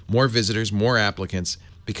people, more visitors, more applicants,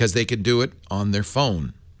 because they could do it on their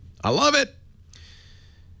phone. I love it.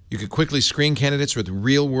 You can quickly screen candidates with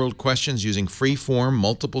real-world questions using free-form,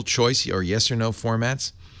 multiple-choice, or yes or no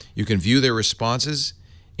formats. You can view their responses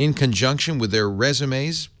in conjunction with their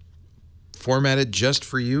resumes, formatted just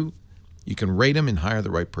for you. You can rate them and hire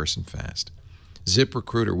the right person fast.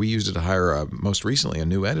 ZipRecruiter, we used it to hire most recently a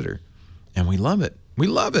new editor, and we love it. We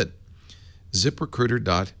love it.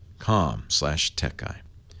 ZipRecruiter.com/techguy.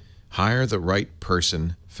 Hire the right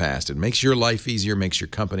person fast. It makes your life easier, makes your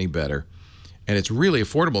company better, and it's really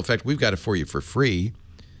affordable. In fact, we've got it for you for free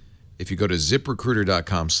if you go to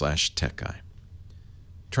ZipRecruiter.com/techguy.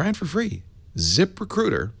 Try it for free.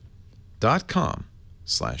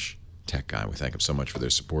 ZipRecruiter.com/techguy. We thank them so much for their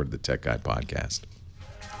support of the Tech Guy podcast.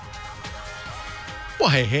 Well,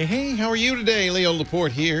 hey, how are you today? Leo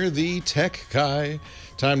Laporte here, the Tech Guy.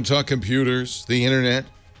 Time to talk computers, the internet,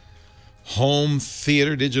 home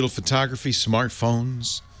theater, digital photography,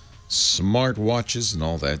 smartphones, smart watches, and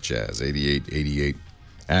all that jazz. 8888.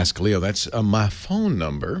 Ask Leo. That's my phone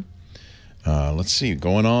number. Let's see,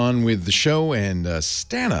 going on with the show, and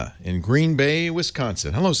Stana in Green Bay,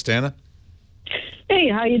 Wisconsin. Hello, Stana. Hey,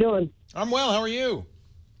 how you doing? I'm well. How are you?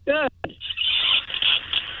 Good.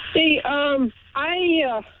 Hey,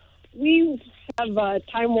 we have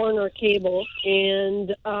Time Warner cable,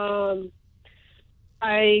 and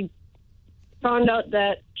I found out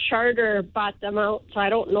that Charter bought them out, so I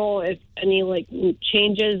don't know if any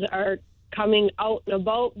changes are coming out and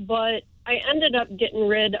about, but I ended up getting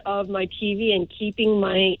rid of my TV and keeping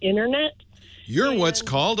my internet. You're what's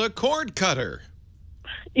called a cord cutter.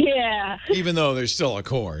 Yeah. Even though there's still a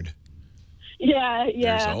cord. Yeah.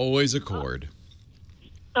 There's always a cord.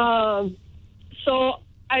 So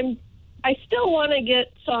I still want to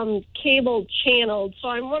get some cable channeled, so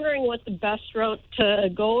I'm wondering what the best route to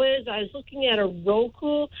go is. I was looking at a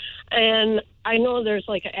Roku, and I know there's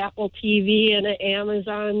like an Apple TV and an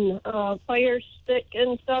Amazon Fire Stick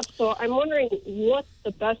and stuff, so I'm wondering what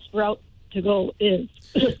the best route to go is.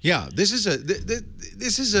 Yeah, this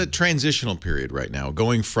is a transitional period right now,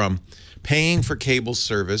 going from paying for cable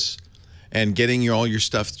service and getting all your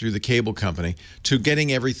stuff through the cable company to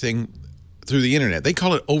getting everything through the internet. They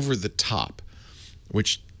call it over the top,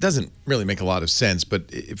 which doesn't really make a lot of sense,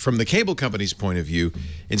 but from the cable company's point of view,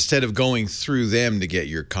 instead of going through them to get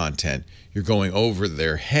your content, you're going over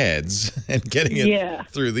their heads and getting it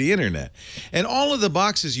through the internet. And all of the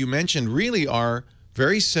boxes you mentioned really are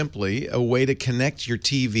very simply a way to connect your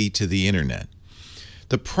TV to the internet.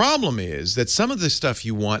 The problem is that some of the stuff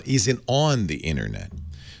you want isn't on the internet.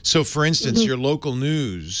 So for instance, your local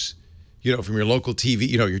news, from your local TV,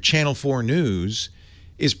 your Channel 4 news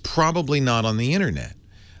is probably not on the internet.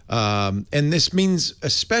 And this means,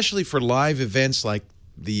 especially for live events like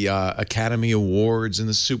the Academy Awards and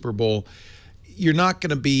the Super Bowl, you're not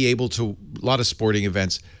going to be able to, a lot of sporting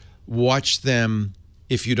events, watch them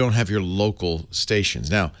if you don't have your local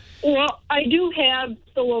stations. Now, well, I do have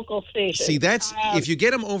the local station. See, that's, if you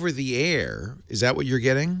get them over the air, is that what you're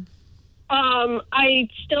getting? I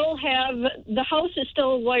still have, the house is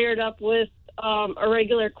still wired up with a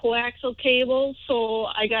regular coaxial cable, so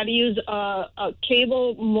I got to use a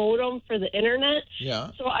cable modem for the internet.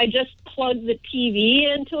 Yeah. So I just plug the TV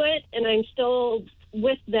into it, and I'm still,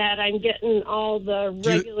 with that, I'm getting all the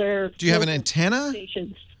regular... Do you have an antenna?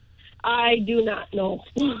 Stations. I do not know.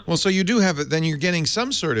 Well, so you do have it, then you're getting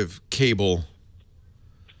some sort of cable...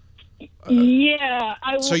 yeah.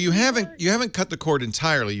 So you haven't cut the cord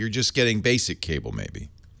entirely. You're just getting basic cable, maybe.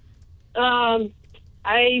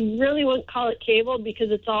 I really wouldn't call it cable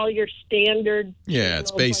because it's all your standard. Yeah,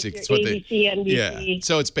 it's channels, basic. Like It's your what ABC, they. NBC. Yeah,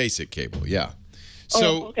 so it's basic cable. Yeah. Oh,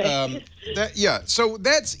 So okay. so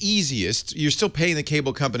that's easiest. You're still paying the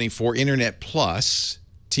cable company for Internet Plus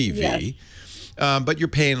TV, but you're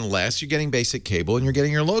paying less. You're getting basic cable, and you're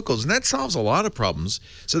getting your locals, and that solves a lot of problems.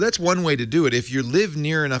 So that's one way to do it. If you live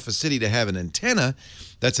near enough a city to have an antenna,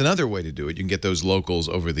 that's another way to do it. You can get those locals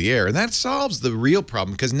over the air, and that solves the real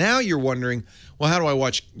problem. Because now you're wondering, well, how do I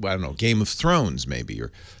watch? Well, I don't know, Game of Thrones maybe,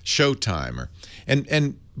 or Showtime,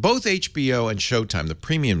 and both HBO and Showtime, the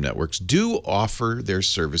premium networks, do offer their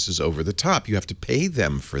services over the top. You have to pay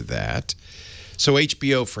them for that. So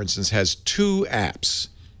HBO, for instance, has 2 apps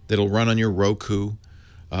that'll run on your Roku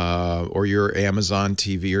or your Amazon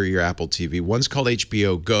TV or your Apple TV. One's called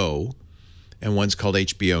HBO Go, and one's called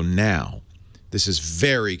HBO Now. This is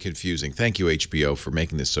very confusing. Thank you, HBO, for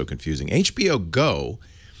making this so confusing. HBO Go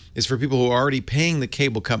is for people who are already paying the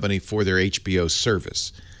cable company for their HBO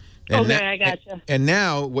service. And Okay, I gotcha. And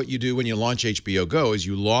now what you do when you launch HBO Go is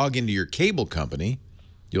you log into your cable company.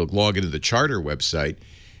 You'll log into the Charter website.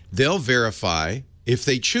 They'll verify if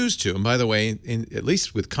they choose to. And by the way, at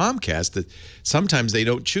least with Comcast, that sometimes they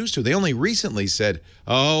don't choose to. They only recently said,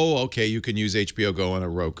 oh, okay, you can use HBO Go on a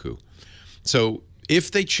Roku. So if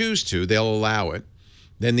they choose to, they'll allow it.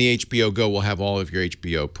 Then the HBO Go will have all of your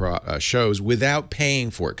HBO shows without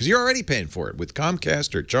paying for it, because you're already paying for it with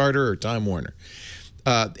Comcast or Charter or Time Warner.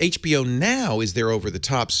 HBO Now is their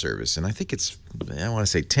over-the-top service, and I think it's, I want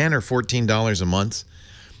to say $10 or $14 a month.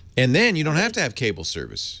 And then you don't have to have cable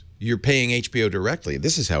service. You're paying HBO directly.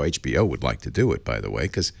 This is how HBO would like to do it, by the way,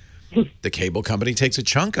 because the cable company takes a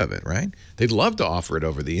chunk of it, right? They'd love to offer it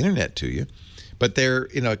over the internet to you, but they're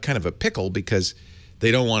in a kind of a pickle because they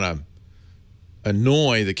don't want to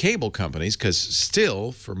annoy the cable companies, because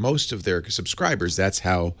still, for most of their subscribers, that's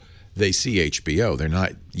how they see HBO. They're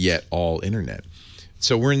not yet all internet.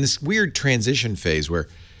 So we're in this weird transition phase where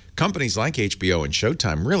companies like HBO and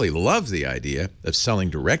Showtime really love the idea of selling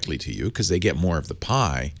directly to you because they get more of the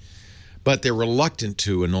pie, but they're reluctant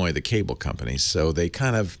to annoy the cable companies, so they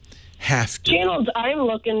kind of have to. Channels I'm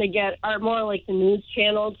looking to get are more like the news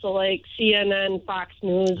channels, so like CNN, Fox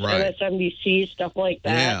News, Right. MSNBC, stuff like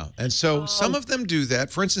that. Yeah, and so some of them do that.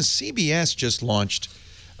 For instance, CBS just launched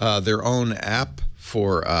their own app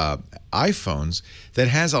for iPhones that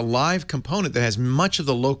has a live component that has much of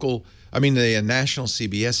the local, I mean, the national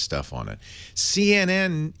CBS stuff on it.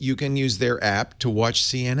 CNN, you can use their app to watch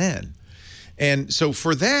CNN. And so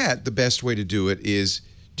for that, the best way to do it is,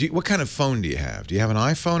 what kind of phone do you have? Do you have an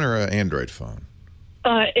iPhone or an Android phone?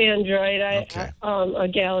 Android, Okay. A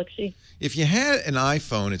Galaxy. If you had an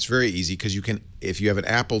iPhone, it's very easy because you can, if you have an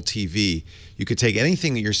Apple TV, you could take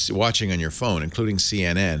anything that you're watching on your phone, including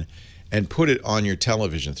CNN, and put it on your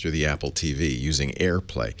television through the Apple TV using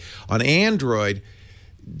AirPlay. On Android,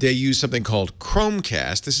 they use something called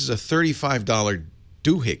Chromecast. This is a $35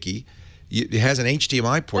 doohickey. It has an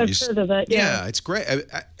HDMI port. I've heard of that, yeah. It's great.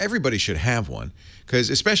 Everybody should have one, because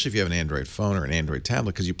especially if you have an Android phone or an Android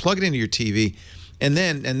tablet, because you plug it into your TV, and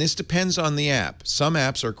this depends on the app. Some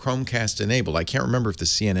apps are Chromecast enabled. I can't remember if the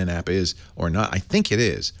CNN app is or not. I think it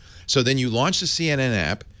is. So then you launch the CNN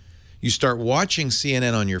app, you start watching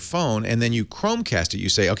CNN on your phone, and then you Chromecast it. You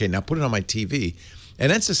say, okay, now put it on my TV.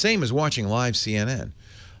 And that's the same as watching live CNN.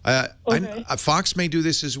 Fox may do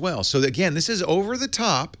this as well. So again, this is over the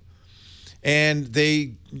top, and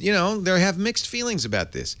they have mixed feelings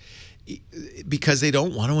about this because they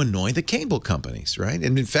don't want to annoy the cable companies, right?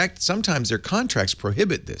 And in fact, sometimes their contracts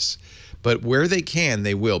prohibit this. But where they can,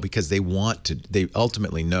 they will, because they want to. They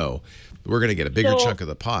ultimately know we're going to get a bigger chunk of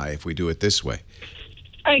the pie if we do it this way.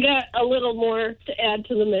 I got a little more to add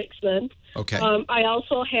to the mix then. Okay. I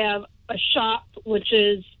also have a shop, which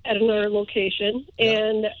is at another location,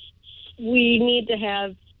 and we need to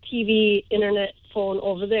have TV, internet, phone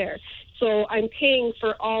over there. So I'm paying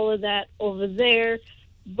for all of that over there,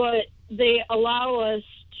 but they allow us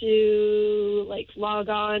to log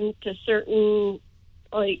on to certain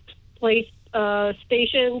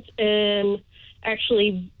stations and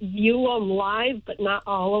actually view them live, but not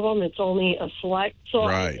all of them. It's only a select. So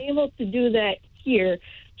I'm able to do that here.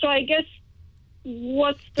 So I guess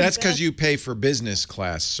that's because you pay for business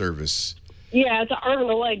class service. Yeah, it's an arm and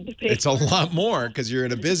a leg to pay. It's a lot more because you're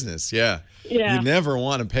in a business. Yeah. You never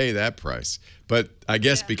want to pay that price. But I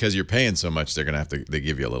guess because you're paying so much, they're going to they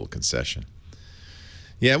give you a little concession.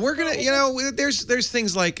 Yeah, we're going to, there's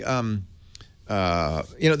things like,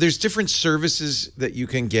 there's different services that you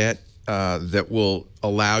can get that will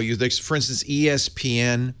allow you. For instance,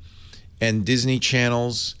 ESPN and Disney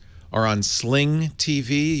channels are on Sling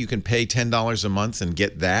TV. You can pay $10 a month and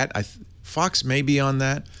get that. Fox may be on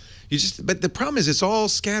that. But the problem is it's all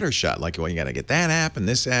scattershot. Like, well, you got to get that app and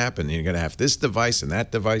this app, and you're going to have this device and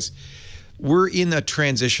that device. We're in a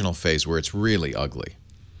transitional phase where it's really ugly.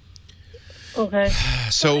 Okay.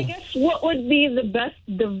 So I guess what would be the best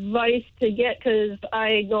device to get? Because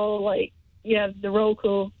I know, like, you have the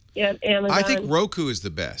Roku, you have Amazon. I think Roku is the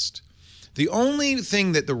best. The only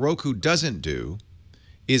thing that the Roku doesn't do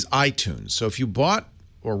is iTunes. So if you bought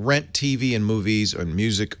or rent TV and movies and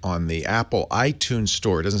music on the Apple iTunes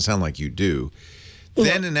store, it doesn't sound like you do,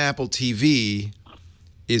 then an Apple TV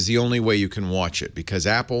is the only way you can watch it because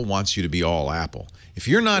Apple wants you to be all Apple. If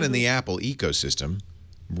you're not in the Apple ecosystem,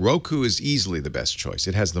 Roku is easily the best choice.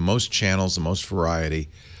 It has the most channels, the most variety.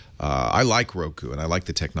 I like Roku, and I like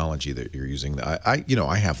the technology that you're using.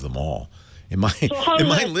 I have them all. In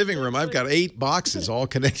my living room, I've got 8 boxes all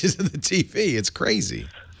connected to the TV. It's crazy.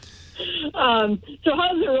 So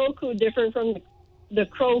how's the Roku different from the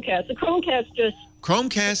Chromecast? The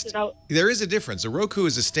Chromecast there is a difference. The Roku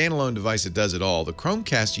is a standalone device that does it all. The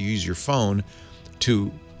Chromecast, you use your phone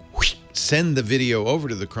to send the video over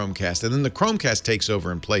to the Chromecast, and then the Chromecast takes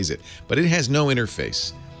over and plays it. But it has no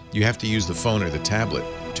interface. You have to use the phone or the tablet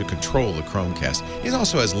to control the Chromecast. It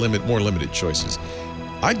also has more limited choices.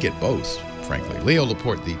 I'd get both, frankly. Leo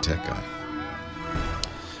Laporte, the tech guy.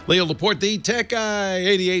 Leo Laporte, the tech guy.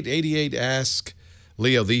 8888 Ask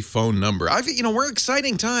Leo, the phone number. We're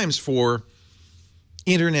exciting times for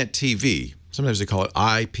internet TV. Sometimes they call it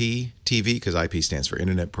IP TV because IP stands for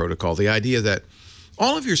Internet Protocol. The idea that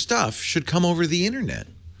all of your stuff should come over the internet.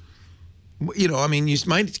 You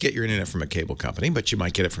might get your internet from a cable company, but you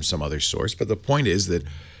might get it from some other source. But the point is that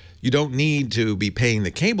you don't need to be paying the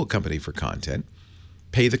cable company for content.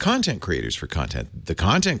 Pay the content creators for content. The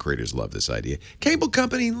content creators love this idea. Cable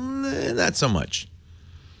company, not so much.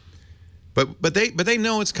 But they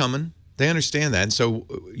know it's coming. They understand that. And so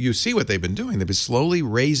you see what they've been doing. They've been slowly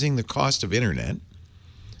raising the cost of internet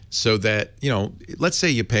so that, let's say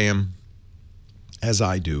you pay them, as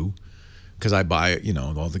I do, because I buy,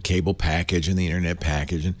 all the cable package and the internet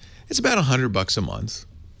package, and it's about $100 a month.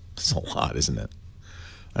 It's a lot, isn't it?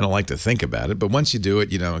 I don't like to think about it, but once you do it,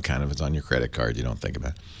 it's on your credit card. You don't think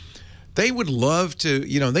about it. They would love to,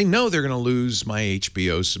 they know they're going to lose my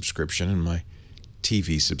HBO subscription and my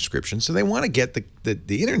TV subscription, so they want to get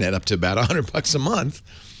the internet up to about $100 a month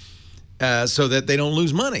so that they don't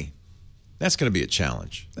lose money. That's going to be a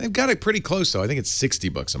challenge. They've got it pretty close, though. I think it's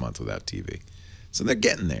 $60 a month without TV. So they're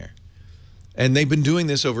getting there. And they've been doing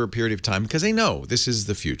this over a period of time because they know this is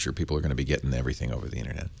the future. People are going to be getting everything over the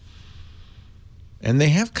internet. And they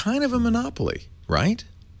have kind of a monopoly, right?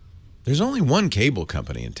 There's only one cable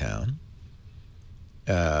company in town.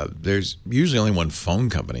 There's usually only one phone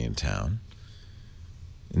company in town.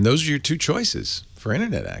 And those are your 2 choices for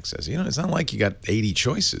internet access. It's not like you got 80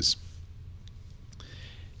 choices.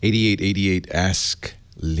 8888 Ask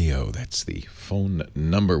Leo, that's the phone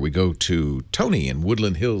number. We go to Tony in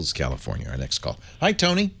Woodland Hills, California, our next call. Hi,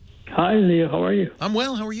 Tony. Hi, Leo. How are you? I'm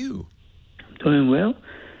well. How are you? I'm doing well.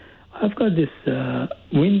 I've got this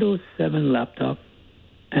Windows 7 laptop,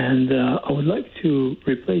 and I would like to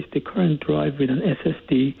replace the current drive with an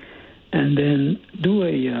SSD and then do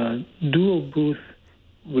a dual boot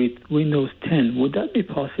with Windows 10. Would that be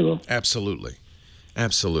possible? Absolutely.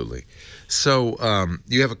 Absolutely. So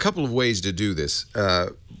you have a couple of ways to do this.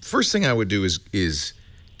 First thing I would do is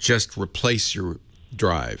just replace your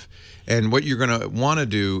drive. And what you're going to want to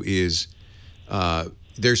do is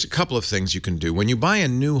there's a couple of things you can do. When you buy a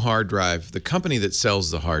new hard drive, the company that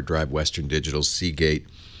sells the hard drive, Western Digital, Seagate,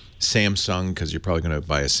 Samsung, because you're probably going to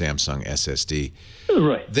buy a Samsung SSD,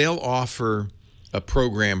 right? They'll offer a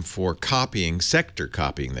program for copying, sector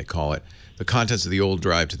copying they call it, the contents of the old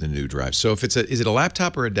drive to the new drive. So if is it a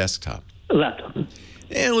laptop or a desktop? A laptop.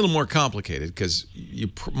 A little more complicated because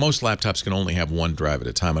most laptops can only have one drive at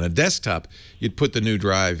a time. On a desktop, you'd put the new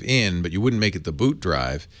drive in, but you wouldn't make it the boot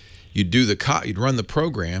drive. You'd run the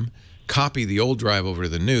program, copy the old drive over to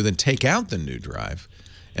the new, then take out the new drive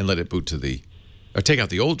and let it boot to or take out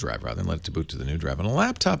the old drive rather than let it boot to the new drive. On a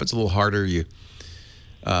laptop, it's a little harder. It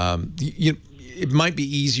might be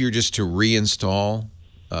easier just to reinstall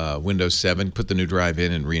Windows 7, put the new drive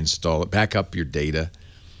in and reinstall it, back up your data.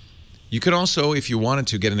 You could also, if you wanted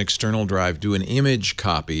to, get an external drive, do an image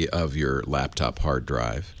copy of your laptop hard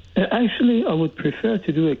drive. Actually, I would prefer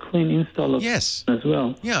to do a clean install of as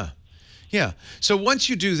well. Yeah. So once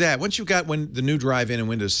you do that, once you've got the new drive in and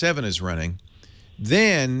Windows 7 is running,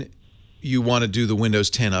 then you want to do the Windows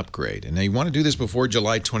 10 upgrade. And now you want to do this before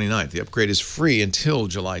July 29th. The upgrade is free until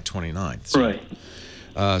July 29th. So,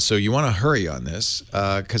 right. So you want to hurry on this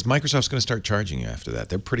because Microsoft's going to start charging you after that.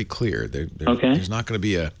 They're pretty clear. Okay. There's not going to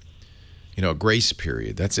be a grace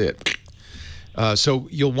period. That's it. So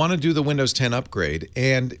you'll want to do the Windows 10 upgrade,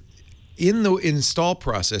 and in the install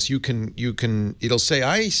process, it'll say,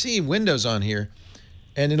 I see Windows on here,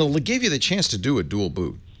 and it'll give you the chance to do a dual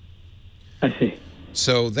boot. I see.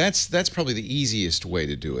 So that's probably the easiest way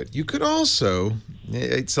to do it. You could also,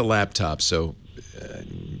 it's a laptop, so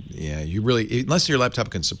yeah, you really, unless your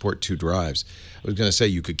laptop can support 2 drives, I was going to say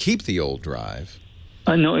you could keep the old drive.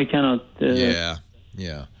 No, it cannot. Yeah.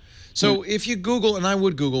 So if you Google, and I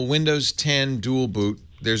would Google Windows 10 dual boot,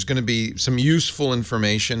 there's going to be some useful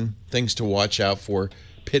information, things to watch out for,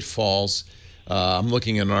 pitfalls. I'm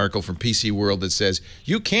looking at an article from PC World that says,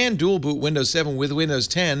 you can dual boot Windows 7 with Windows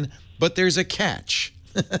 10, but there's a catch.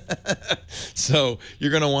 So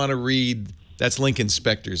you're going to want to read, that's Lincoln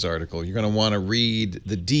Spector's article, you're going to want to read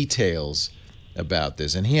the details about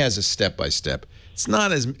this. And he has a step-by-step. It's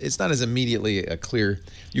not as immediately a clear.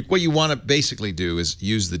 What you want to basically do is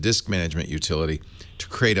use the disk management utility to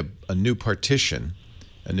create a new partition,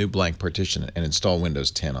 a new blank partition, and install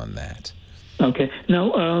Windows 10 on that. Okay.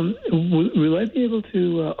 Now, will I be able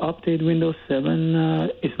to update Windows 7?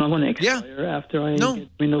 It's not going to expire after I get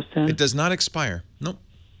Windows 10? It does not expire. Nope.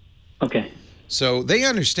 Okay. So they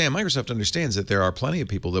understand, Microsoft understands that there are plenty of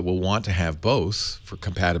people that will want to have both for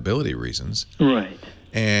compatibility reasons. Right.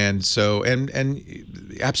 And so, and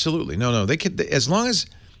absolutely, no, they could, as long as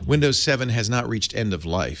Windows 7 has not reached end of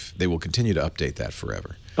life, they will continue to update that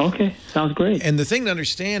forever. Okay, sounds great. And the thing to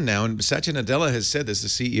understand now, and Satya Nadella has said this, the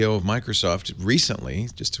CEO of Microsoft recently,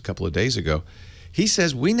 just a couple of days ago, he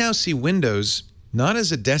says we now see Windows not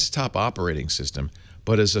as a desktop operating system,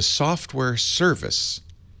 but as a software service.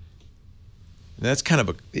 That's kind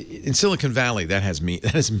of in Silicon Valley, that has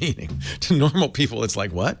meaning. To normal people, it's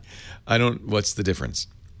like, what? What's the difference?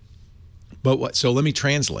 But what? So let me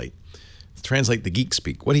translate the geek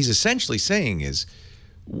speak. What he's essentially saying is,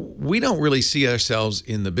 we don't really see ourselves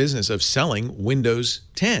in the business of selling Windows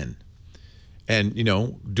 10 and,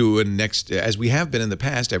 doing next, as we have been in the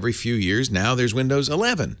past, every few years. Now there's Windows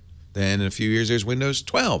 11. Then in a few years, there's Windows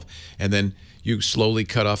 12. And then you slowly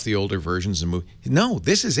cut off the older versions and move. No,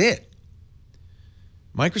 this is it.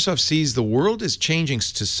 Microsoft sees the world is changing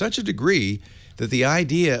to such a degree that the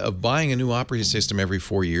idea of buying a new operating system every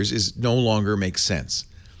 4 years no longer makes sense.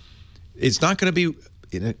 It's not going to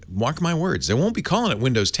be, mark my words, they won't be calling it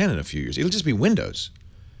Windows 10 in a few years. It'll just be Windows,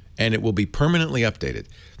 and it will be permanently updated.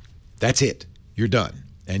 That's it. You're done.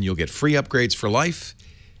 And you'll get free upgrades for life,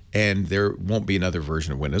 and there won't be another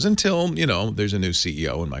version of Windows until, there's a new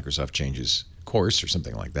CEO and Microsoft changes course or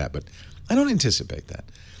something like that. But I don't anticipate that.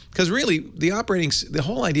 Because really, the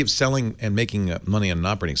whole idea of selling and making money on an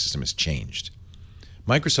operating system has changed.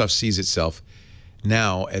 Microsoft sees itself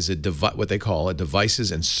now as what they call a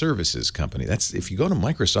devices and services company. That's, if you go to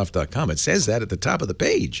Microsoft.com, it says that at the top of the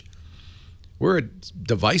page. We're a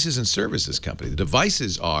devices and services company. The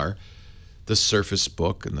devices are the Surface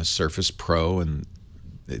Book and the Surface Pro and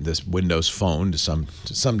this Windows Phone to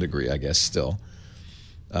some degree, I guess, still.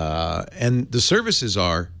 And the services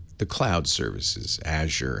are the cloud services,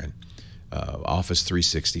 Azure and Office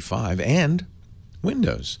 365 and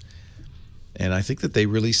Windows. And I think that they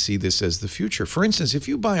really see this as the future. For instance, if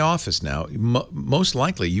you buy Office now, most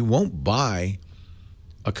likely you won't buy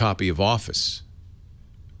a copy of Office.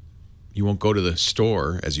 You won't go to the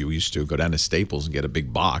store, as you used to, go down to Staples and get a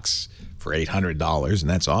big box for $800, and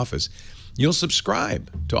that's Office. You'll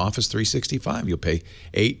subscribe to Office 365. You'll pay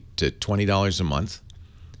 $8 to $20 a month,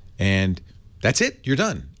 and that's it. You're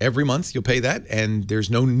done. Every month you'll pay that, and there's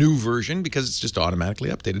no new version because it's just automatically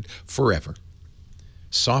updated forever.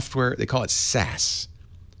 Software, they call it SaaS,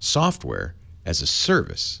 software as a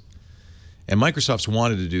service. And Microsoft's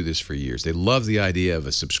wanted to do this for years. They love the idea of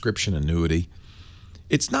a subscription annuity.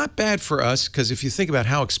 It's not bad for us because if you think about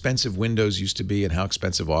how expensive Windows used to be and how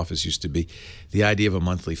expensive Office used to be, the idea of a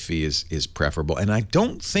monthly fee is preferable. And I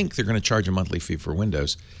don't think they're going to charge a monthly fee for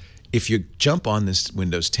Windows if you jump on this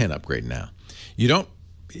Windows 10 upgrade now. You don't,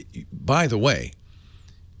 by the way,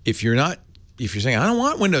 if you're saying, I don't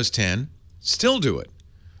want Windows 10, still do it.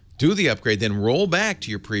 Do the upgrade, then roll back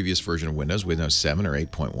to your previous version of Windows, Windows 7 or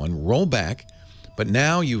 8.1, roll back. But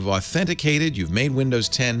now you've authenticated, you've made Windows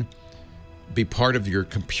 10 be part of your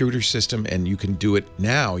computer system, and you can do it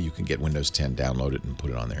now. You can get Windows 10, download it, and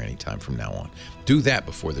put it on there anytime from now on. Do that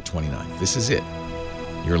before the 29th. This is it.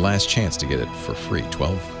 Your last chance to get it for free.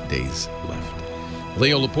 12 days left.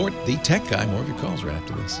 Leo Laporte, the tech guy. More of your calls right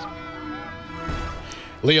after this.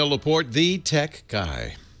 Leo Laporte, the tech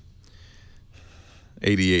guy.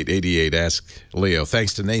 8888, ask Leo.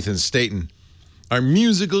 Thanks to Nathan Staten, our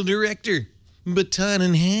musical director, baton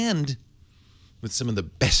in hand, with some of the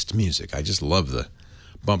best music. I just love the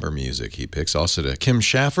bumper music he picks. Also to Kim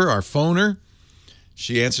Schaffer, our phoner.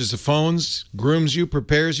 She answers the phones, grooms you,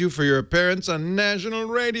 prepares you for your appearance on national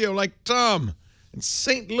radio, like Tom in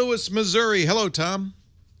St. Louis, Missouri. Hello, Tom.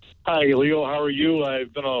 Hi, Leo. How are you?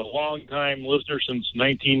 I've been a long-time listener since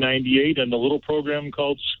 1998 and a little program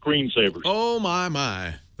called Screensavers. Oh,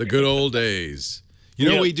 my. The good old days. You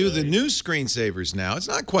know, we do the new Screensavers now. It's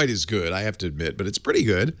not quite as good, I have to admit, but it's pretty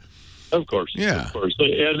good. Of course. Yeah. Of course.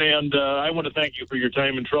 And I want to thank you for your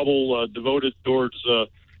time and trouble devoted towards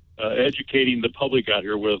educating the public out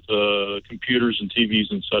here with computers and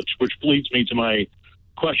TVs and such, which leads me to my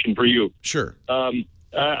question for you. Sure.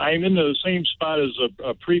 I'm in the same spot as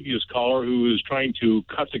a previous caller who is trying to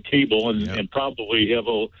cut the cable and probably have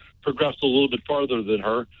progressed a little bit farther than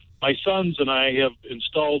her. My sons and I have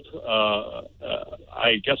installed,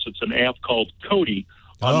 I guess it's an app called Kodi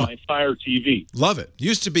on my Fire TV. Love it.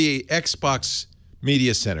 Used to be Xbox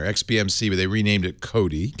Media Center, XBMC, but they renamed it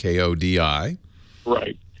Kodi, K-O-D-I.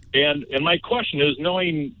 Right. And my question is,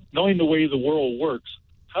 knowing the way the world works,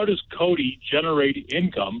 how does Kodi generate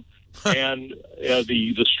income and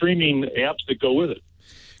the streaming apps that go with it?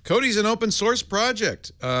 Kodi's an open source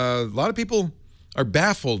project. A lot of people are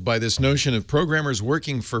baffled by this notion of programmers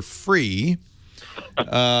working for free,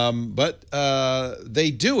 but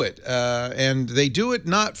they do it, and they do it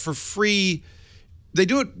not for free. They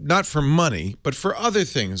do it not for money, but for other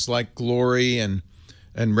things like glory and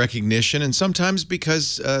recognition, and sometimes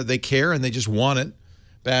because they care and they just want it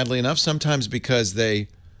badly enough. Sometimes because they,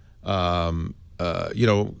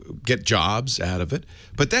 get jobs out of it.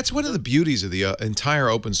 But that's one of the beauties of the entire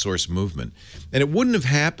open source movement, and it wouldn't have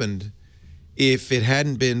happened if it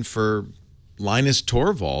hadn't been for Linus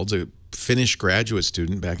Torvalds, a Finnish graduate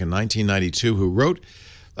student back in 1992 who wrote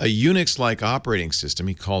a Unix-like operating system.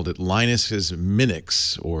 He called it Linus's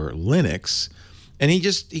Minix or Linux, and he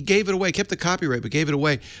gave it away, kept the copyright, but gave it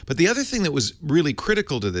away. But the other thing that was really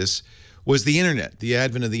critical to this was the internet, the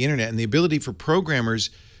advent of the internet, and the ability for programmers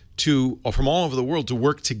from all over the world to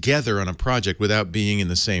work together on a project without being in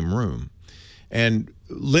the same room. And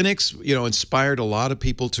Linux, inspired a lot of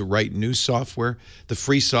people to write new software. The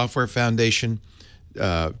Free Software Foundation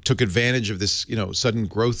took advantage of this, sudden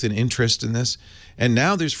growth in interest in this. And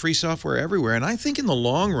now there's free software everywhere. And I think in the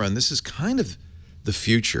long run, this is kind of the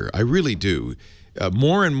future. I really do.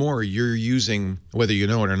 More and more, you're using, whether you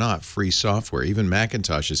know it or not, free software. Even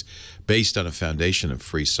Macintosh is based on a foundation of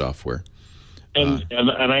free software. And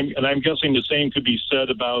I'm guessing the same could be said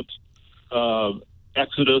about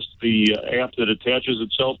Exodus, the app that attaches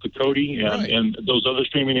itself to Kodi and those other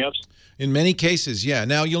streaming apps? In many cases, yeah.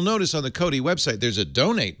 Now, you'll notice on the Kodi website, there's a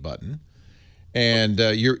donate button. And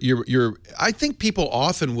I think people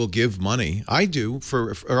often will give money. I do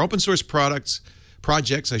for open source projects,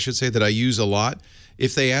 I should say, that I use a lot.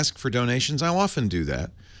 If they ask for donations, I'll often do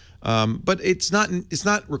that. But it's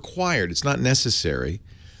not required. It's not necessary.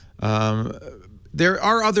 There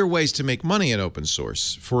are other ways to make money in open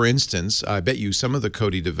source. For instance, I bet you some of the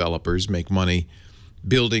Kodi developers make money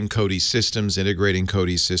building Kodi systems, integrating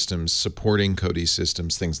Kodi systems, supporting Kodi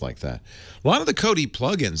systems, things like that. A lot of the Kodi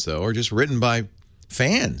plugins, though, are just written by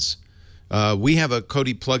fans. We have a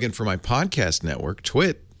Kodi plugin for my podcast network,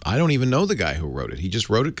 Twit. I don't even know the guy who wrote it. He just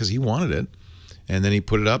wrote it because he wanted it, and then he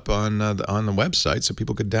put it up on the website so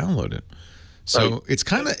people could download it. So it's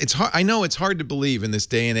hard. I know it's hard to believe in this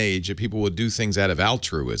day and age that people would do things out of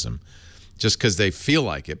altruism just because they feel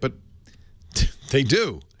like it, but they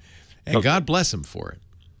do, and God bless them for it.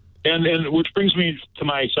 And which brings me to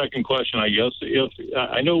my second question, I guess. If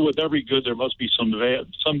I know with every good there must be some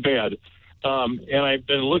bad, and I've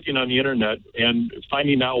been looking on the internet and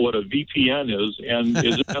finding out what a VPN is, and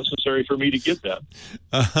is it necessary for me to get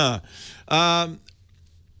that?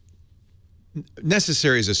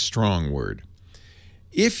 Necessary is a strong word.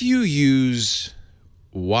 If you use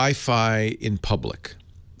Wi-Fi in public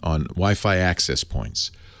on Wi-Fi access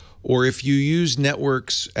points, or if you use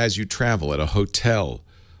networks as you travel at a hotel,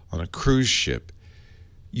 on a cruise ship,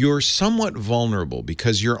 you're somewhat vulnerable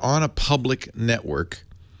because you're on a public network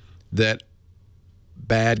that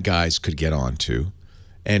bad guys could get onto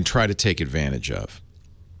and try to take advantage of.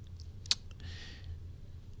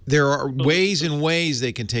 There are ways and ways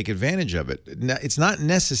they can take advantage of it. It's not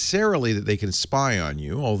necessarily that they can spy on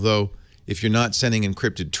you, although if you're not sending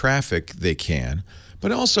encrypted traffic, they can.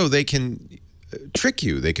 But also they can trick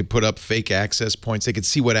you. They could put up fake access points. They could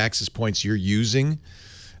see what access points you're using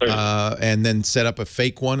and then set up a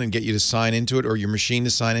fake one and get you to sign into it, or your machine to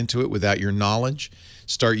sign into it without your knowledge.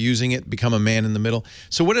 Start using it, become a man in the middle.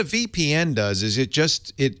 So what a VPN does is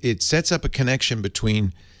it sets up a connection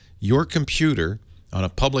between your computer on a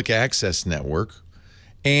public access network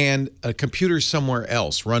and a computer somewhere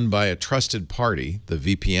else run by a trusted party, the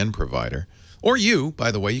VPN provider, or you,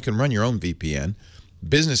 by the way, you can run your own VPN.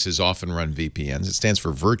 Businesses often run VPNs. It stands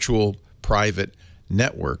for Virtual Private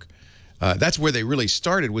Network. That's where they really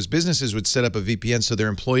started, was businesses would set up a VPN so their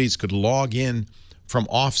employees could log in from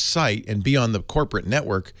off-site and be on the corporate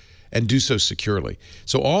network and do so securely.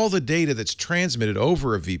 So all the data that's transmitted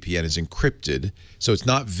over a VPN is encrypted, so it's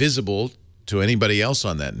not visible to anybody else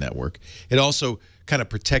on that network. It also kind of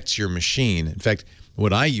protects your machine. In fact,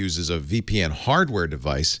 what I use is a VPN hardware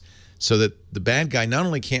device so that the bad guy not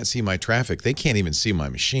only can't see my traffic, they can't even see my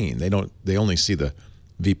machine. They only see the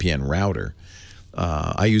VPN router.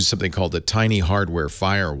 I use something called the Tiny Hardware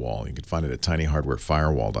Firewall. You can find it at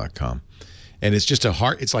tinyhardwarefirewall.com. And it's just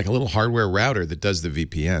it's like a little hardware router that does the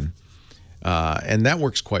VPN. And that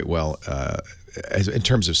works quite well in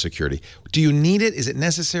terms of security. Do you need it? Is it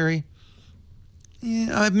necessary?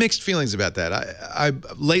 Yeah, I have mixed feelings about that. I've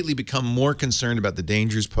lately become more concerned about the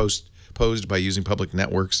dangers posed by using public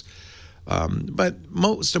networks. But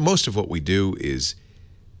most of what we do is,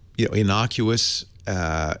 innocuous.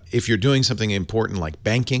 If you're doing something important like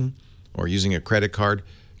banking or using a credit card,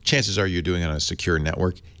 chances are you're doing it on a secure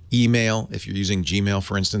network. Email, if you're using Gmail,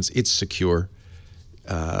 for instance, it's secure.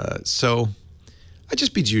 So I'd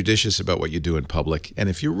just be judicious about what you do in public. And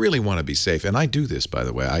if you really want to be safe, and I do this, by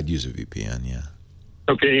the way, I'd use a VPN, yeah.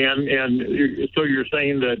 Okay, and so you're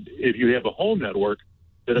saying that if you have a home network,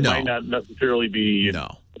 that it might not necessarily be...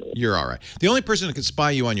 No, you're all right. The only person who can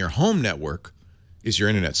spy you on your home network is your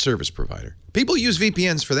internet service provider. People use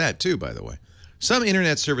VPNs for that too, by the way. Some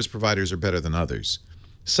internet service providers are better than others.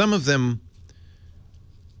 Some of them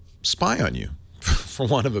spy on you, for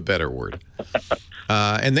want of a better word.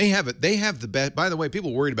 And they have the best. By the way,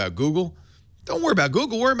 people worried about Google. Don't worry about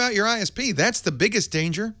Google. Worry about your ISP. That's the biggest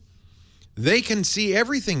danger. They can see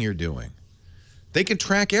everything you're doing. They can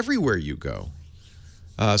track everywhere you go.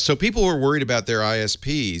 So people who are worried about their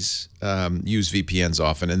ISPs use VPNs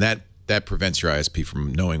often, and that prevents your ISP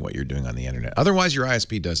from knowing what you're doing on the internet. Otherwise, your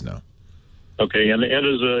ISP does know. Okay, and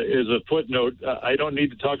as a footnote, I don't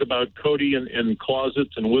need to talk about Cody and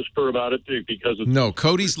closets and whisper about it because it's... No,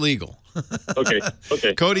 Cody's legal. Okay.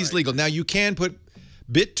 Cody's legal. Now, you can put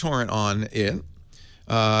BitTorrent on it,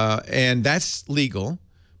 and that's legal,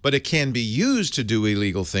 but it can be used to do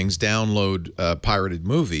illegal things, download pirated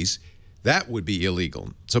movies. That would be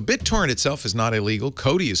illegal. So BitTorrent itself is not illegal.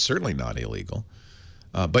 Kodi is certainly not illegal.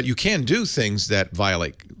 But you can do things that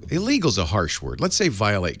violate... Illegal is a harsh word. Let's say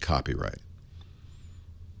violate copyright,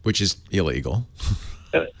 which is illegal.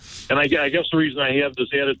 And I guess the reason I have this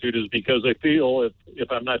attitude is because I feel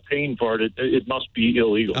if I'm not paying for it, it must be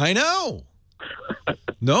illegal. I know.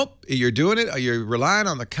 Nope. You're doing it. You're relying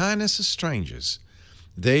on the kindness of strangers.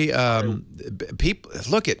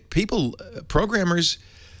 Programmers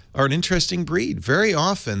are an interesting breed. Very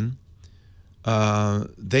often,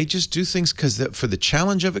 they just do things for the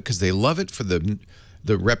challenge of it, because they love it, for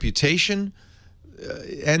the reputation,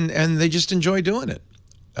 and they just enjoy doing it.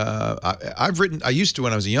 I used to,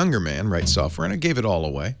 when I was a younger man, write software, and I gave it all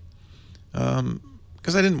away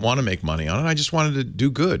because I didn't want to make money on it. I just wanted to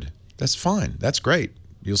do good. That's fine. That's great.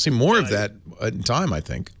 You'll see more of that in time, I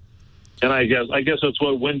think. And I guess that's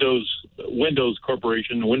what Windows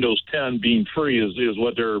Corporation, Windows 10 being free is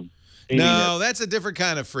what they're aiming at. That's a different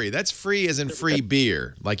kind of free. That's free as in free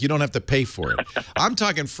beer. Like you don't have to pay for it. I'm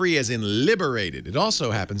talking free as in liberated. It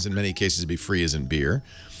also happens in many cases to be free as in beer.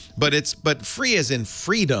 But free as in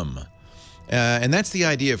freedom. And that's the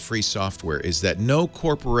idea of free software, is that no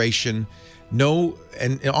corporation,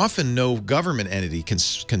 and often no government entity can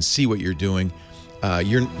see what you're doing.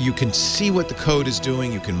 You can see what the code is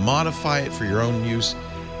doing. You can modify it for your own use.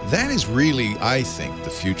 That is really, I think, the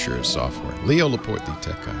future of software. Leo Laporte, the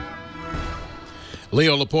tech guy.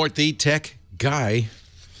 Leo Laporte, the tech guy.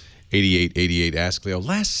 8888 Ask Leo.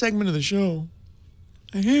 Last segment of the show.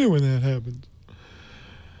 I hate it when that happens.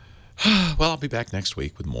 Well, I'll be back next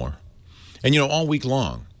week with more. And, all week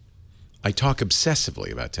long, I talk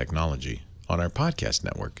obsessively about technology on our podcast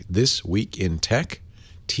network. This Week in Tech,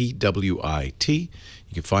 TWIT. You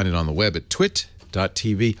can find it on the web at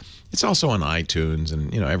twit.tv. It's also on iTunes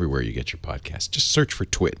and, everywhere you get your podcast. Just search for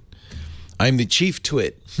Twit. I'm the chief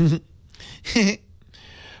twit.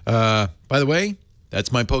 By the way,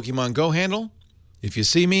 that's my Pokemon Go handle. If you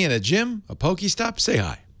see me in a gym, a Pokestop, say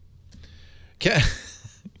hi.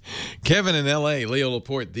 Kevin in L.A., Leo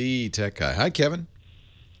Laporte, the tech guy. Hi, Kevin.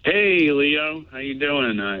 Hey, Leo. How you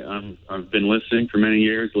doing? I've been listening for many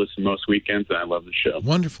years, listen most weekends, and I love the show.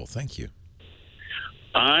 Wonderful. Thank you.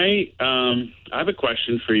 I have a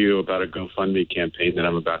question for you about a GoFundMe campaign that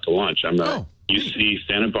I'm about to launch. I'm a UC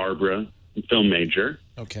Santa Barbara film major.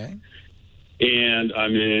 Okay. And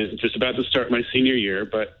I'm just about to start my senior year,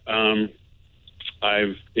 but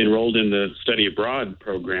I've enrolled in the study abroad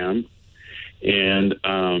program, and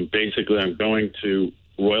basically I'm going to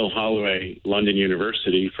Royal Holloway, London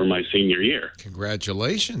University for my senior year.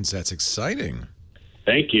 Congratulations. That's exciting.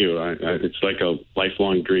 Thank you. It's like a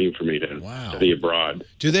lifelong dream for me to study abroad.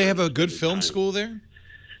 Do they have a good film school there?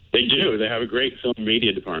 They do. They have a great film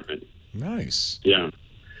media department. Nice. Yeah.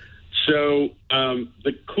 So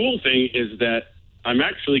the cool thing is that I'm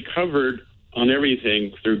actually covered on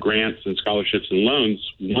everything through grants and scholarships and loans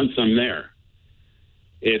once I'm there.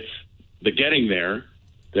 It's the getting there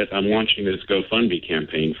that I'm launching this GoFundMe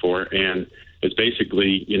campaign for, and it's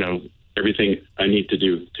basically, everything I need to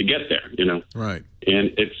do to get there, Right.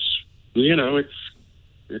 And it's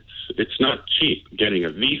not cheap getting a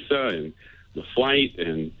visa and the flight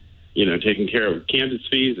and, taking care of campus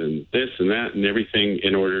fees and this and that and everything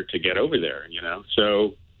in order to get over there,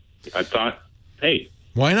 So I thought, hey.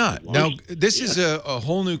 Why not? Now, this is a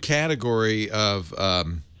whole new category of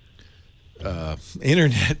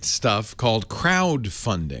internet stuff called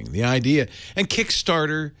crowdfunding. The idea, and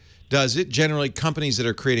Kickstarter does it. Generally, companies that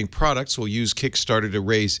are creating products will use Kickstarter to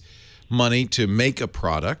raise money to make a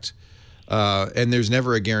product. And there's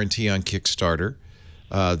never a guarantee on Kickstarter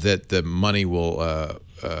that the money will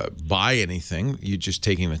buy anything. You're just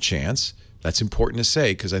taking a chance. That's important to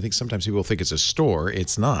say, because I think sometimes people think it's a store.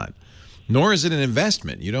 It's not. Nor is it an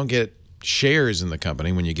investment. You don't get shares in the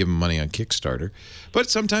company when you give them money on Kickstarter. But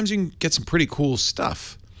sometimes you can get some pretty cool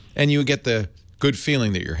stuff, and you get the good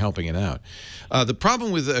feeling that you're helping it out. The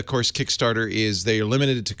problem with, of course, Kickstarter is they are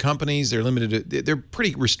limited to companies. They're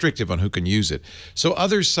pretty restrictive on who can use it. So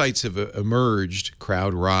other sites have emerged,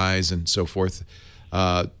 CrowdRise and so forth,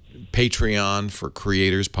 Patreon for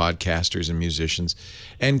creators, podcasters, and musicians,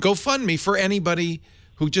 and GoFundMe for anybody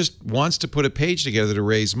who just wants to put a page together to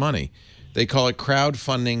raise money. They call it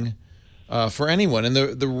crowdfunding for anyone. And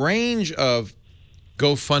the range of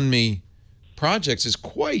GoFundMe projects is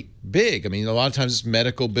quite big. I mean, a lot of times it's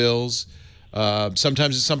medical bills.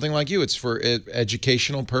 Sometimes it's something like you. It's for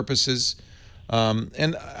educational purposes.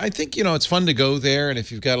 And I think, it's fun to go there. And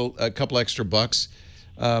if you've got a couple extra bucks,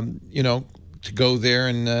 to go there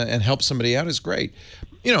and help somebody out is great.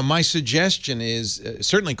 My suggestion is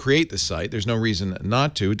certainly create the site. There's no reason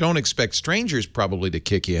not to. Don't expect strangers probably to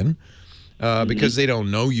kick in because they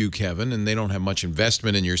don't know you, Kevin, and they don't have much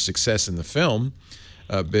investment in your success in the film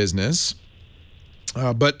business.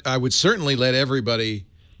 But I would certainly let everybody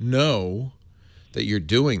know that you're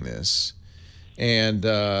doing this, and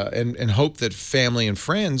hope that family and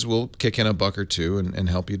friends will kick in a buck or two and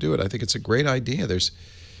help you do it. I think it's a great idea. There's,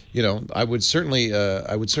 I would certainly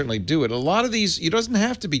do it. A lot of these, it doesn't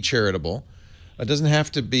have to be charitable. It doesn't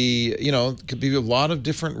have to be, it could be a lot of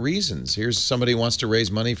different reasons. Here's somebody who wants to raise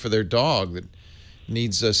money for their dog that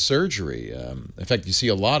needs a surgery. In fact, you see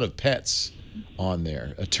a lot of pets on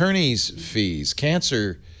there. Attorney's fees,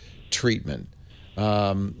 cancer treatment,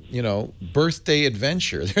 birthday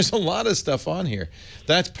adventure. There's a lot of stuff on here.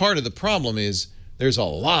 That's part of the problem is there's a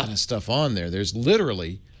lot of stuff on there. There's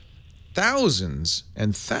literally thousands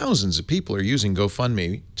and thousands of people are using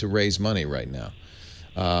GoFundMe to raise money right now.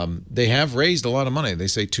 They have raised a lot of money. They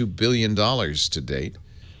say $2 billion to date.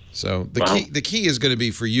 So the key is going to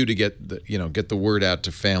be for you to get the word out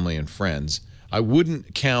to family and friends. I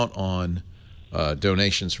wouldn't count on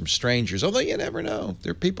donations from strangers, although you never know.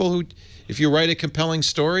 There are people who, if you write a compelling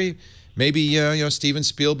story, maybe Steven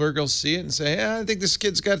Spielberg will see it and say, "Yeah, I think this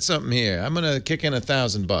kid's got something here. I'm going to kick in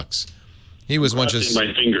 $1,000." He was once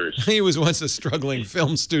my fingers. He was once a struggling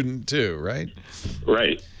film student too, right?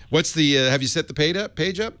 Right. What's the? Have you set the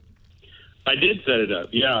page up? I did set it up,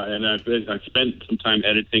 yeah, and I spent some time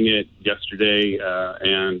editing it yesterday.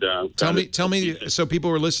 Tell me, so people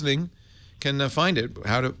who are listening can find it.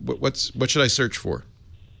 What should I search for?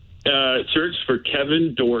 Search for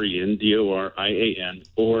Kevin Dorian, Dorian,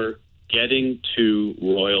 or Getting to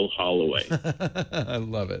Royal Holloway. I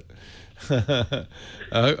love it.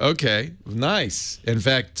 Okay, nice. In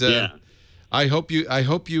fact, I hope you.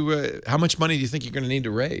 How much money do you think you're going to need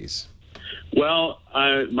to raise? Well,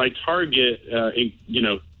 my target,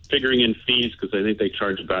 figuring in fees, because I think they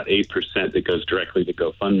charge about 8% that goes directly to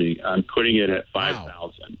GoFundMe. I'm putting it at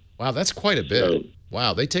 $5,000. Wow, that's quite a bit. So,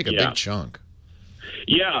 wow, they take a big chunk.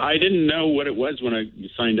 Yeah, I didn't know what it was when I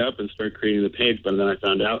signed up and started creating the page, but then I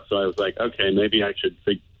found out, so I was like, okay, maybe I should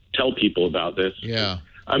tell people about this. Yeah.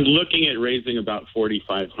 I'm looking at raising about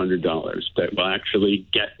 $4,500 that will actually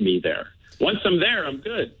get me there. Once I'm there, I'm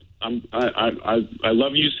good. I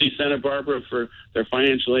love UC Santa Barbara for their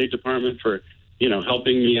financial aid department for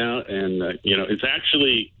helping me out. And, it's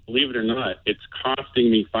actually, believe it or not, it's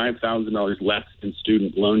costing me $5,000 less in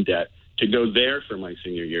student loan debt to go there for my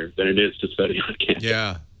senior year than it is to study on campus.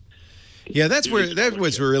 Yeah. Yeah, that's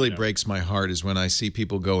what really breaks my heart is when I see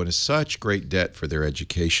people go into such great debt for their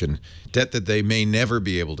education, debt that they may never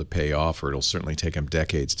be able to pay off, or it'll certainly take them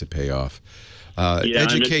decades to pay off.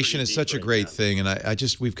 Education is such a great thing, and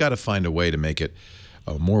we've got to find a way to make it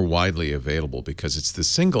more widely available, because it's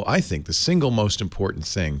I think the single most important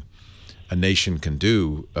thing a nation can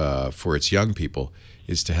do for its young people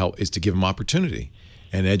is to give them opportunity.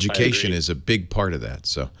 And education is a big part of that.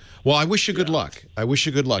 So, well, I wish you good luck. I wish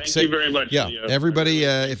you good luck. Thank you very much. Yeah, everybody,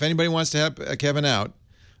 if anybody wants to help Kevin out,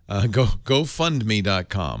 go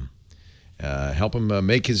GoFundMe.com. Help him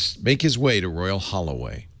make his way to Royal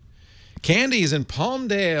Holloway. Candy is in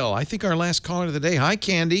Palmdale. I think our last caller of the day. Hi,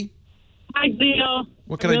 Candy. Hi, Leo.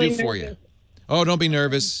 What can I do for you? Oh, don't be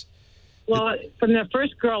nervous. Well, from the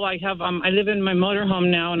first girl I have, I live in my motorhome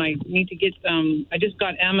now, and I need to get I just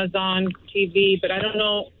got Amazon TV, but I don't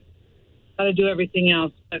know how to do everything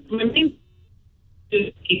else. But my main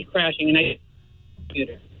keeps crashing, and I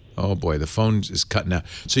computer. Oh boy, the phone is cutting out.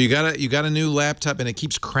 So you got a new laptop, and it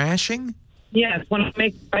keeps crashing? Yes. When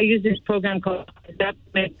I use this program called to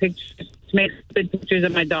make pictures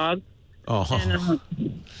of my dog. Oh.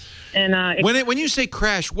 And when you say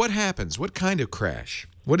crash, what happens? What kind of crash?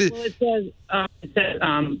 What is? Well, it says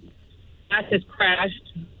that has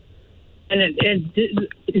crashed, and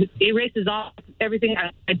it erases off everything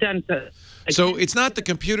I've done. So it's not the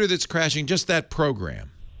computer that's crashing, just that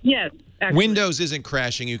program. Yes. Actually. Windows isn't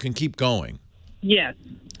crashing. You can keep going. Yes.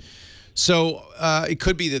 So it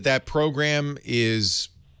could be that program is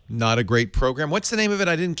not a great program. What's the name of it?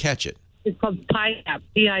 I didn't catch it. It's called PIZAP,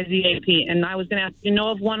 P-I-Z-A-P. And I was going to ask,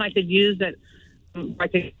 of one I could use that I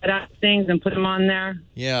could get out things and put them on there?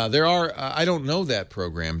 Yeah, there are. I don't know that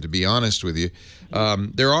program, to be honest with you.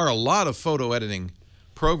 There are a lot of photo editing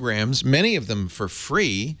programs, many of them for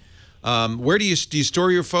free. Where do you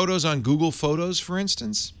store your photos? On Google Photos, for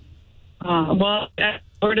instance? Well, I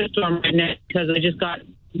ordered a store right now because I just got,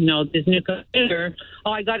 this new computer.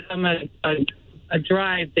 Oh, I got a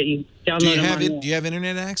drive that you download. Do you have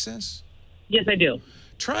internet access? Yes, I do.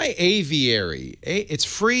 Try Aviary. It's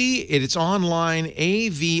free. It's online.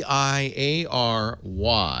 Aviary.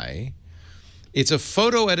 It's a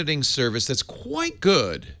photo editing service that's quite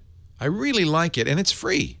good. I really like it, and it's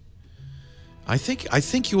free. I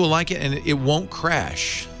think you will like it, and it won't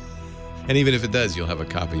crash. And even if it does, you'll have a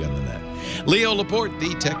copy on the net. Leo Laporte,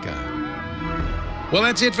 the Tech Guy. Well,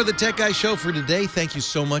 that's it for the Tech Guy Show for today. Thank you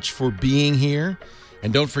so much for being here.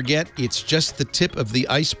 And don't forget, it's just the tip of the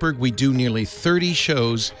iceberg. We do nearly 30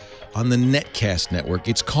 shows on the Netcast network.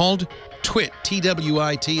 It's called TWIT,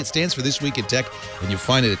 T-W-I-T. It stands for This Week in Tech, and you'll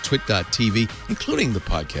find it at twit.tv, including the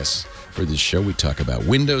podcasts for this show. We talk about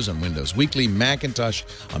Windows on Windows Weekly, Macintosh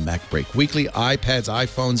on Mac Break Weekly, iPads,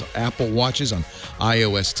 iPhones, Apple Watches on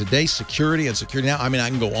iOS Today, security on Security Now. I mean, I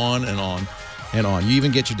can go on and on and on. You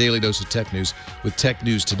even get your daily dose of tech news with Tech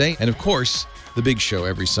News Today. And, of course, the big show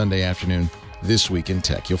every Sunday afternoon, This Week in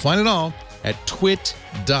Tech. You'll find it all at twit.tv.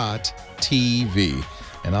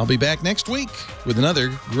 And I'll be back next week with another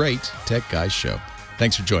great Tech Guys show.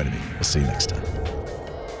 Thanks for joining me. We'll see you next time.